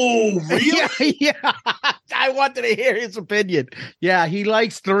now? Oh, really? Yeah. I wanted to hear his opinion. Yeah, he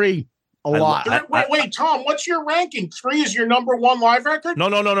likes 3 a lot. Wait, Tom, what's your ranking? 3 is your number 1 live record? No.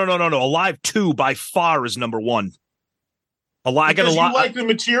 Alive 2 by far is number 1. I got a lot. You like the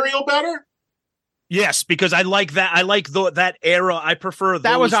material better? Yes, because I like that. I like that era. I prefer those.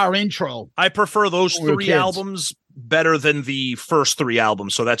 That was our intro. I prefer those 3 albums better than the first 3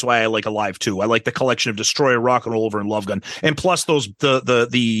 albums. So that's why I like Alive 2. I like the collection of Destroyer, Rock and Roll Over, and Love Gun. And plus those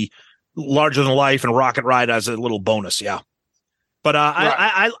the Larger Than Life and Rocket Ride as a little bonus. Yeah. But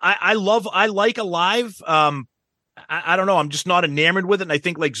I like Alive. I don't know. I'm just not enamored with it. And I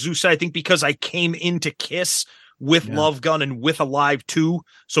think, like Zeus said, I think because I came into Kiss with Love Gun and with Alive 2.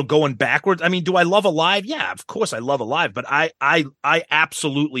 So going backwards, I mean, do I love Alive? Yeah, of course I love Alive, but I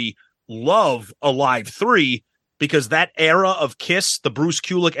absolutely love Alive 3 because that era of Kiss, the Bruce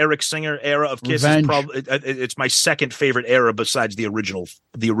Kulick, Eric Singer era of Kiss, is probably it's my second favorite era besides the original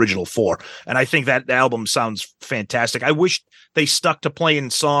 4. And I think that album sounds fantastic. I wish they stuck to playing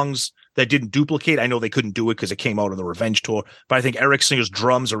songs that didn't duplicate. I know they couldn't do it because it came out on the Revenge tour, but I think Eric Singer's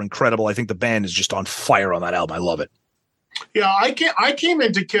drums are incredible. I think the band is just on fire on that album. I love it. Yeah, I came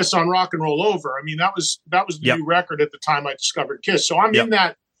into Kiss on Rock and Roll Over. I mean, that was the new record at the time I discovered Kiss. So I'm in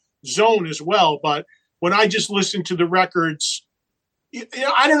that zone as well. But when I just listened to the records,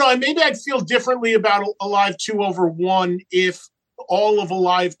 I don't know. Maybe I'd feel differently about Alive 2 over 1 if all of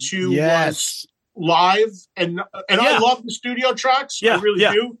Alive 2 was live. And I love the studio tracks. I really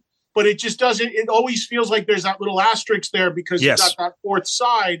do. But it just doesn't. It always feels like there's that little asterisk there because you've got that fourth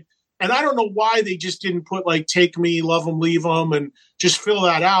side. And I don't know why they just didn't put like Take Me, Love 'Em, Leave 'Em, and just fill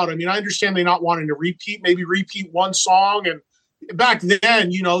that out. I mean, I understand they not wanting to repeat one song. And back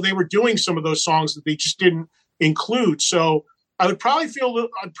then, they were doing some of those songs that they just didn't include. So I would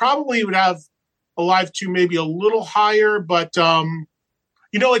probably would have Alive 2 maybe a little higher. But,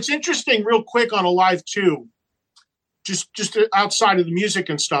 it's interesting real quick on Alive 2, just outside of the music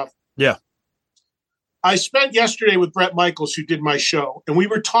and stuff. Yeah. I spent yesterday with Bret Michaels, who did my show, and we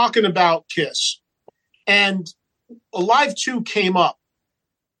were talking about Kiss. And Alive 2 came up.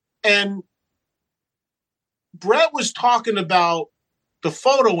 And Bret was talking about the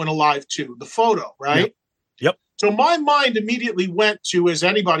photo in Alive 2, the photo, right? Yep. So my mind immediately went to, as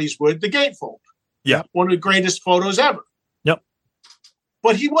anybody's would, the gatefold. Yeah. One of the greatest photos ever. Yep.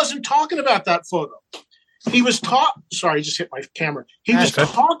 But he wasn't talking about that photo. He was sorry, I just hit my camera. He was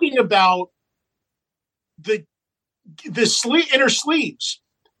talking about the inner sleeves,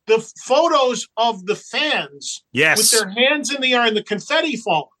 the photos of the fans with their hands in the air and the confetti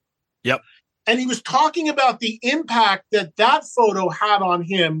falling. Yep. And he was talking about the impact that photo had on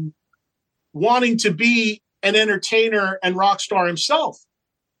him wanting to be an entertainer and rock star himself.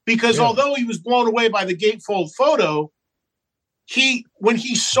 Because although he was blown away by the gatefold photo, when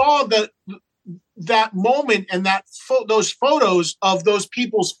he saw that moment and those photos of those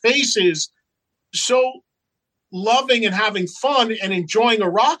people's faces so loving and having fun and enjoying a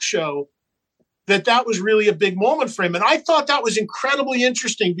rock show, that was really a big moment for him. And I thought that was incredibly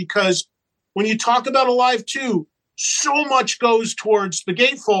interesting because when you talk about Alive 2, so much goes towards the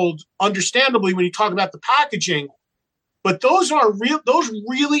gatefold, understandably, when you talk about the packaging. But those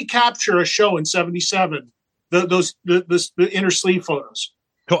really capture a show in 77, the inner sleeve photos.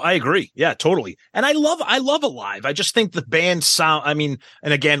 Oh, I agree. Yeah, totally. And I love Alive. I just think the band sound, I mean,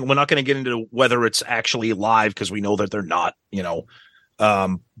 and again, we're not going to get into whether it's actually live because we know that they're not,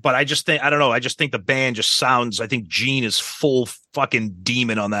 but I just think, I don't know. I just think the band just sounds, I think Gene is full fucking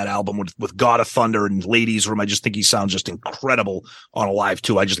demon on that album with God of Thunder and Ladies Room. I just think he sounds just incredible on Alive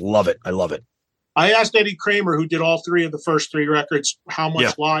too. I just love it. I love it. I asked Eddie Kramer, who did all three of the first three records, how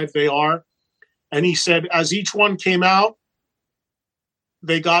much live they are. And he said, as each one came out,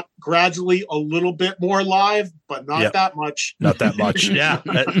 they got gradually a little bit more live, but not that much. Not that much. Yeah.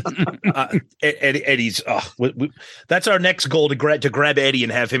 Eddie's, that's our next goal to grab Eddie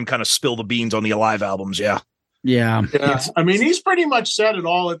and have him kind of spill the beans on the Alive albums. Yeah. Yeah. I mean, he's pretty much said it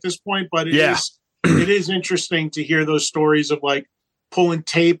all at this point, but it is interesting to hear those stories of like pulling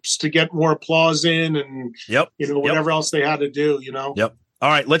tapes to get more applause in and, whatever else they had to do, Yep. All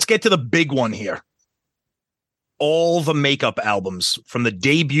right. Let's get to the big one here. All the makeup albums from the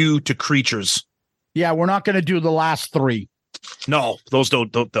debut to Creatures. Yeah, we're not going to do the last three. No, those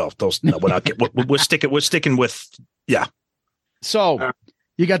don't those. No, we're not. We're sticking with. Yeah. So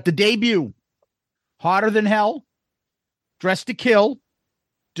you got the debut, Hotter Than Hell, Dressed to Kill,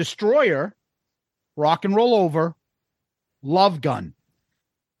 Destroyer, Rock and Roll Over, Love Gun,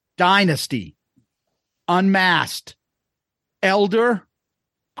 Dynasty, Unmasked, Elder,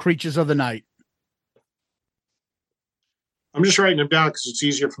 Creatures of the Night. I'm just writing them down because it's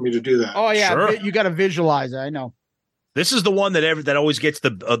easier for me to do that. Oh yeah, sure. You got to visualize it. I know. This is the one that always gets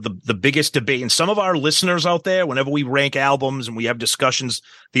the biggest debate. And some of our listeners out there, whenever we rank albums and we have discussions,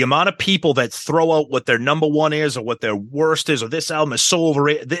 the amount of people that throw out what their number one is or what their worst is, or this album is so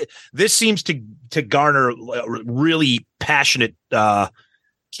overrated. This seems to garner really passionate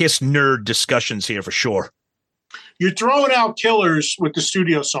Kiss nerd discussions here for sure. You're throwing out Killers with the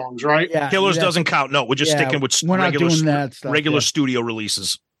studio songs, right? Yeah, Killers doesn't count. No, we're just sticking with regular studio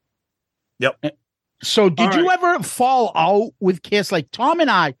releases. Yep. So did you ever fall out with Kiss? Like Tom and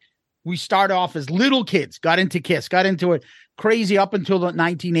I, we started off as little kids, got into Kiss, got into it crazy up until the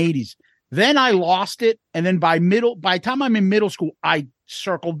 1980s. Then I lost it. And then by the time I'm in middle school, I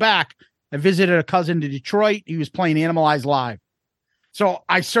circled back. I visited a cousin in Detroit. He was playing Animalized Live. So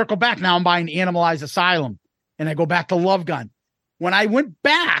I circle back. Now I'm buying Animalized Asylum. And I go back to Love Gun. When I went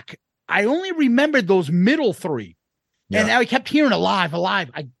back, I only remembered those middle three. Yeah. And I kept hearing Alive.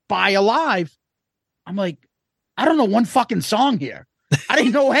 I buy Alive. I'm like, I don't know one fucking song here. I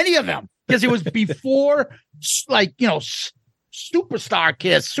didn't know any of them because it was before, like, you know, Superstar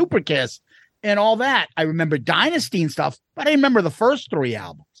Kiss, Super Kiss, and all that. I remember Dynasty and stuff, but I remember the first three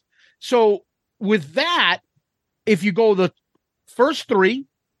albums. So with that, if you go the first three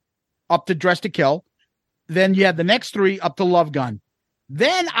up to Dress to Kill, then you have the next three up to Love Gun.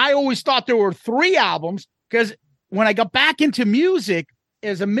 Then I always thought there were three albums because when I got back into music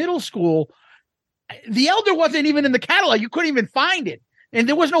as a middle school, The Elder wasn't even in the catalog. You couldn't even find it. And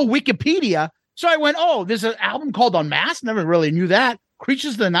there was no Wikipedia. So I went, oh, there's an album called Unmasked. Never really knew that.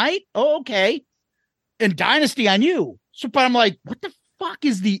 Creatures of the Night. Oh, okay. And Dynasty I knew. So, but I'm like, what the fuck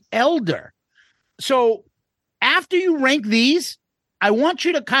is The Elder? So after you rank these, I want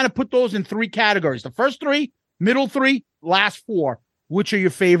you to kind of put those in three categories. The first three, middle three, last four. Which are your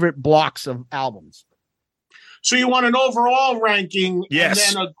favorite blocks of albums? So you want an overall ranking and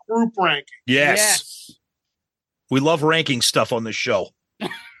then a group ranking? Yes. We love ranking stuff on this show.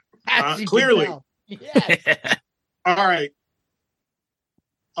 Clearly. Yes. All right.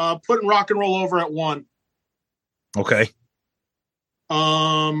 Putting Rock and Roll Over at 1. Okay.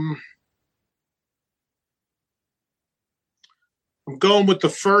 I'm going with the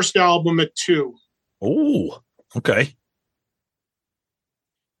first album at 2. Oh, okay.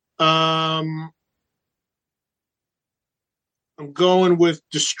 I'm going with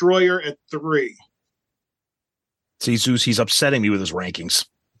Destroyer at 3. See, Zeus, he's upsetting me with his rankings.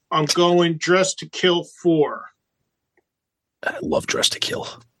 I'm going Dress to Kill 4. I love Dress to Kill.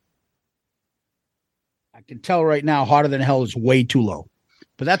 I can tell right now Hotter Than Hell is way too low,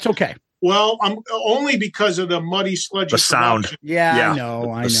 but that's okay. Well, I'm only because of the Muddy Sludgy sound. production. Yeah, I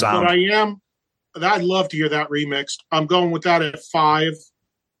know. I know. Sound. But I'd love to hear that remixed. I'm going with that at 5.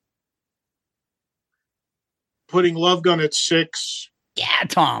 Putting Love Gun at 6. Yeah,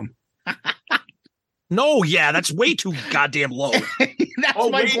 Tom. No, yeah, that's way too goddamn low. That's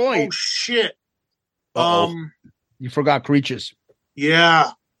my point. Oh, shit. You forgot Creatures.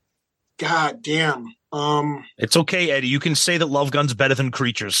 Yeah. God damn. It's okay, Eddie. You can say that Love Gun's better than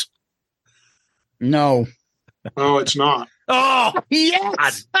Creatures. No. Oh, it's not. Oh,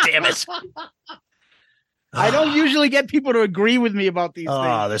 yes. God damn it. I don't usually get people to agree with me about these things.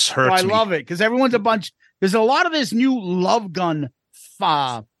 Oh, this hurts me. I love it because everyone's a bunch. There's a lot of this new Love Gun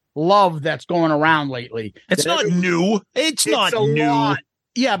love that's going around lately. It's not new. It's not new. Lot.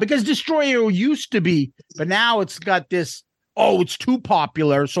 Yeah, because Destroyer used to be, but now it's got this, it's too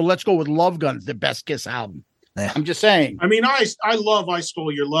popular, so let's go with Love Gun, the best Kiss album. Yeah. I'm just saying. I mean, I love I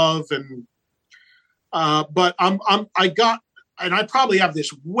Stole Your Love, and but I probably have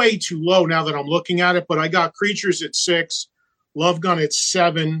this way too low now that I'm looking at it, but I got Creatures at 6, Love Gun at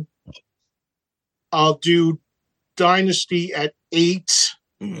 7. I'll do Dynasty at 8.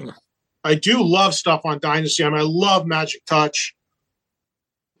 I do love stuff on Dynasty. I mean, I love Magic Touch.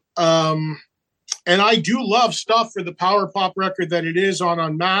 And I do love stuff for the power pop record that it is on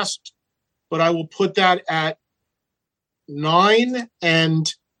Unmasked, but I will put that at 9.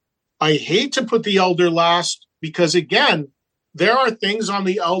 And I hate to put The Elder last because, again, there are things on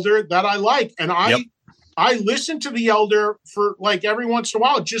The Elder that I like. And I listen to The Elder for like every once in a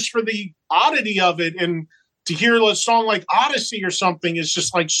while, just for the oddity of it. And to hear a song like Odyssey or something is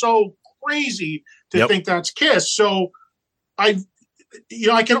just like so crazy to think that's Kiss. So I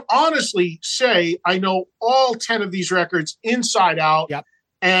can honestly say I know all 10 of these records inside out. Yep.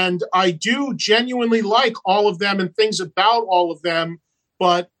 And I do genuinely like all of them and things about all of them.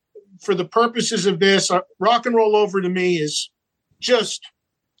 But for the purposes of this, Rock and Roll Over to me is just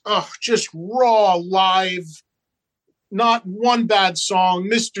raw live. Not one bad song.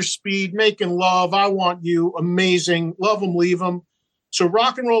 Mr. Speed, Making Love, I Want You, amazing. Love 'Em, Leave 'Em. So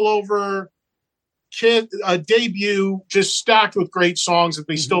Rock and Roll Over, debut, just stacked with great songs that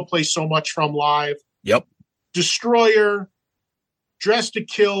they still play so much from live. Yep. Destroyer, Dress to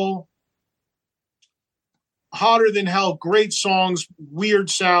Kill, Hotter Than Hell, great songs, weird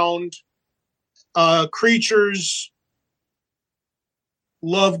sound. Creatures,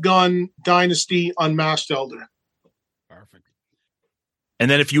 Love Gun, Dynasty, Unmasked Elder. Perfect.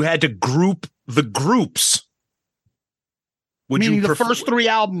 And then if you had to group the groups, Meaning the first 3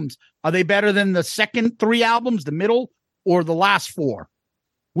 albums, are they better than the second 3 albums, the middle, or the last 4?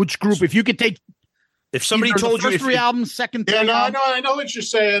 Which group, if you could take If somebody Either told the you first if three albums, second three Yeah, no, albums. I know what you're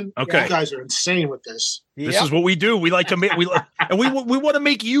saying. Okay. You guys are insane with this. this is what we do. We like to make we want to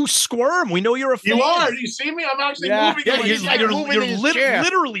make you squirm. We know you're a fan. You are. You see me? I'm actually moving. Yeah, like you're, that. you're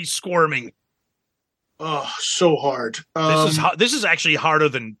literally squirming. Oh, so hard. This is actually harder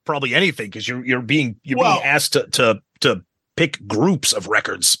than probably anything because you're being asked to pick groups of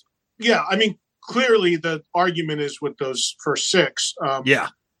records. Yeah, I mean, clearly the argument is with those first six.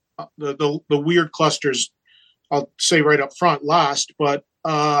 The weird clusters, I'll say right up front last, but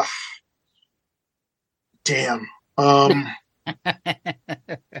damn.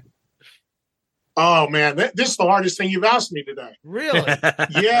 Oh man, this is the hardest thing you've asked me today. Really?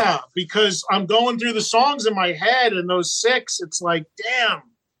 Yeah, because I'm going through the songs in my head, and those six, it's like, damn.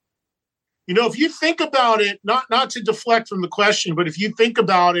 You know, if you think about it, not to deflect from the question, but if you think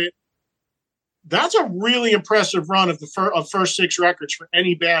about it, that's a really impressive run of the first six records for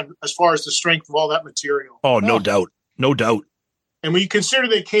any band as far as the strength of all that material. Oh, no doubt. No doubt. And when you consider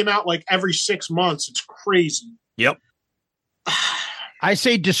they came out like every 6 months, it's crazy. Yep. I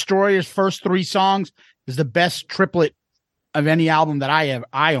say Destroyer's first three songs is the best triplet of any album that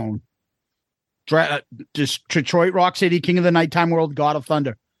I own. Just Detroit Rock City, King of the Nighttime World, God of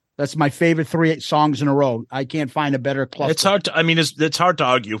Thunder. That's my favorite 3 songs in a row. I can't find a better cluster. It's hard to, it's hard to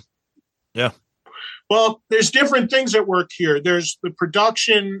argue. Yeah. Well, there's different things at work here. There's the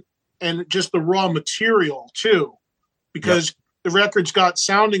production and just the raw material too, because the records got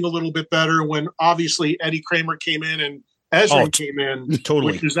sounding a little bit better when obviously Eddie Kramer came in and Ezra came in,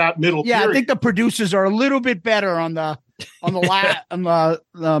 totally, which is that middle. Yeah, period. I think the producers are a little bit better on the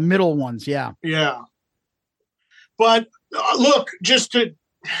middle ones. Yeah, yeah. But look, just to,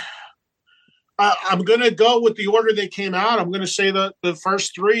 I'm going to go with the order they came out. I'm going to say the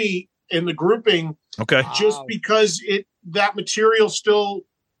first three in the grouping. Okay, just because that material still.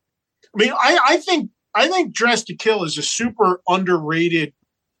 I mean, I think Dressed to Kill is a super underrated,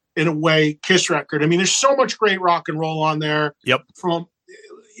 in a way, Kiss record. I mean, there's so much great rock and roll on there. Yep. From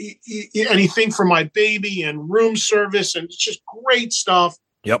anything from My Baby and Room Service, and it's just great stuff.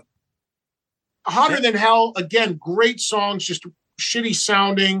 Yep. Hotter Than Hell, again, great songs, just shitty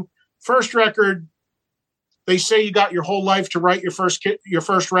sounding. First record, they say you got your whole life to write your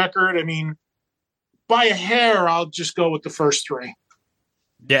first record. I mean, by a hair, I'll just go with the first three.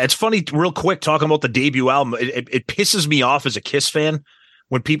 Yeah, it's funny, real quick, talking about the debut album. It pisses me off as a Kiss fan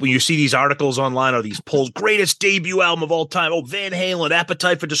when you see these articles online or these polls, greatest debut album of all time. Oh, Van Halen,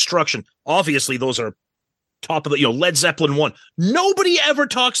 Appetite for Destruction. Obviously, those are top of the, Led Zeppelin 1. Nobody ever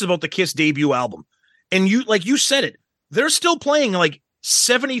talks about the Kiss debut album. And you said it, they're still playing like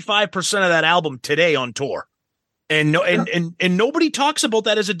 75% of that album today on tour. And nobody talks about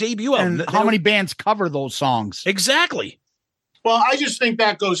that as a debut album. And how many bands cover those songs? Exactly. Well, I just think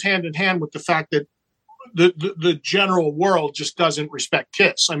that goes hand in hand with the fact that the general world just doesn't respect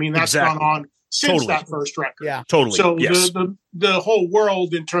Kiss. I mean, that's gone on since that first record. Yeah, totally. So yes. the whole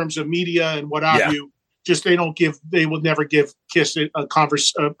world in terms of media and what have you, just they will never give Kiss a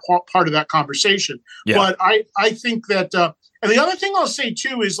part of that conversation. Yeah. But I think that, and the other thing I'll say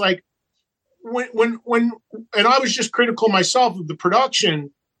too is like when and I was just critical myself of the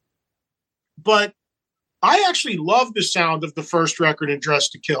production, but I actually love the sound of the first record in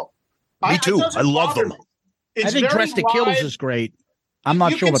Dressed to Kill. Me too. I love them. I think Dressed to Kill is great. I'm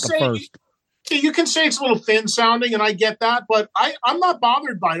not sure about the first. You can say it's a little thin sounding, and I get that, but I'm not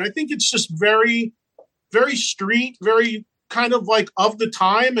bothered by it. I think it's just very, very street, very kind of like of the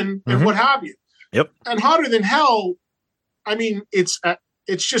time and what have you. Yep. And Hotter Than Hell, I mean, it's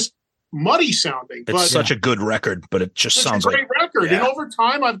just muddy sounding. It's such a good record, but it just sounds like a great record. Yeah. And over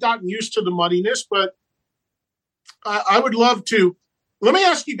time, I've gotten used to the muddiness, but I would love to. Let me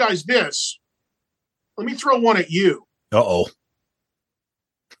ask you guys this. Let me throw one at you. Uh-oh.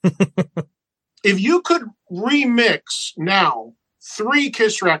 If you could remix now 3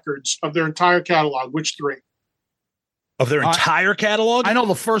 Kiss records of their entire catalog, which 3? Of their entire catalog? I know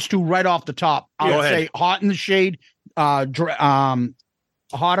the first 2 right off the top. I would say Hot in the Shade, Hotter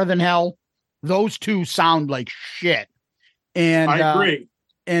Than Hell. Those 2 sound like shit. And I agree.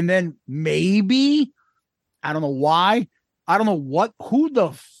 And then maybe, I don't know why, I don't know who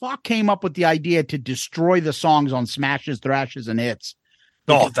the fuck came up with the idea to destroy the songs on Smashes, Thrashes, and Hits.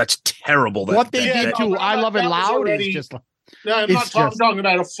 Oh, that's terrible. What they did to I Love It Loud is just like. No, I'm not talking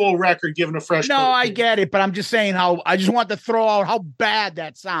about a full record given a fresh. No, I get it, but I'm just saying I just want to throw out how bad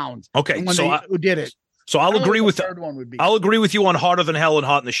that sounds. Okay, so who did it? So I'll agree with the third one would be. I'll agree with you on Hotter Than Hell and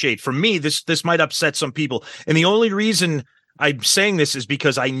Hot in the Shade. For me, this might upset some people, and the only reason I'm saying this is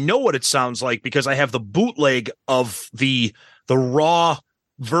because I know what it sounds like because I have the bootleg of the raw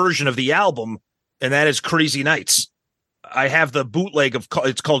version of the album and that is Crazy Nights. I have the bootleg of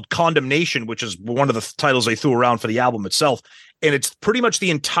it's called Condemnation, which is one of the titles they threw around for the album itself, and it's pretty much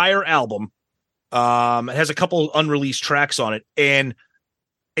the entire album. It has a couple unreleased tracks on it, and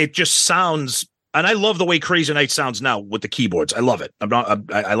it just sounds. And I love the way Crazy Nights sounds now with the keyboards. I love it.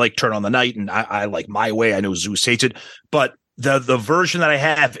 I like Turn on the Night, and I like My Way. I know Zeus hates it, but the version that I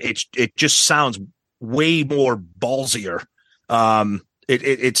have, it just sounds way more ballsier.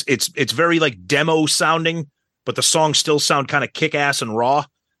 It's very like demo sounding, but the songs still sound kind of kick ass and raw.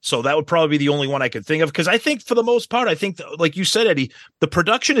 So that would probably be the only one I could think of. Because I think for the most part, like you said, Eddie, the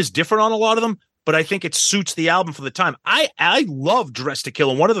production is different on a lot of them, but I think it suits the album for the time. I love Dressed to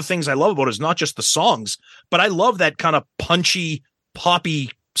Kill. And one of the things I love about it is not just the songs, but I love that kind of punchy, poppy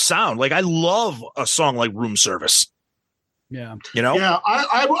sound. Like I love a song like Room Service. Yeah. You know? Yeah.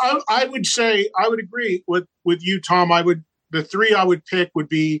 I would say, I would agree with you, Tom. The three I would pick would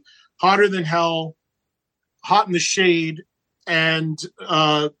be Hotter Than Hell, Hot in the Shade, and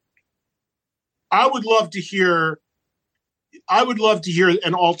I would love to hear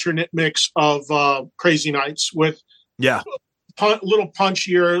an alternate mix of Crazy Nights with little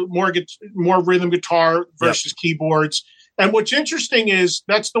punchier, more rhythm guitar versus keyboards. And what's interesting is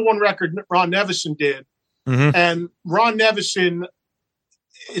that's the one record Ron Nevison did. Mm-hmm. And Ron Nevison,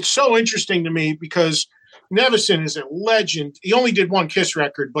 it's so interesting to me because Nevison is a legend. He only did one Kiss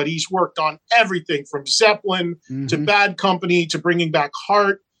record, but he's worked on everything from Zeppelin to Bad Company to Bringing Back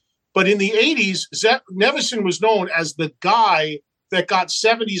Heart. But in the 80s, Nevison was known as the guy that got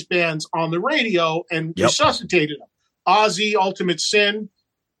 70s bands on the radio and resuscitated them. Ozzy, Ultimate Sin.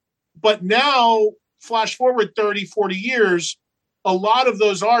 But now, flash forward 30, 40 years, a lot of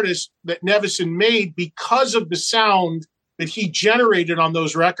those artists that Nevison made, because of the sound that he generated on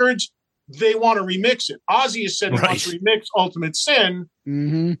those records, they want to remix it. Ozzy has said he wants to remix Ultimate Sin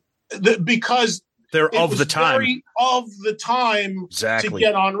because they're of the time. Very of the time to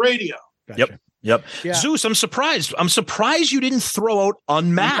get on radio. Gotcha. Yep. Yeah. Zeus, I'm surprised. I'm surprised you didn't throw out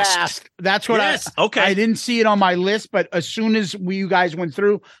Unmasked. That's what I didn't see it on my list, but as soon as you guys went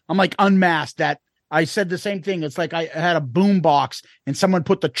through, I'm like, Unmasked. That I said the same thing. It's like I had a boom box and someone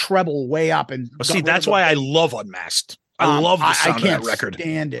put the treble way up and that's why I love Unmasked. I love the sound of that record.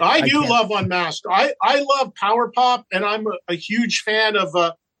 Stand it. I do love Unmasked. I love power pop, and I'm a huge fan of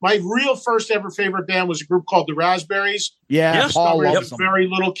my real first ever favorite band was a group called the Raspberries. Yeah, Paul was a very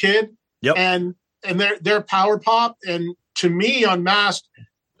little kid. Yep. And they're power pop. And to me, Unmasked,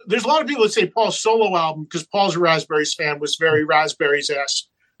 there's a lot of people that say Paul's solo album, because Paul's a Raspberries fan, was very Raspberries-esque.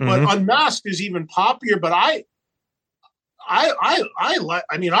 But Unmasked is even poppier. But I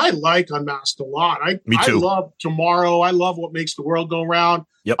like Unmasked a lot. Me too. I love Tomorrow. I love What Makes the World Go Round.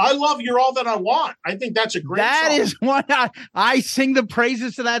 Yep. I love You're All That I Want. I think that's a great song. That is one I sing the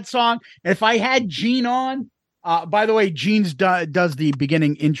praises to that song. If I had Gene on, by the way, Gene's does the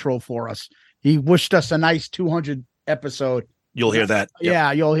beginning intro for us. He wished us a nice 200 episode. You'll hear that. Yep.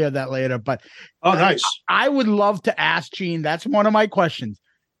 Yeah, you'll hear that later. But nice. I would love to ask Gene. That's one of my questions.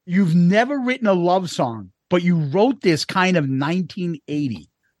 You've never written a love song, but you wrote this kind of 1980.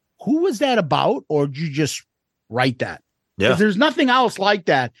 Who was that about, or did you just write that? Yeah, there's nothing else like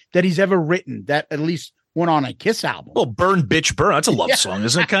that he's ever written that at least went on a Kiss album. Well, Burn Bitch Burn. That's a love song,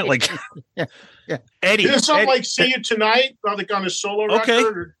 isn't it? Kind of like Eddie. Is it something like See You Tonight, like on a solo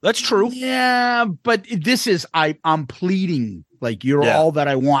record? That's true. Yeah, but this is I'm pleading like you're all that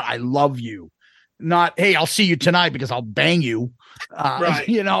I want. I love you. Not, hey, I'll see you tonight because I'll bang you. Right.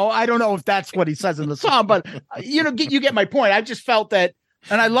 I don't know if that's what he says in the song, but you get my point. I just felt that,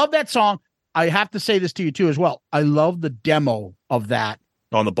 and I love that song. I have to say this to you too as well. I love the demo of that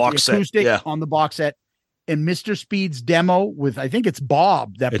on the box set. On the box set, and Mr. Speed's demo with, I think it's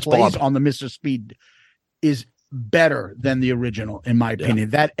Bob that plays on the Mr. Speed, is better than the original in my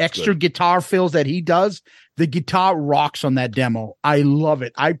opinion. That extra guitar fills that he does, the guitar rocks on that demo. I love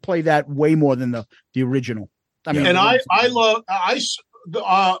it. I play that way more than the original. I mean, and I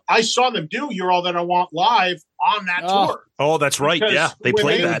saw them do You're All That I Want live on that tour. Oh, that's right. Because they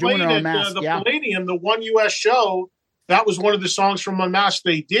played that. Played at the Palladium, the one US show, that was one of the songs from Unmasked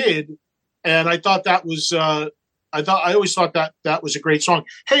they did. And I thought that was, I always thought that was a great song.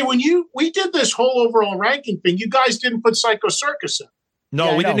 Hey, when we did this whole overall ranking thing, you guys didn't put Psycho Circus in.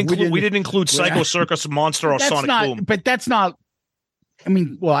 No, we didn't include Psycho Circus, Monster, or Sonic Boom. But that's not, I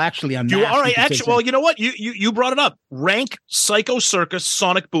mean, well, actually, I'm all right. Actually, well, you know what? You brought it up. Rank Psycho Circus,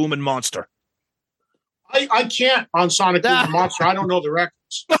 Sonic Boom, and Monster. I can't on Sonic Boom and Monster. I don't know the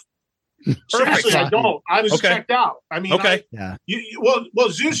records. Seriously, I don't. I was checked out. I mean, well,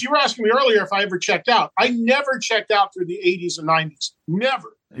 Zeus, you were asking me earlier if I ever checked out. I never checked out through the 80s and 90s. Never.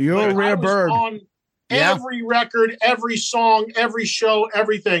 You're a rare bird. Yeah. Every record, every song, every show,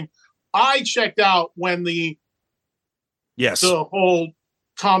 everything. I checked out when the whole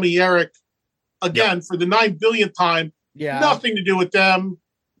Tommy Eric, again, for the 9 billionth time, nothing to do with them.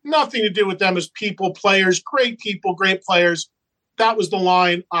 Nothing to do with them as people, players, great people, great players. That was the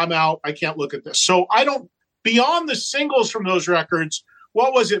line. I'm out. I can't look at this. So I don't, beyond the singles from those records,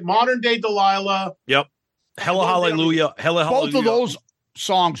 what was it? Modern Day Delilah. Yep. Hella Hallelujah. Hella Hallelujah. Both of those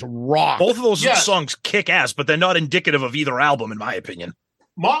songs rock. Both of those songs kick ass, but they're not indicative of either album, in my opinion.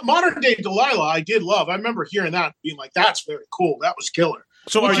 Modern Day Delilah, I did love. I remember hearing that, being like, "That's very cool. That was killer."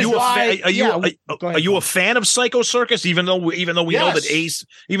 So, are you a fan of Psycho Circus? Even though we know that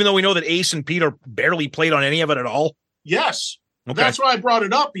Ace and Peter barely played on any of it at all. Yes, okay. That's why I brought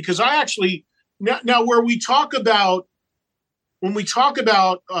it up, because I actually now when we talk about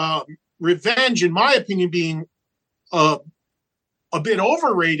Revenge, in my opinion, being a bit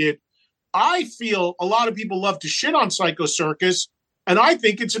overrated, I feel a lot of people love to shit on Psycho Circus, and I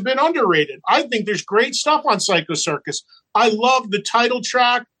think it's a bit underrated. I think there's great stuff on Psycho Circus. I love the title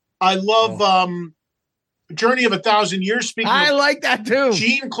track. I love Journey of 1,000 Years. Speaking, I like that too.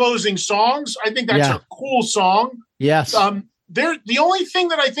 Gene closing songs. I think that's a cool song. Yes. The only thing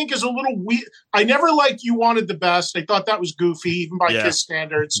that I think is a little weird, I never liked You Wanted the Best. I thought that was goofy, even by Kiss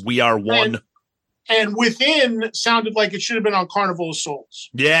standards. We Are One. And Within sounded like it should have been on Carnival of Souls.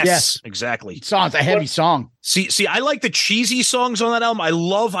 Yes, exactly. It's a heavy song. See, I like the cheesy songs on that album. I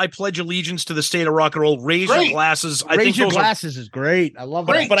love I Pledge Allegiance to the State of Rock and Roll. Raise Your Glasses. Raise Your Glasses is great. I love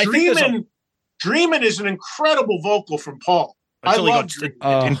that. But I think Dreamin' is an incredible vocal from Paul. Until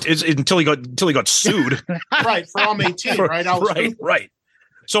he got sued. Right, for I'm 18, right? Right.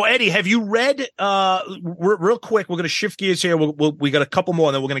 So, Eddie, have you read, real quick, we're going to shift gears here. We got a couple more,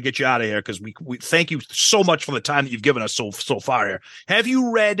 and then we're going to get you out of here, because we thank you so much for the time that you've given us so far here. Have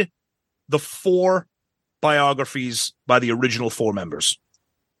you read the 4 biographies by the original 4 members?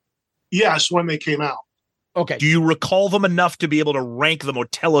 Yes, when they came out. Okay. Do you recall them enough to be able to rank them or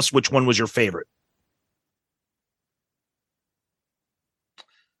tell us which one was your favorite?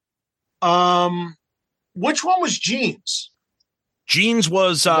 Which one was Gene's? Gene's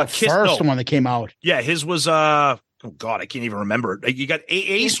was the first one that came out. Yeah, his was oh God, I can't even remember it. You got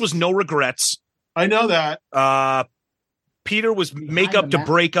Ace was No Regrets. I know that. Peter was Make Up to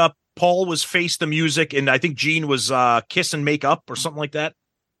Break Up. Paul was Face the Music, and I think Gene was Kiss and Make Up or something like that.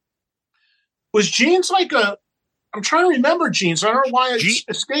 Was Gene's like I'm trying to remember Gene's. I don't know why it's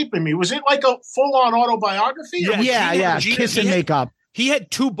escaping me. Was it like a full-on autobiography? Yeah. Kiss and Make Up. He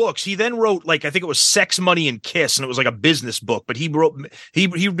had 2 books. He then wrote, I think it was Sex, Money, and Kiss, and it was like a business book. But he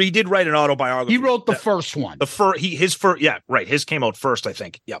did write an autobiography. He wrote the first one. His came out first, I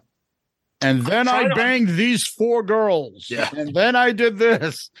think. Yep. And then I banged these 4 girls. Yeah. And then I did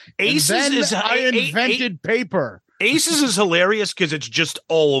this. Aces I invented paper. Aces is hilarious because it's just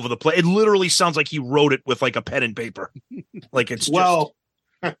all over the place. It literally sounds like he wrote it with like a pen and paper. Like it's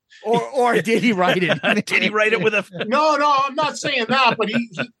or did he write it? Did he write it with a? No, I'm not saying that. But he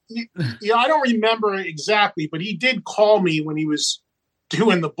I don't remember exactly. But he did call me when he was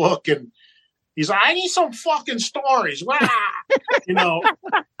doing the book, and he's like, "I need some fucking stories,"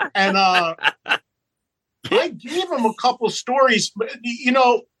 And I gave him a couple stories. But,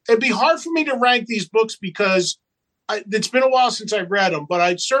 it'd be hard for me to rank these books because it's been a while since I've read them. But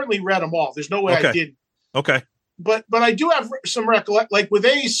I certainly read them all. There's no way I didn't. Okay. But I do have some recollection. Like with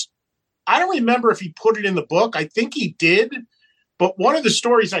Ace, I don't remember if he put it in the book. I think he did. But one of the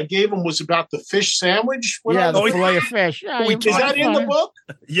stories I gave him was about the fish sandwich. The fillet of fish. Yeah, is that in the book?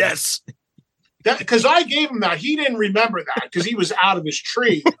 Yes. Because I gave him that. He didn't remember that because he was out of his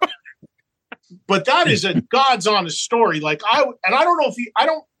tree. But that is a God's honest story. Like I don't know if I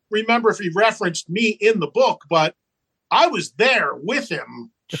don't remember if he referenced me in the book, but I was there with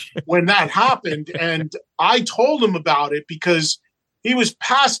him when that happened, and I told him about it because he was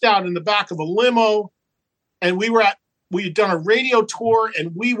passed out in the back of a limo, and we had done a radio tour,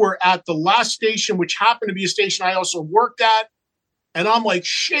 and we were at the last station, which happened to be a station I also worked at, and I'm like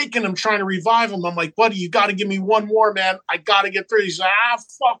shaking him, trying to revive him. I'm like, buddy, you got to give me one more, man. I got to get through. He's like,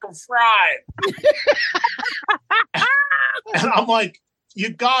 fucking fried. And I'm like,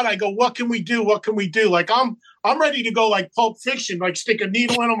 I go, what can we do? What can we do? Like, I'm ready to go like Pulp Fiction, like stick a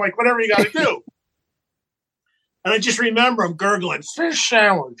needle in him, like whatever you got to do. And I just remember him gurgling, fish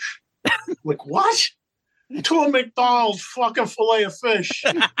sandwich. Like, what? To a McDonald's fucking fillet of fish.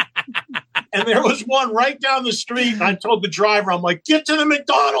 And there was one right down the street. And I told the driver, I'm like, get to the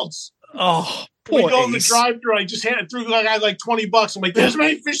McDonald's. Oh, we go in the drive-thru. I just handed through the guy like $20. I'm like, there's as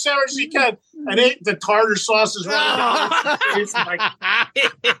many fish sandwiches as you can. and ate the tartar sauces right down his face.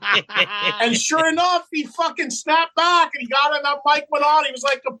 And sure enough, he fucking snapped back and he got on that mic, went on. He was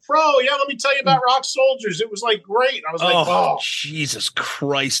like a pro. Yeah, let me tell you about Rock Soldiers. It was like great. I was like, oh, Jesus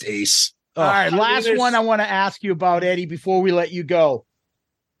Christ, Ace. All right, last one I want to ask you about, Eddie, before we let you go.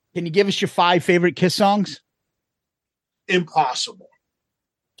 Can you give us your 5 favorite Kiss songs? Impossible.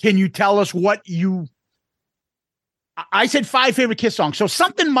 Can you tell us what you... I said 5 favorite Kiss songs, so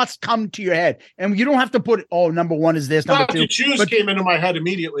something must come to your head, and you don't have to put, number 1 is this, number 2. Choose came into my head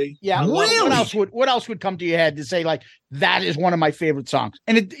immediately. Yeah, really? What else would come to your head to say, like, that is one of my favorite songs?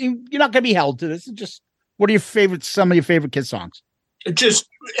 And you're not going to be held to this. It's just, what are some of your favorite Kiss songs? Just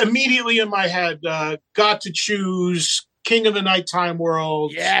immediately in my head, Got to Choose, King of the Nighttime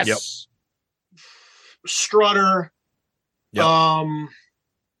World. Yes. Yep. Strutter. Yep.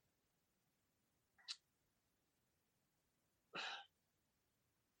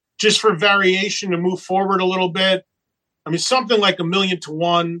 Just for variation to move forward a little bit. I mean, something like A Million to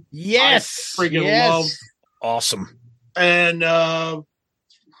One. Yes. I friggin' love. Awesome. And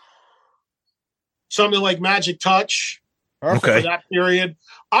something like Magic Touch. Okay. For that period.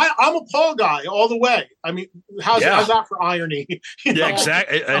 I'm a Paul guy all the way. I mean, how's that for irony? Yeah,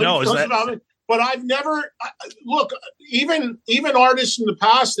 exactly. I know. Is that... But I've never look, even artists in the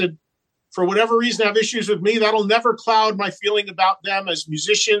past that for whatever reason have issues with me, that'll never cloud my feeling about them as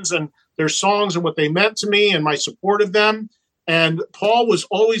musicians and their songs and what they meant to me and my support of them. And Paul was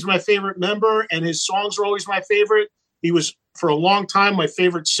always my favorite member, and his songs were always my favorite. He was for a long time my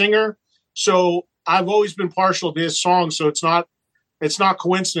favorite singer. So I've always been partial to his songs. So it's not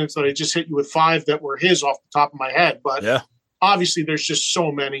coincidence that I just hit you with 5 that were his off the top of my head. But yeah. Obviously, there's just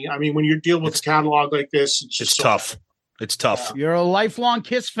so many. I mean, when you're dealing with a catalog like this, it's tough. It's tough. You're a lifelong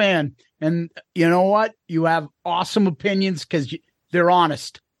Kiss fan. And you know what? You have awesome opinions because they're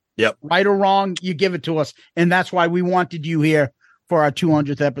honest. Yep. Right or wrong, you give it to us. And that's why we wanted you here for our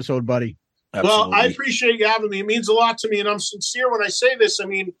 200th episode, buddy. Absolutely. Well, I appreciate you having me. It means a lot to me. And I'm sincere when I say this. I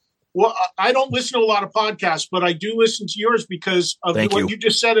mean, well, I don't listen to a lot of podcasts, but I do listen to yours because of what you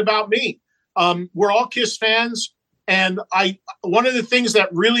just said about me. We're all Kiss fans. And one of the things that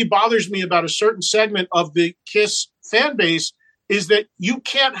really bothers me about a certain segment of the Kiss fan base is that you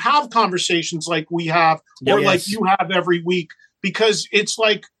can't have conversations like we have or like you have every week, because it's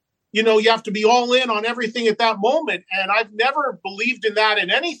like, you have to be all in on everything at that moment. And I've never believed in that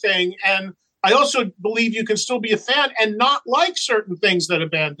in anything. And I also believe you can still be a fan and not like certain things that a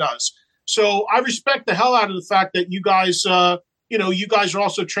band does. So I respect the hell out of the fact that you guys, you guys are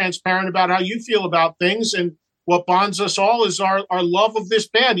also transparent about how you feel about things. And what bonds us all is our love of this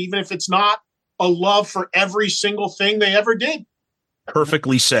band, even if it's not a love for every single thing they ever did.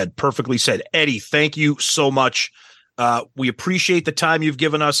 Perfectly said. Perfectly said. Eddie, thank you so much. We appreciate the time you've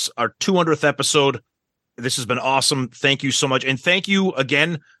given us. Our 200th episode. This has been awesome. Thank you so much. And thank you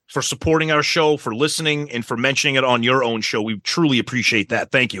again for supporting our show, for listening, and for mentioning it on your own show. We truly appreciate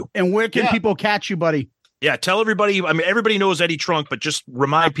that. Thank you. And where can people catch you, buddy? Yeah, tell everybody. I mean, everybody knows Eddie Trunk, but just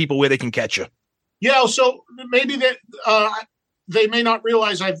remind people where they can catch you. Yeah, so maybe that they may not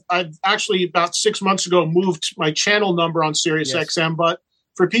realize I've actually about 6 months ago moved my channel number on Sirius XM. But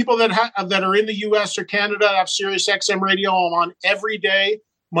for people that are in the U.S. or Canada, have Sirius XM radio. I'm on every day,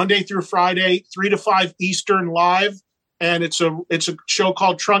 Monday through Friday, 3 to 5 Eastern live, and it's a show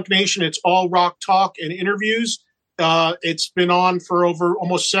called Trunk Nation. It's all rock talk and interviews. It's been on for over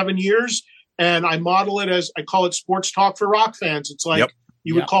almost 7 years, and I model it as I call it sports talk for rock fans. It's like.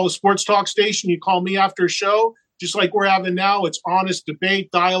 You would call a sports talk station. You call me after a show, just like we're having now. It's honest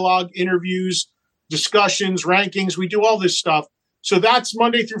debate, dialogue, interviews, discussions, rankings. We do all this stuff. So that's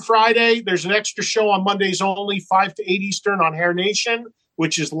Monday through Friday. There's an extra show on Mondays only, 5 to 8 Eastern on Hair Nation,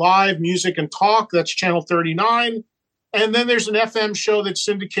 which is live music and talk. That's channel 39. And then there's an FM show that's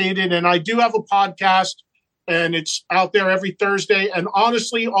syndicated. And I do have a podcast, and it's out there every Thursday. And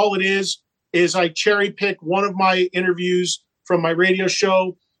honestly, all it is I cherry pick one of my interviews from my radio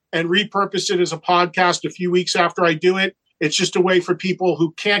show and repurpose it as a podcast a few weeks after I do it. It's just a way for people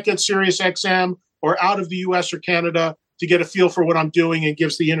who can't get Sirius XM or out of the US or Canada to get a feel for what I'm doing, and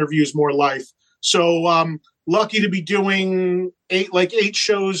gives the interviews more life. So lucky to be doing 8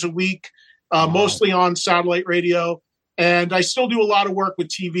 shows a week, mostly on satellite radio. And I still do a lot of work with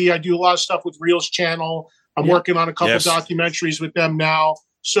TV. I do a lot of stuff with Reels Channel. I'm working on a couple documentaries with them now.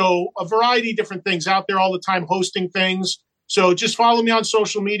 So a variety of different things out there all the time, hosting things. So just follow me on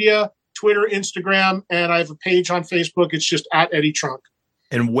social media, Twitter, Instagram, and I have a page on Facebook. It's just at Eddie Trunk.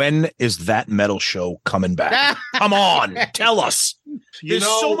 And when is that metal show coming back? Come on, tell us. There's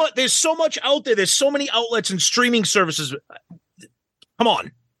so much. There's so much out there. There's so many outlets and streaming services. Come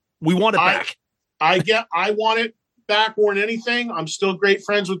on. We want it back. I want it back more than anything. I'm still great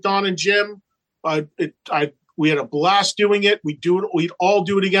friends with Don and Jim. We had a blast doing it. We'd all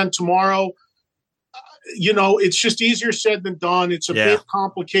do it again tomorrow. It's just easier said than done. It's a bit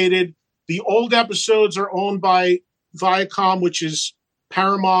complicated. The old episodes are owned by Viacom, which is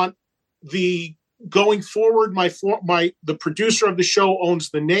Paramount. Going forward, the producer of the show owns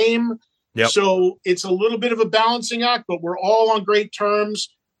the name. Yep. So it's a little bit of a balancing act, but we're all on great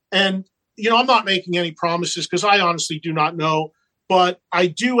terms. And, I'm not making any promises because I honestly do not know, but I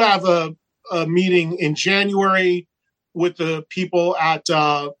do have a meeting in January with the people at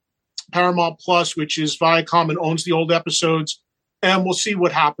Paramount Plus, which is Viacom and owns the old episodes. And we'll see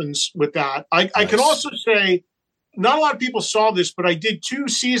what happens with that. I can also say, not a lot of people saw this, but I did 2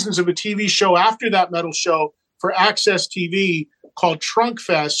 seasons of a TV show after that metal show for Access TV called Trunk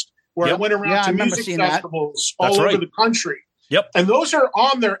Fest, where I went around to music festivals all over the country. Yep. And those are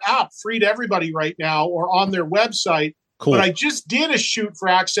on their app, free to everybody right now, or on their website. Cool. But I just did a shoot for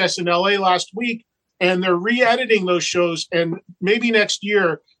Access in LA last week, and they're re-editing those shows. And maybe next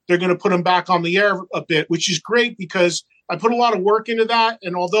year they're going to put them back on the air a bit, which is great because I put a lot of work into that.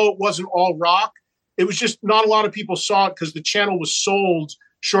 And although it wasn't all rock, it was just not a lot of people saw it because the channel was sold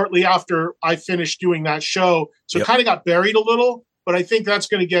shortly after I finished doing that show. So it kind of got buried a little, but I think that's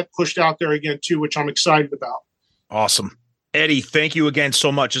going to get pushed out there again too, which I'm excited about. Awesome. Eddie, thank you again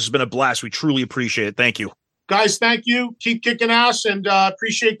so much. This has been a blast. We truly appreciate it. Thank you. Guys, thank you. Keep kicking ass and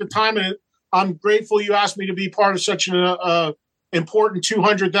appreciate the time. And I'm grateful you asked me to be part of such an important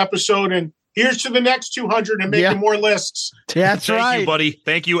 200th episode. And here's to the next 200 and making more lists. That's right. Thank you, buddy.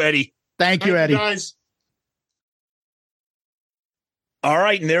 Thank you, Eddie. Thank you, Eddie. Guys. All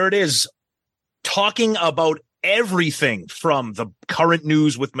right, and there it is. Talking about everything from the current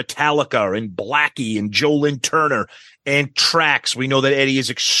news with Metallica and Blackie and Joe Lynn Turner and tracks. We know that Eddie is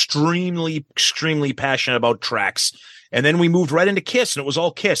extremely, extremely passionate about tracks. And then we moved right into Kiss, and it was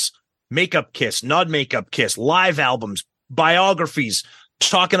all Kiss. Makeup Kiss, not makeup Kiss, live albums, biographies,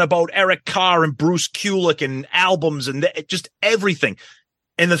 talking about Eric Carr and Bruce Kulick and albums and just everything.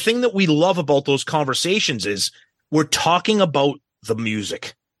 And the thing that we love about those conversations is we're talking about the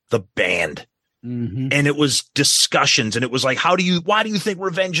music, the band. Mm-hmm. And it was discussions, and it was like, why do you think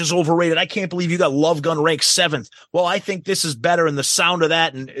Revenge is overrated? I can't believe you got Love Gun ranked 7th. Well, I think this is better, and the sound of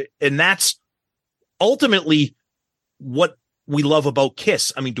that, and that's ultimately what we love about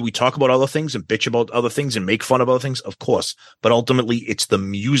Kiss. I mean, do we talk about other things and bitch about other things and make fun of other things? Of course. But ultimately, it's the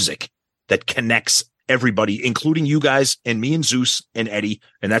music that connects everybody, including you guys and me and Zeus and Eddie,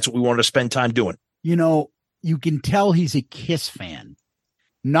 and that's what we wanted to spend time doing. You can tell he's a Kiss fan,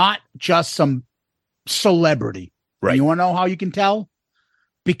 not just some celebrity. Right. You want to know how you can tell?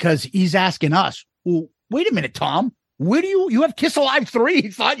 Because he's asking us, well, wait a minute, Tom, where do you have Kiss Alive 3? He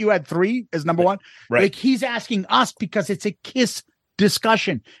thought you had 3 as number 1. Right. Like, he's asking us because it's a Kiss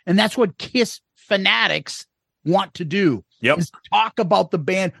discussion. And that's what Kiss fanatics want to do. Yep. Is talk about the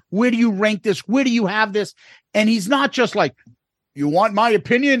band. Where do you rank this? Where do you have this? And he's not just like, you want my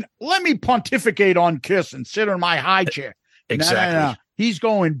opinion? Let me pontificate on Kiss and sit in my high chair. Exactly. No. He's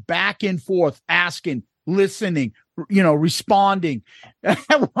going back and forth, asking, listening, responding. At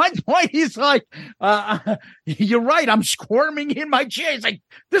one point, he's like, you're right. I'm squirming in my chair. He's like,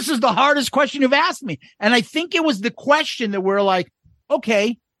 this is the hardest question you've asked me. And I think it was the question that we're like,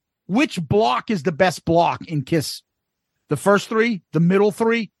 okay, which block is the best block in Kiss? The first 3, the middle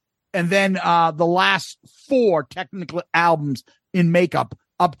 3, and then the last 4 technical albums in makeup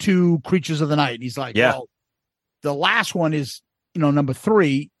up to Creatures of the Night. He's like, well, the last one is, number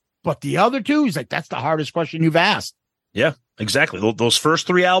 3, but the other 2, he's like, that's the hardest question you've asked. Yeah, exactly. Those first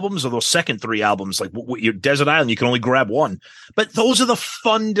 3 albums or those second 3 albums, like your Desert Island, you can only grab one. But those are the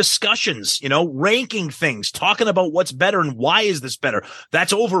fun discussions, ranking things, talking about what's better and why is this better?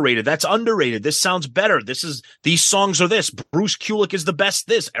 That's overrated. That's underrated. This sounds better. These songs are this. Bruce Kulick is the best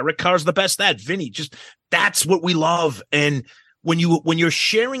this. Eric Carr's the best that. Vinny, that's what we love. And when you're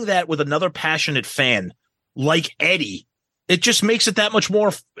sharing that with another passionate fan like Eddie, it just makes it that much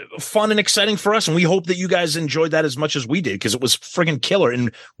more fun and exciting for us. And we hope that you guys enjoyed that as much as we did, because it was friggin' killer.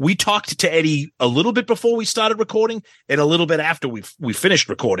 And we talked to Eddie a little bit before we started recording and a little bit after we finished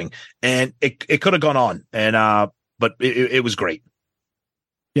recording, and it could have gone on. And, but it was great.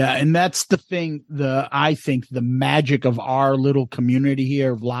 Yeah. And that's the thing, I think the magic of our little community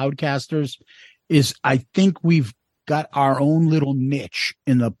here of Loudcasters is I think we've got our own little niche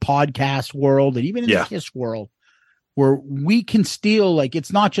in the podcast world and even in the Kiss world, where we can steal, like,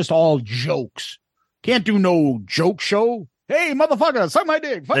 it's not just all jokes. Can't do no joke show. Hey, motherfucker, suck my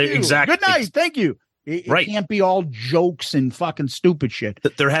dick. Fuck you. Exactly. Good night. Thank you. It Right. can't be all jokes and fucking stupid shit.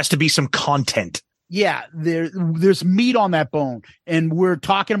 There has to be some content. Yeah, there's meat on that bone, and we're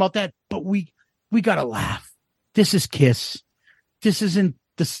talking about that, but we gotta laugh. This is Kiss. This isn't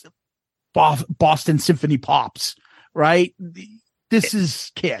this Boston Symphony Pops, right? This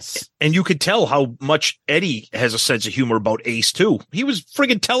is Kiss. And you could tell how much Eddie has a sense of humor about Ace too. He was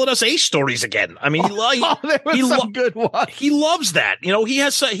friggin' telling us Ace stories again. I mean, there was some good one. He loves that. You know, he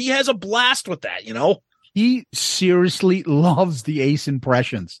has a blast with that. You know, he seriously loves the Ace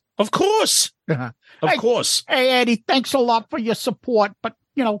impressions. Of course, of course. Hey Eddie, thanks a lot for your support, but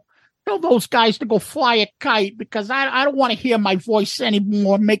tell those guys to go fly a kite because I don't want to hear my voice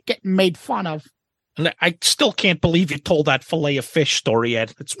anymore. Getting made fun of. And I still can't believe you told that fillet of fish story,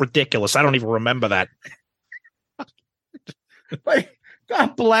 Ed. It's ridiculous. I don't even remember that. But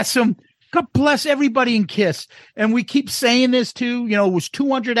God bless him. God bless everybody in Kiss. And we keep saying this too. It was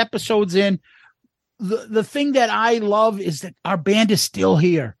 200 episodes in. The thing that I love is that our band is still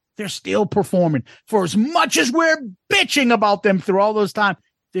here. They're still performing. For as much as we're bitching about them through all those times,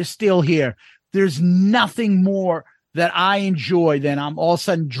 they're still here. There's nothing more that I enjoy than I'm all of a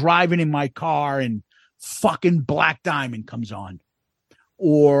sudden driving in my car and fucking Black Diamond comes on,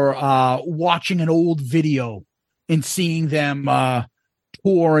 or watching an old video and seeing them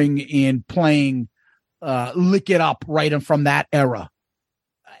touring and playing Lick It Up right from that era.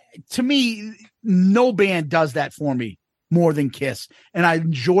 To me, no band does that for me more than Kiss. And I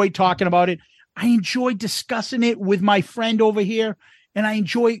enjoy talking about it. I enjoy discussing it with my friend over here. And I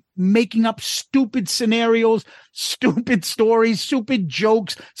enjoy making up stupid scenarios, stupid stories, stupid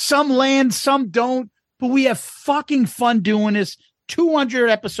jokes. Some land, some don't. But we have fucking fun doing this. 200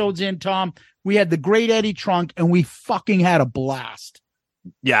 episodes in, Tom. We had the great Eddie Trunk, and we fucking had a blast.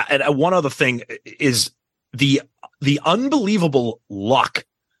 Yeah, and one other thing is the unbelievable luck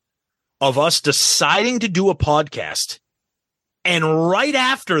of us deciding to do a podcast, and right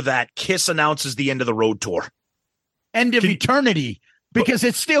after that, Kiss announces the end of the road tour. End of eternity. Because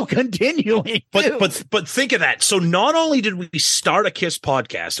it's still continuing. But think of that. So not only did we start a Kiss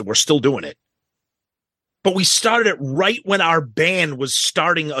podcast, and we're still doing it, but we started it right when our band was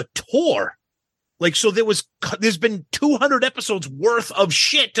starting a tour. Like, so there's been 200 episodes worth of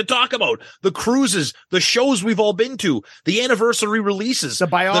shit to talk about. The cruises, the shows we've all been to, the anniversary releases, the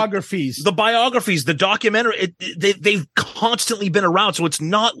biographies, the documentary. They've constantly been around. So it's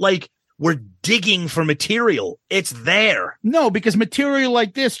not like we're digging for material. It's there. No, because material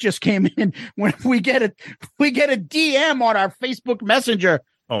like this just came in when we get a DM on our Facebook Messenger.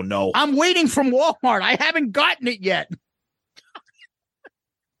 Oh no. I'm waiting from Walmart. I haven't gotten it yet.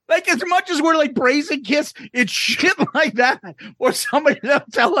 Like, as much as we're like praising Kiss, it's shit like that. Or somebody will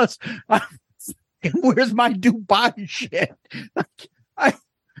tell us, where's my Dubai shit?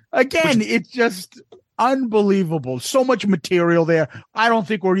 It's just unbelievable. So much material there. I don't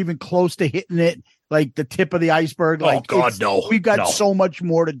think we're even close to hitting it, like the tip of the iceberg. Oh God, no. We've got so much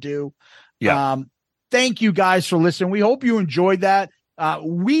more to do. Yeah. Thank you guys for listening. We hope you enjoyed that.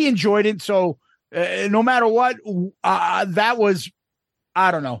 We enjoyed it. So no matter what, that was,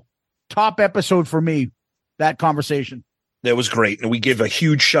 I don't know, top episode for me, that conversation. That was great. And we give a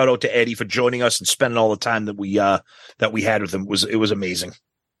huge shout out to Eddie for joining us and spending all the time that we had with him. It was amazing.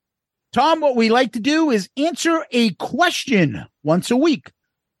 Tom, what we like to do is answer a question once a week.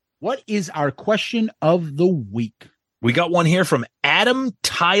 What is our question of the week? We got one here from Adam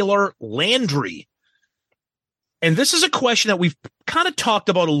Tyler Landry. And this is a question that we've kind of talked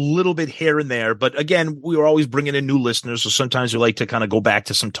about a little bit here and there. But again, we are always bringing in new listeners. So sometimes we like to kind of go back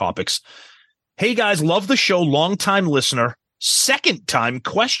to some topics. Hey, guys, love the show. Long-time listener, second-time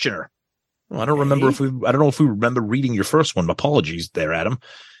questioner. Well, I don't know if we remember reading your first one. Apologies there, Adam.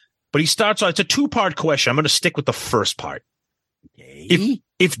 But he starts out, it's a two-part question. I'm going to stick with the first part. Okay.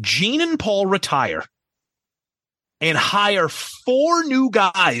 If Gene and Paul retire and hire 4 new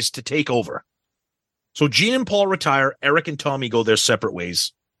guys to take over, so Gene and Paul retire, Eric and Tommy go their separate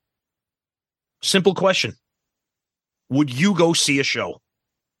ways. Simple question. Would you go see a show?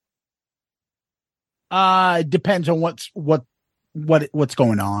 It depends on what's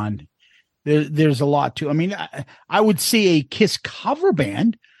going on. There's a lot to. I mean, I would see a Kiss cover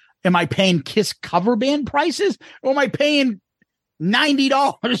band. Am I paying Kiss cover band prices, or am I paying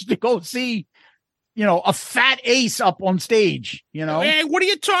 $90 to go see, a fat Ace up on stage? Hey, what are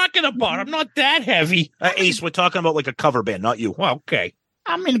you talking about? I'm not that heavy. Ace, we're talking about like a cover band, not you. Well, okay.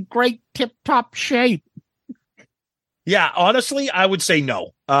 I'm in great tip-top shape. Yeah, honestly, I would say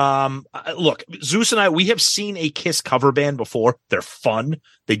no. Look, Zeus and I, we have seen a Kiss cover band before. They're fun.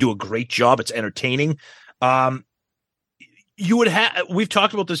 They do a great job. It's entertaining. We've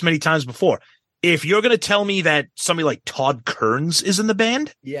talked about this many times before. If you're going to tell me that somebody like Todd Kearns is in the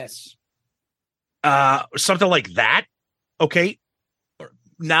band, yes, something like that, okay,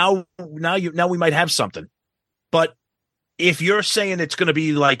 now we might have something. But if you're saying it's going to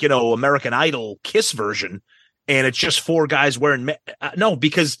be like, American Idol Kiss version, and it's just 4 guys wearing no,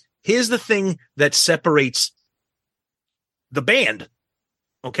 because here's the thing that separates the band.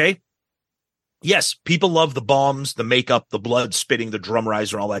 Okay. Yes, people love the bombs, the makeup, the blood spitting, the drum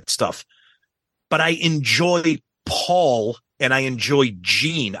riser, all that stuff. But I enjoy Paul and I enjoy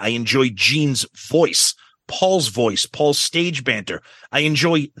Gene. I enjoy Gene's voice, Paul's stage banter. I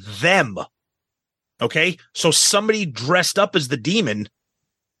enjoy them. Okay. So somebody dressed up as the Demon,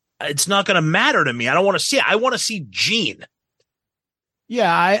 it's not going to matter to me. I don't want to see it. I want to see Gene.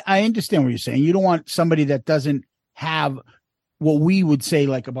 Yeah, I understand what you're saying. You don't want somebody that doesn't have what we would say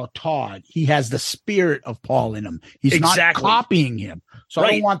like about Todd. He has the spirit of Paul in him. He's not copying him. So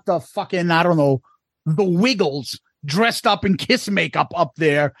I don't want the fucking, the Wiggles dressed up in Kiss makeup up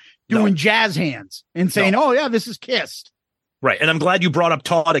there doing jazz hands and saying, oh, yeah, this is Kiss. Right. And I'm glad you brought up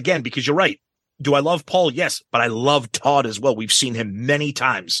Todd again, because you're right. Do I love Paul? Yes, but I love Todd as well. We've seen him many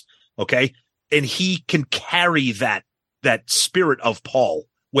times. Okay. And he can carry that spirit of Paul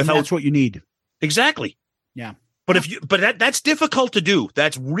without. That's what you need. Exactly. Yeah. But that's difficult to do.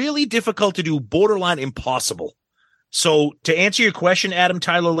 That's really difficult to do, borderline impossible. So to answer your question, Adam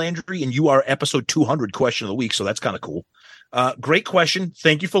Tyler Landry, and you are episode 200 question of the week, so that's kind of cool. Great question.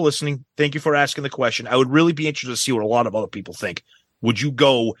 Thank you for listening. Thank you for asking the question. I would really be interested to see what a lot of other people think. Would you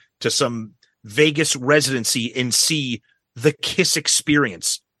go to some Vegas residency and see the Kiss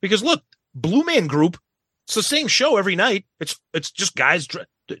experience? Because look, Blue Man Group, it's the same show every night. It's just guys.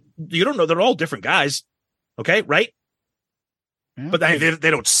 You don't know. They're all different guys. Okay, right? Yeah. But they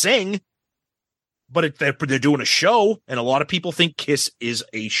don't sing. But they're doing a show, and a lot of people think Kiss is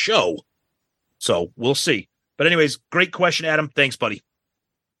a show. So we'll see. But anyways, great question, Adam. Thanks, buddy.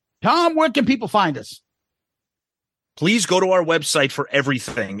 Tom, where can people find us? Please go to our website for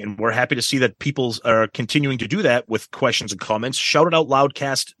everything, and we're happy to see that people are continuing to do that with questions and comments.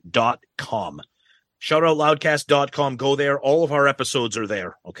 ShoutItOutLoudcast.com. ShoutItOutLoudcast.com. Go there. All of our episodes are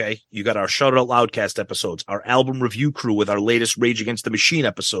there, okay? You got our Shout It Out Loudcast episodes, our album review crew with our latest Rage Against the Machine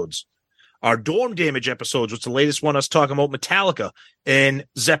episodes, our Dorm Damage episodes, which is the latest one, us talking about Metallica, and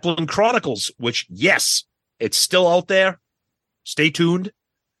Zeppelin Chronicles, which, yes, it's still out there. Stay tuned.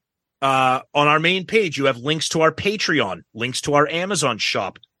 On our main page, you have links to our Patreon, links to our Amazon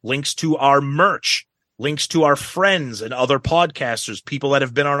shop, links to our merch, links to our friends and other podcasters, people that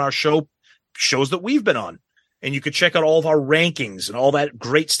have been on our show, shows that we've been on. And you can check out all of our rankings and all that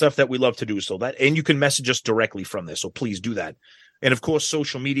great stuff that we love to do. And you can message us directly from there. So please do that. And of course,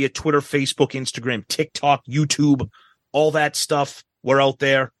 social media, Twitter, Facebook, Instagram, TikTok, YouTube, all that stuff. We're out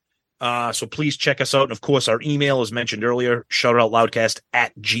there. So please check us out. And of course, our email, as mentioned earlier,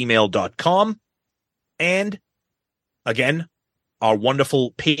 shoutitoutloudcast@gmail.com. And again, our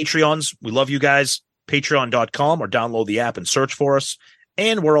wonderful Patreons. We love you guys. Patreon.com, or download the app and search for us.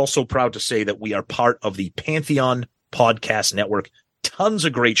 And we're also proud to say that we are part of the Pantheon Podcast Network. Tons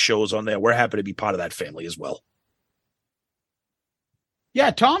of great shows on there. We're happy to be part of that family as well.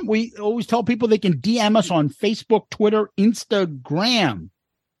 Yeah, Tom, we always tell people they can DM us on Facebook, Twitter, Instagram.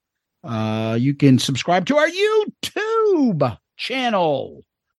 You can subscribe to our YouTube channel.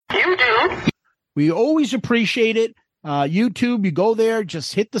 YouTube. We always appreciate it. YouTube, you go there,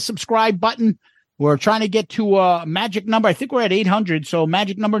 just hit the subscribe button. We're trying to get to a magic number. I think we're at 800, so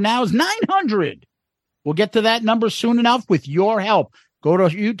magic number now is 900. We'll get to that number soon enough with your help. Go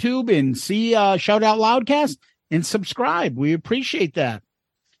to YouTube and see Shout Out Loudcast and subscribe. We appreciate that.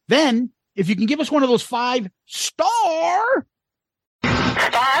 Then, if you can give us one of those 5-star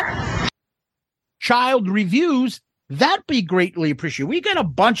child reviews, that'd be greatly appreciated. We got a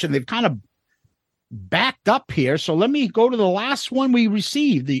bunch, and they've kind of backed up here. So let me go to the last one we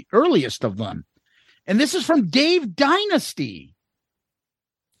received, the earliest of them. And this is from Dave Dynasty.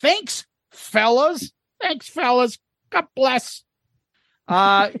 Thanks, fellas. God bless.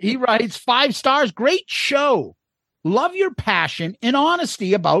 He writes, 5 stars. Great show. Love your passion and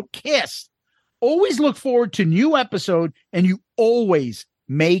honesty about Kiss. Always look forward to new episode, and you always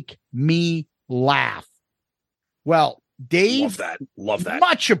make me laugh. Well, Dave, love that.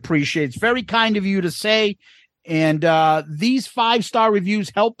 Much appreciated. It's very kind of you to say. And these 5-star reviews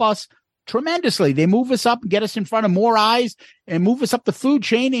help us tremendously. They move us up and get us in front of more eyes and move us up the food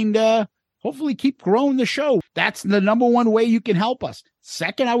chain and hopefully keep growing the show. That's the number one way you can help us.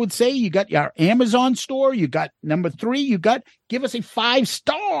 Second, I would say you got your Amazon store. You got number 3, give us a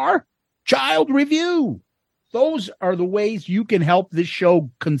 5-star child review. those are the ways you can help this show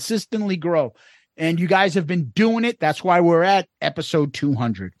consistently grow. And you guys have been doing it. That's why we're at episode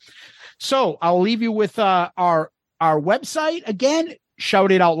 200. So I'll leave you with our website again,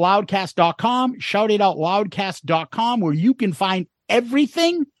 shoutitoutloudcast.com, shoutitoutloudcast.com, where you can find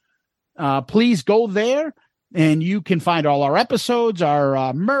everything. Please go there and you can find all our episodes,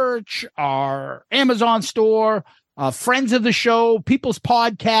 our merch, our Amazon store, friends of the show, people's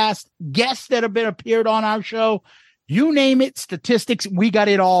podcast, guests that have been appeared on our show. You name it, statistics, we got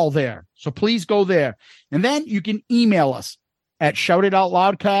it all there. So please go there. And then you can email us at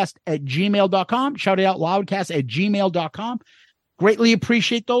shoutitoutloudcast@gmail.com, shoutitoutloudcast@gmail.com. Greatly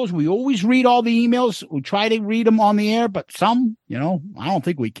appreciate those. We always read all the emails. We try to read them on the air, but some, I don't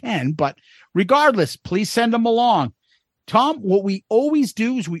think we can. But regardless, please send them along. Tom, what we always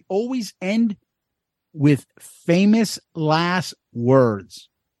do is we always end with famous last words.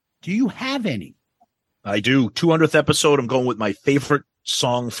 Do you have any? I do. 200th episode. I'm going with my favorite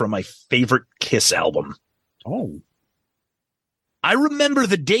song from my favorite Kiss album. Oh. I remember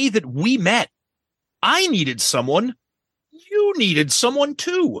the day that we met. I needed someone. You needed someone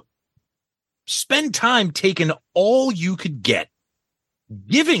too. Spend time taking all you could get.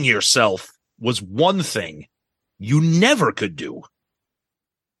 Giving yourself was one thing you never could do.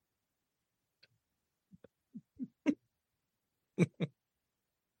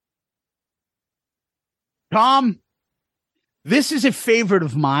 Tom, this is a favorite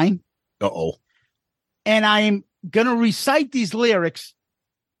of mine. Uh-oh. And I'm going to recite these lyrics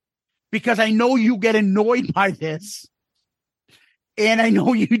because I know you get annoyed by this. And I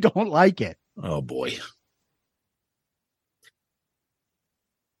know you don't like it. Oh, boy.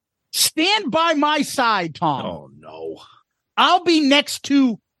 Stand by my side, Tom. Oh, no. I'll be next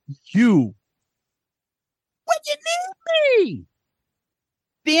to you when you need me.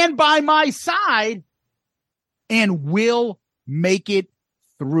 Stand by my side and we'll make it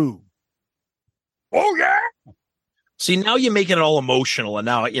through. Oh, yeah. See, now you're making it all emotional, and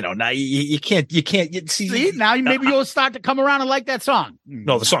now you can't. See, now maybe you'll start to come around and like that song.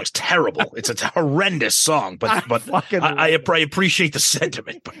 No, the song's terrible. It's a horrendous song, but I appreciate the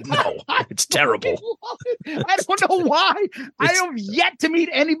sentiment. But no, it's terrible. I don't know why. I have yet to meet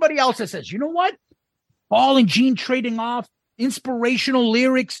anybody else that says, you know what? Paul and Gene trading off inspirational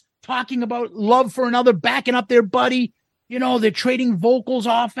lyrics, talking about love for another, backing up their buddy. They're trading vocals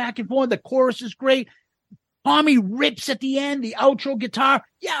off back and forth. The chorus is great. Tommy rips at the end, the outro guitar.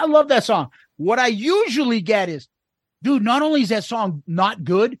 Yeah, I love that song. What I usually get is, dude, not only is that song not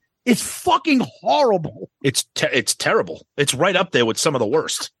good, it's fucking horrible. It's terrible. It's right up there with some of the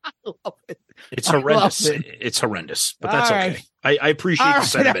worst. I love it. It's horrendous. It's horrendous, but that's All okay. I appreciate the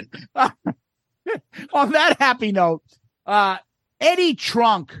sentiment. On that happy note, Eddie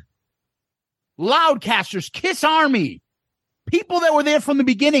Trunk, Loudcasters, Kiss Army, people that were there from the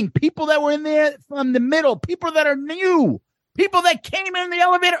beginning, people that were in there from the middle, people that are new, people that came in the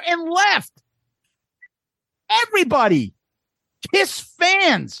elevator and left. Everybody. Kiss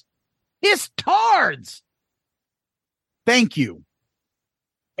fans. Kiss tards. Thank you.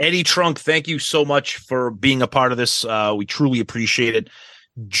 Eddie Trunk, thank you so much for being a part of this. We truly appreciate it.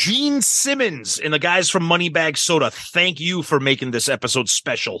 Gene Simmons and the guys from Moneybag Soda, thank you for making this episode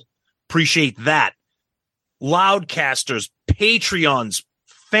special. Appreciate that. Loudcasters, Patreons,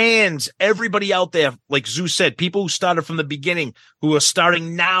 fans, everybody out there, like Zeus said, people who started from the beginning, who are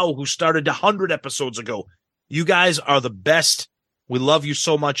starting now, who started 100 episodes ago. You guys are the best. We love you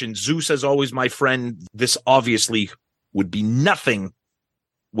so much. And Zeus, as always, my friend, this obviously would be nothing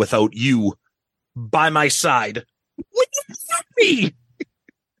without you by my side. What does that mean?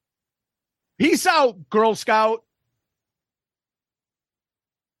 Peace out, Girl Scout.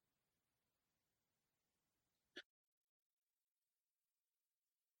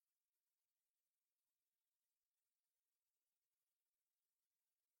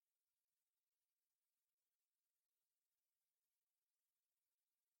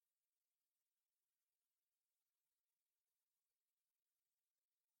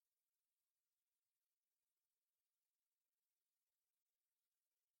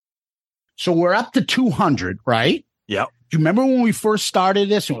 So we're up to 200, right? Yeah. Do you remember when we first started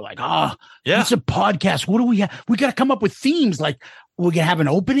this? And we're like, it's a podcast. What do we have? We got to come up with themes. Like, we're going to have an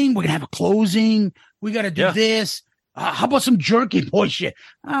opening. We're going to have a closing. We got to do this. How about some jerky boy shit?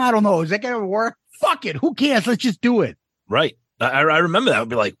 I don't know. Is that going to work? Fuck it. Who cares? Let's just do it. Right. I remember that. I'd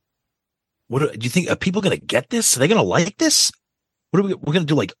be like, do you think, are people going to get this? Are they going to like this? We're going to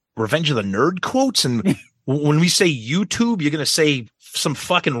do like Revenge of the Nerd quotes. And when we say YouTube, you're going to say some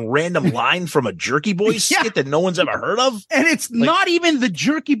fucking random line from a Jerky Boy skit that no one's ever heard of. And it's not even the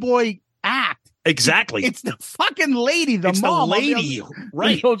Jerky Boy act. Exactly. It's the fucking lady, the it's mom. the lady,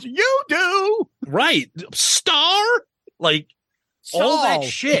 right? He goes, you do. Right. Star? Like, Saul. all that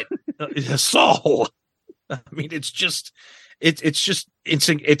shit. Saul. I mean, it's just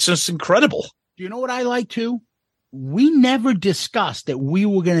incredible. Do you know what I like too? We never discussed that we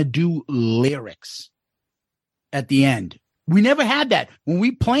were going to do lyrics at the end. We never had that when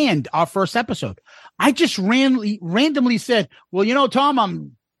we planned our first episode. I just randomly said, well, you know, Tom,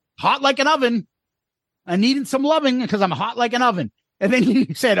 I'm hot like an oven. I needed some loving because I'm hot like an oven. And then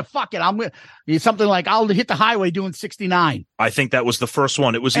he said, fuck it. Something like, I'll hit the highway doing 69. I think that was the first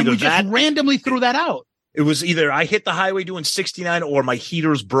one. It was and either we just randomly threw that out. It was either I hit the highway doing 69 or my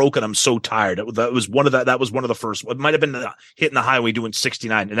heater's broken. I'm so tired. That was one of the first. It might have been hitting the highway doing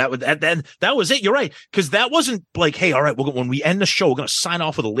 69. And that was it. You're right. Because that wasn't like, hey, all right, when we end the show, we're going to sign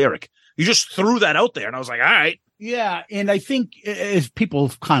off with a lyric. You just threw that out there. And I was like, all right. Yeah. And I think as people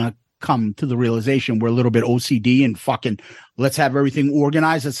have kind of come to the realization, we're a little bit OCD and fucking let's have everything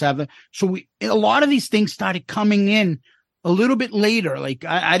organized. So a lot of these things started coming in a little bit later. Like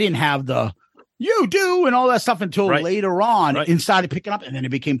I didn't have the you do and all that stuff until later on and started picking up, and then it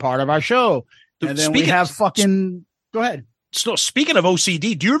became part of our show. And then we have fucking go ahead. So speaking of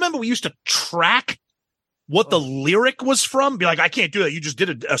OCD, do you remember we used to track what the lyric was from? Be like, I can't do that. You just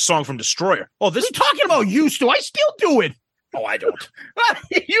did a song from Destroyer. Oh, this what are you talking about used to? I still do it. Oh, I don't.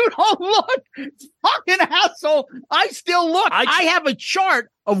 You don't look, fucking asshole. I still look. I have a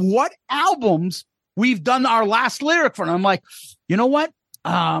chart of what albums we've done our last lyric for. And I'm like, you know what?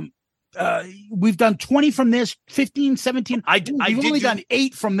 We've done 20 from this, 15, 17. We've only done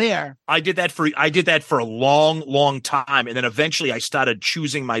 8 from there. I did that for a long, long time. And then eventually I started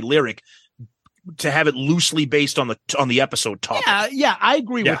choosing my lyric to have it loosely based on the episode topic. Yeah, I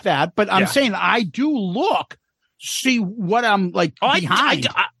agree with that. But I'm saying I do look, see what I'm like behind.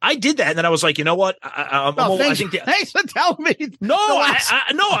 I did that, and then I was like, you know what? Thanks for telling me. No,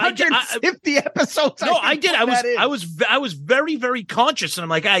 150 episodes. No, I did. I was very, very conscious, and I'm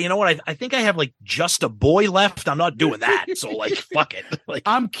like, you know what? I think I have like Just a Boy left. I'm not doing that. So like, fuck it. Like,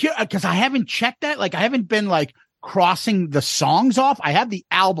 I'm curious because I haven't checked that. Like, I haven't been like crossing the songs off. I have the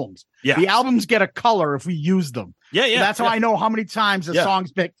albums. Yeah, the albums get a color if we use them. Yeah. So that's how I know how many times the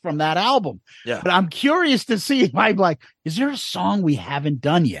song's picked from that album. Yeah. But I'm curious to see if I'm like, is there a song we haven't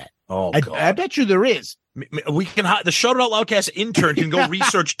done yet? Oh, I bet you there is. We can the Shout It Out Loudcast intern can go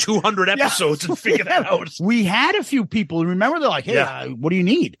research 200 episodes and figure that out. We had a few people. Remember, they're like, hey, what do you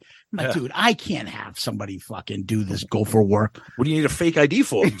need? I'm like, dude, I can't have somebody fucking do this, go for work. What do you need a fake ID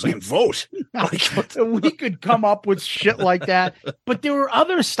for? So I can vote. We could come up with shit like that. But there were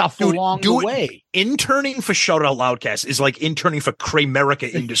other stuff along the way. Interning for Shout It Out Loudcast is like interning for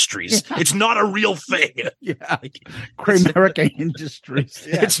Kramerica Industries. It's not a real thing. Yeah. Kramerica Industries.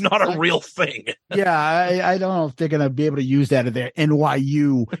 Yeah. It's not a real thing. Yeah. I don't know if they're going to be able to use that in their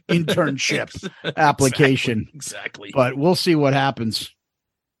NYU internship application. Exactly. But we'll see what happens.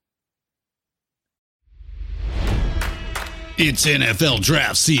 It's NFL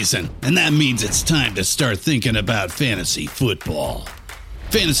draft season, and that means it's time to start thinking about fantasy football.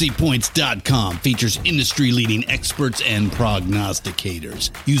 FantasyPoints.com features industry-leading experts and prognosticators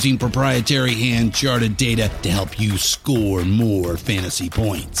using proprietary hand-charted data to help you score more fantasy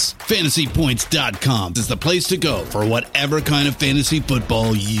points. FantasyPoints.com is the place to go for whatever kind of fantasy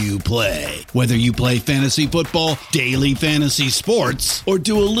football you play. Whether you play fantasy football, daily fantasy sports, or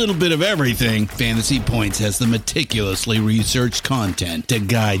do a little bit of everything, Fantasy Points has the meticulously researched content to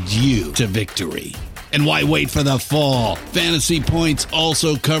guide you to victory. And why wait for the fall? Fantasy Points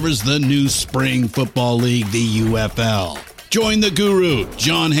also covers the new spring football league, the UFL. Join the guru,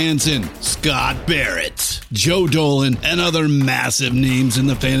 John Hansen, Scott Barrett, Joe Dolan, and other massive names in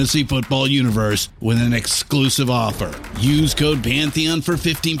the fantasy football universe with an exclusive offer. Use code Pantheon for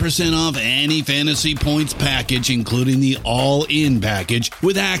 15% off any Fantasy Points package, including the all-in package,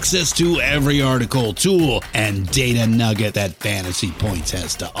 with access to every article, tool, and data nugget that Fantasy Points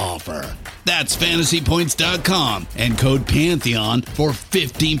has to offer. That's FantasyPoints.com and code Pantheon for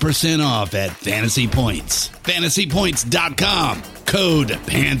 15% off at Fantasy Points. FantasyPoints.com, code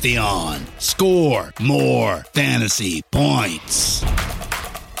Pantheon. Score more fantasy points.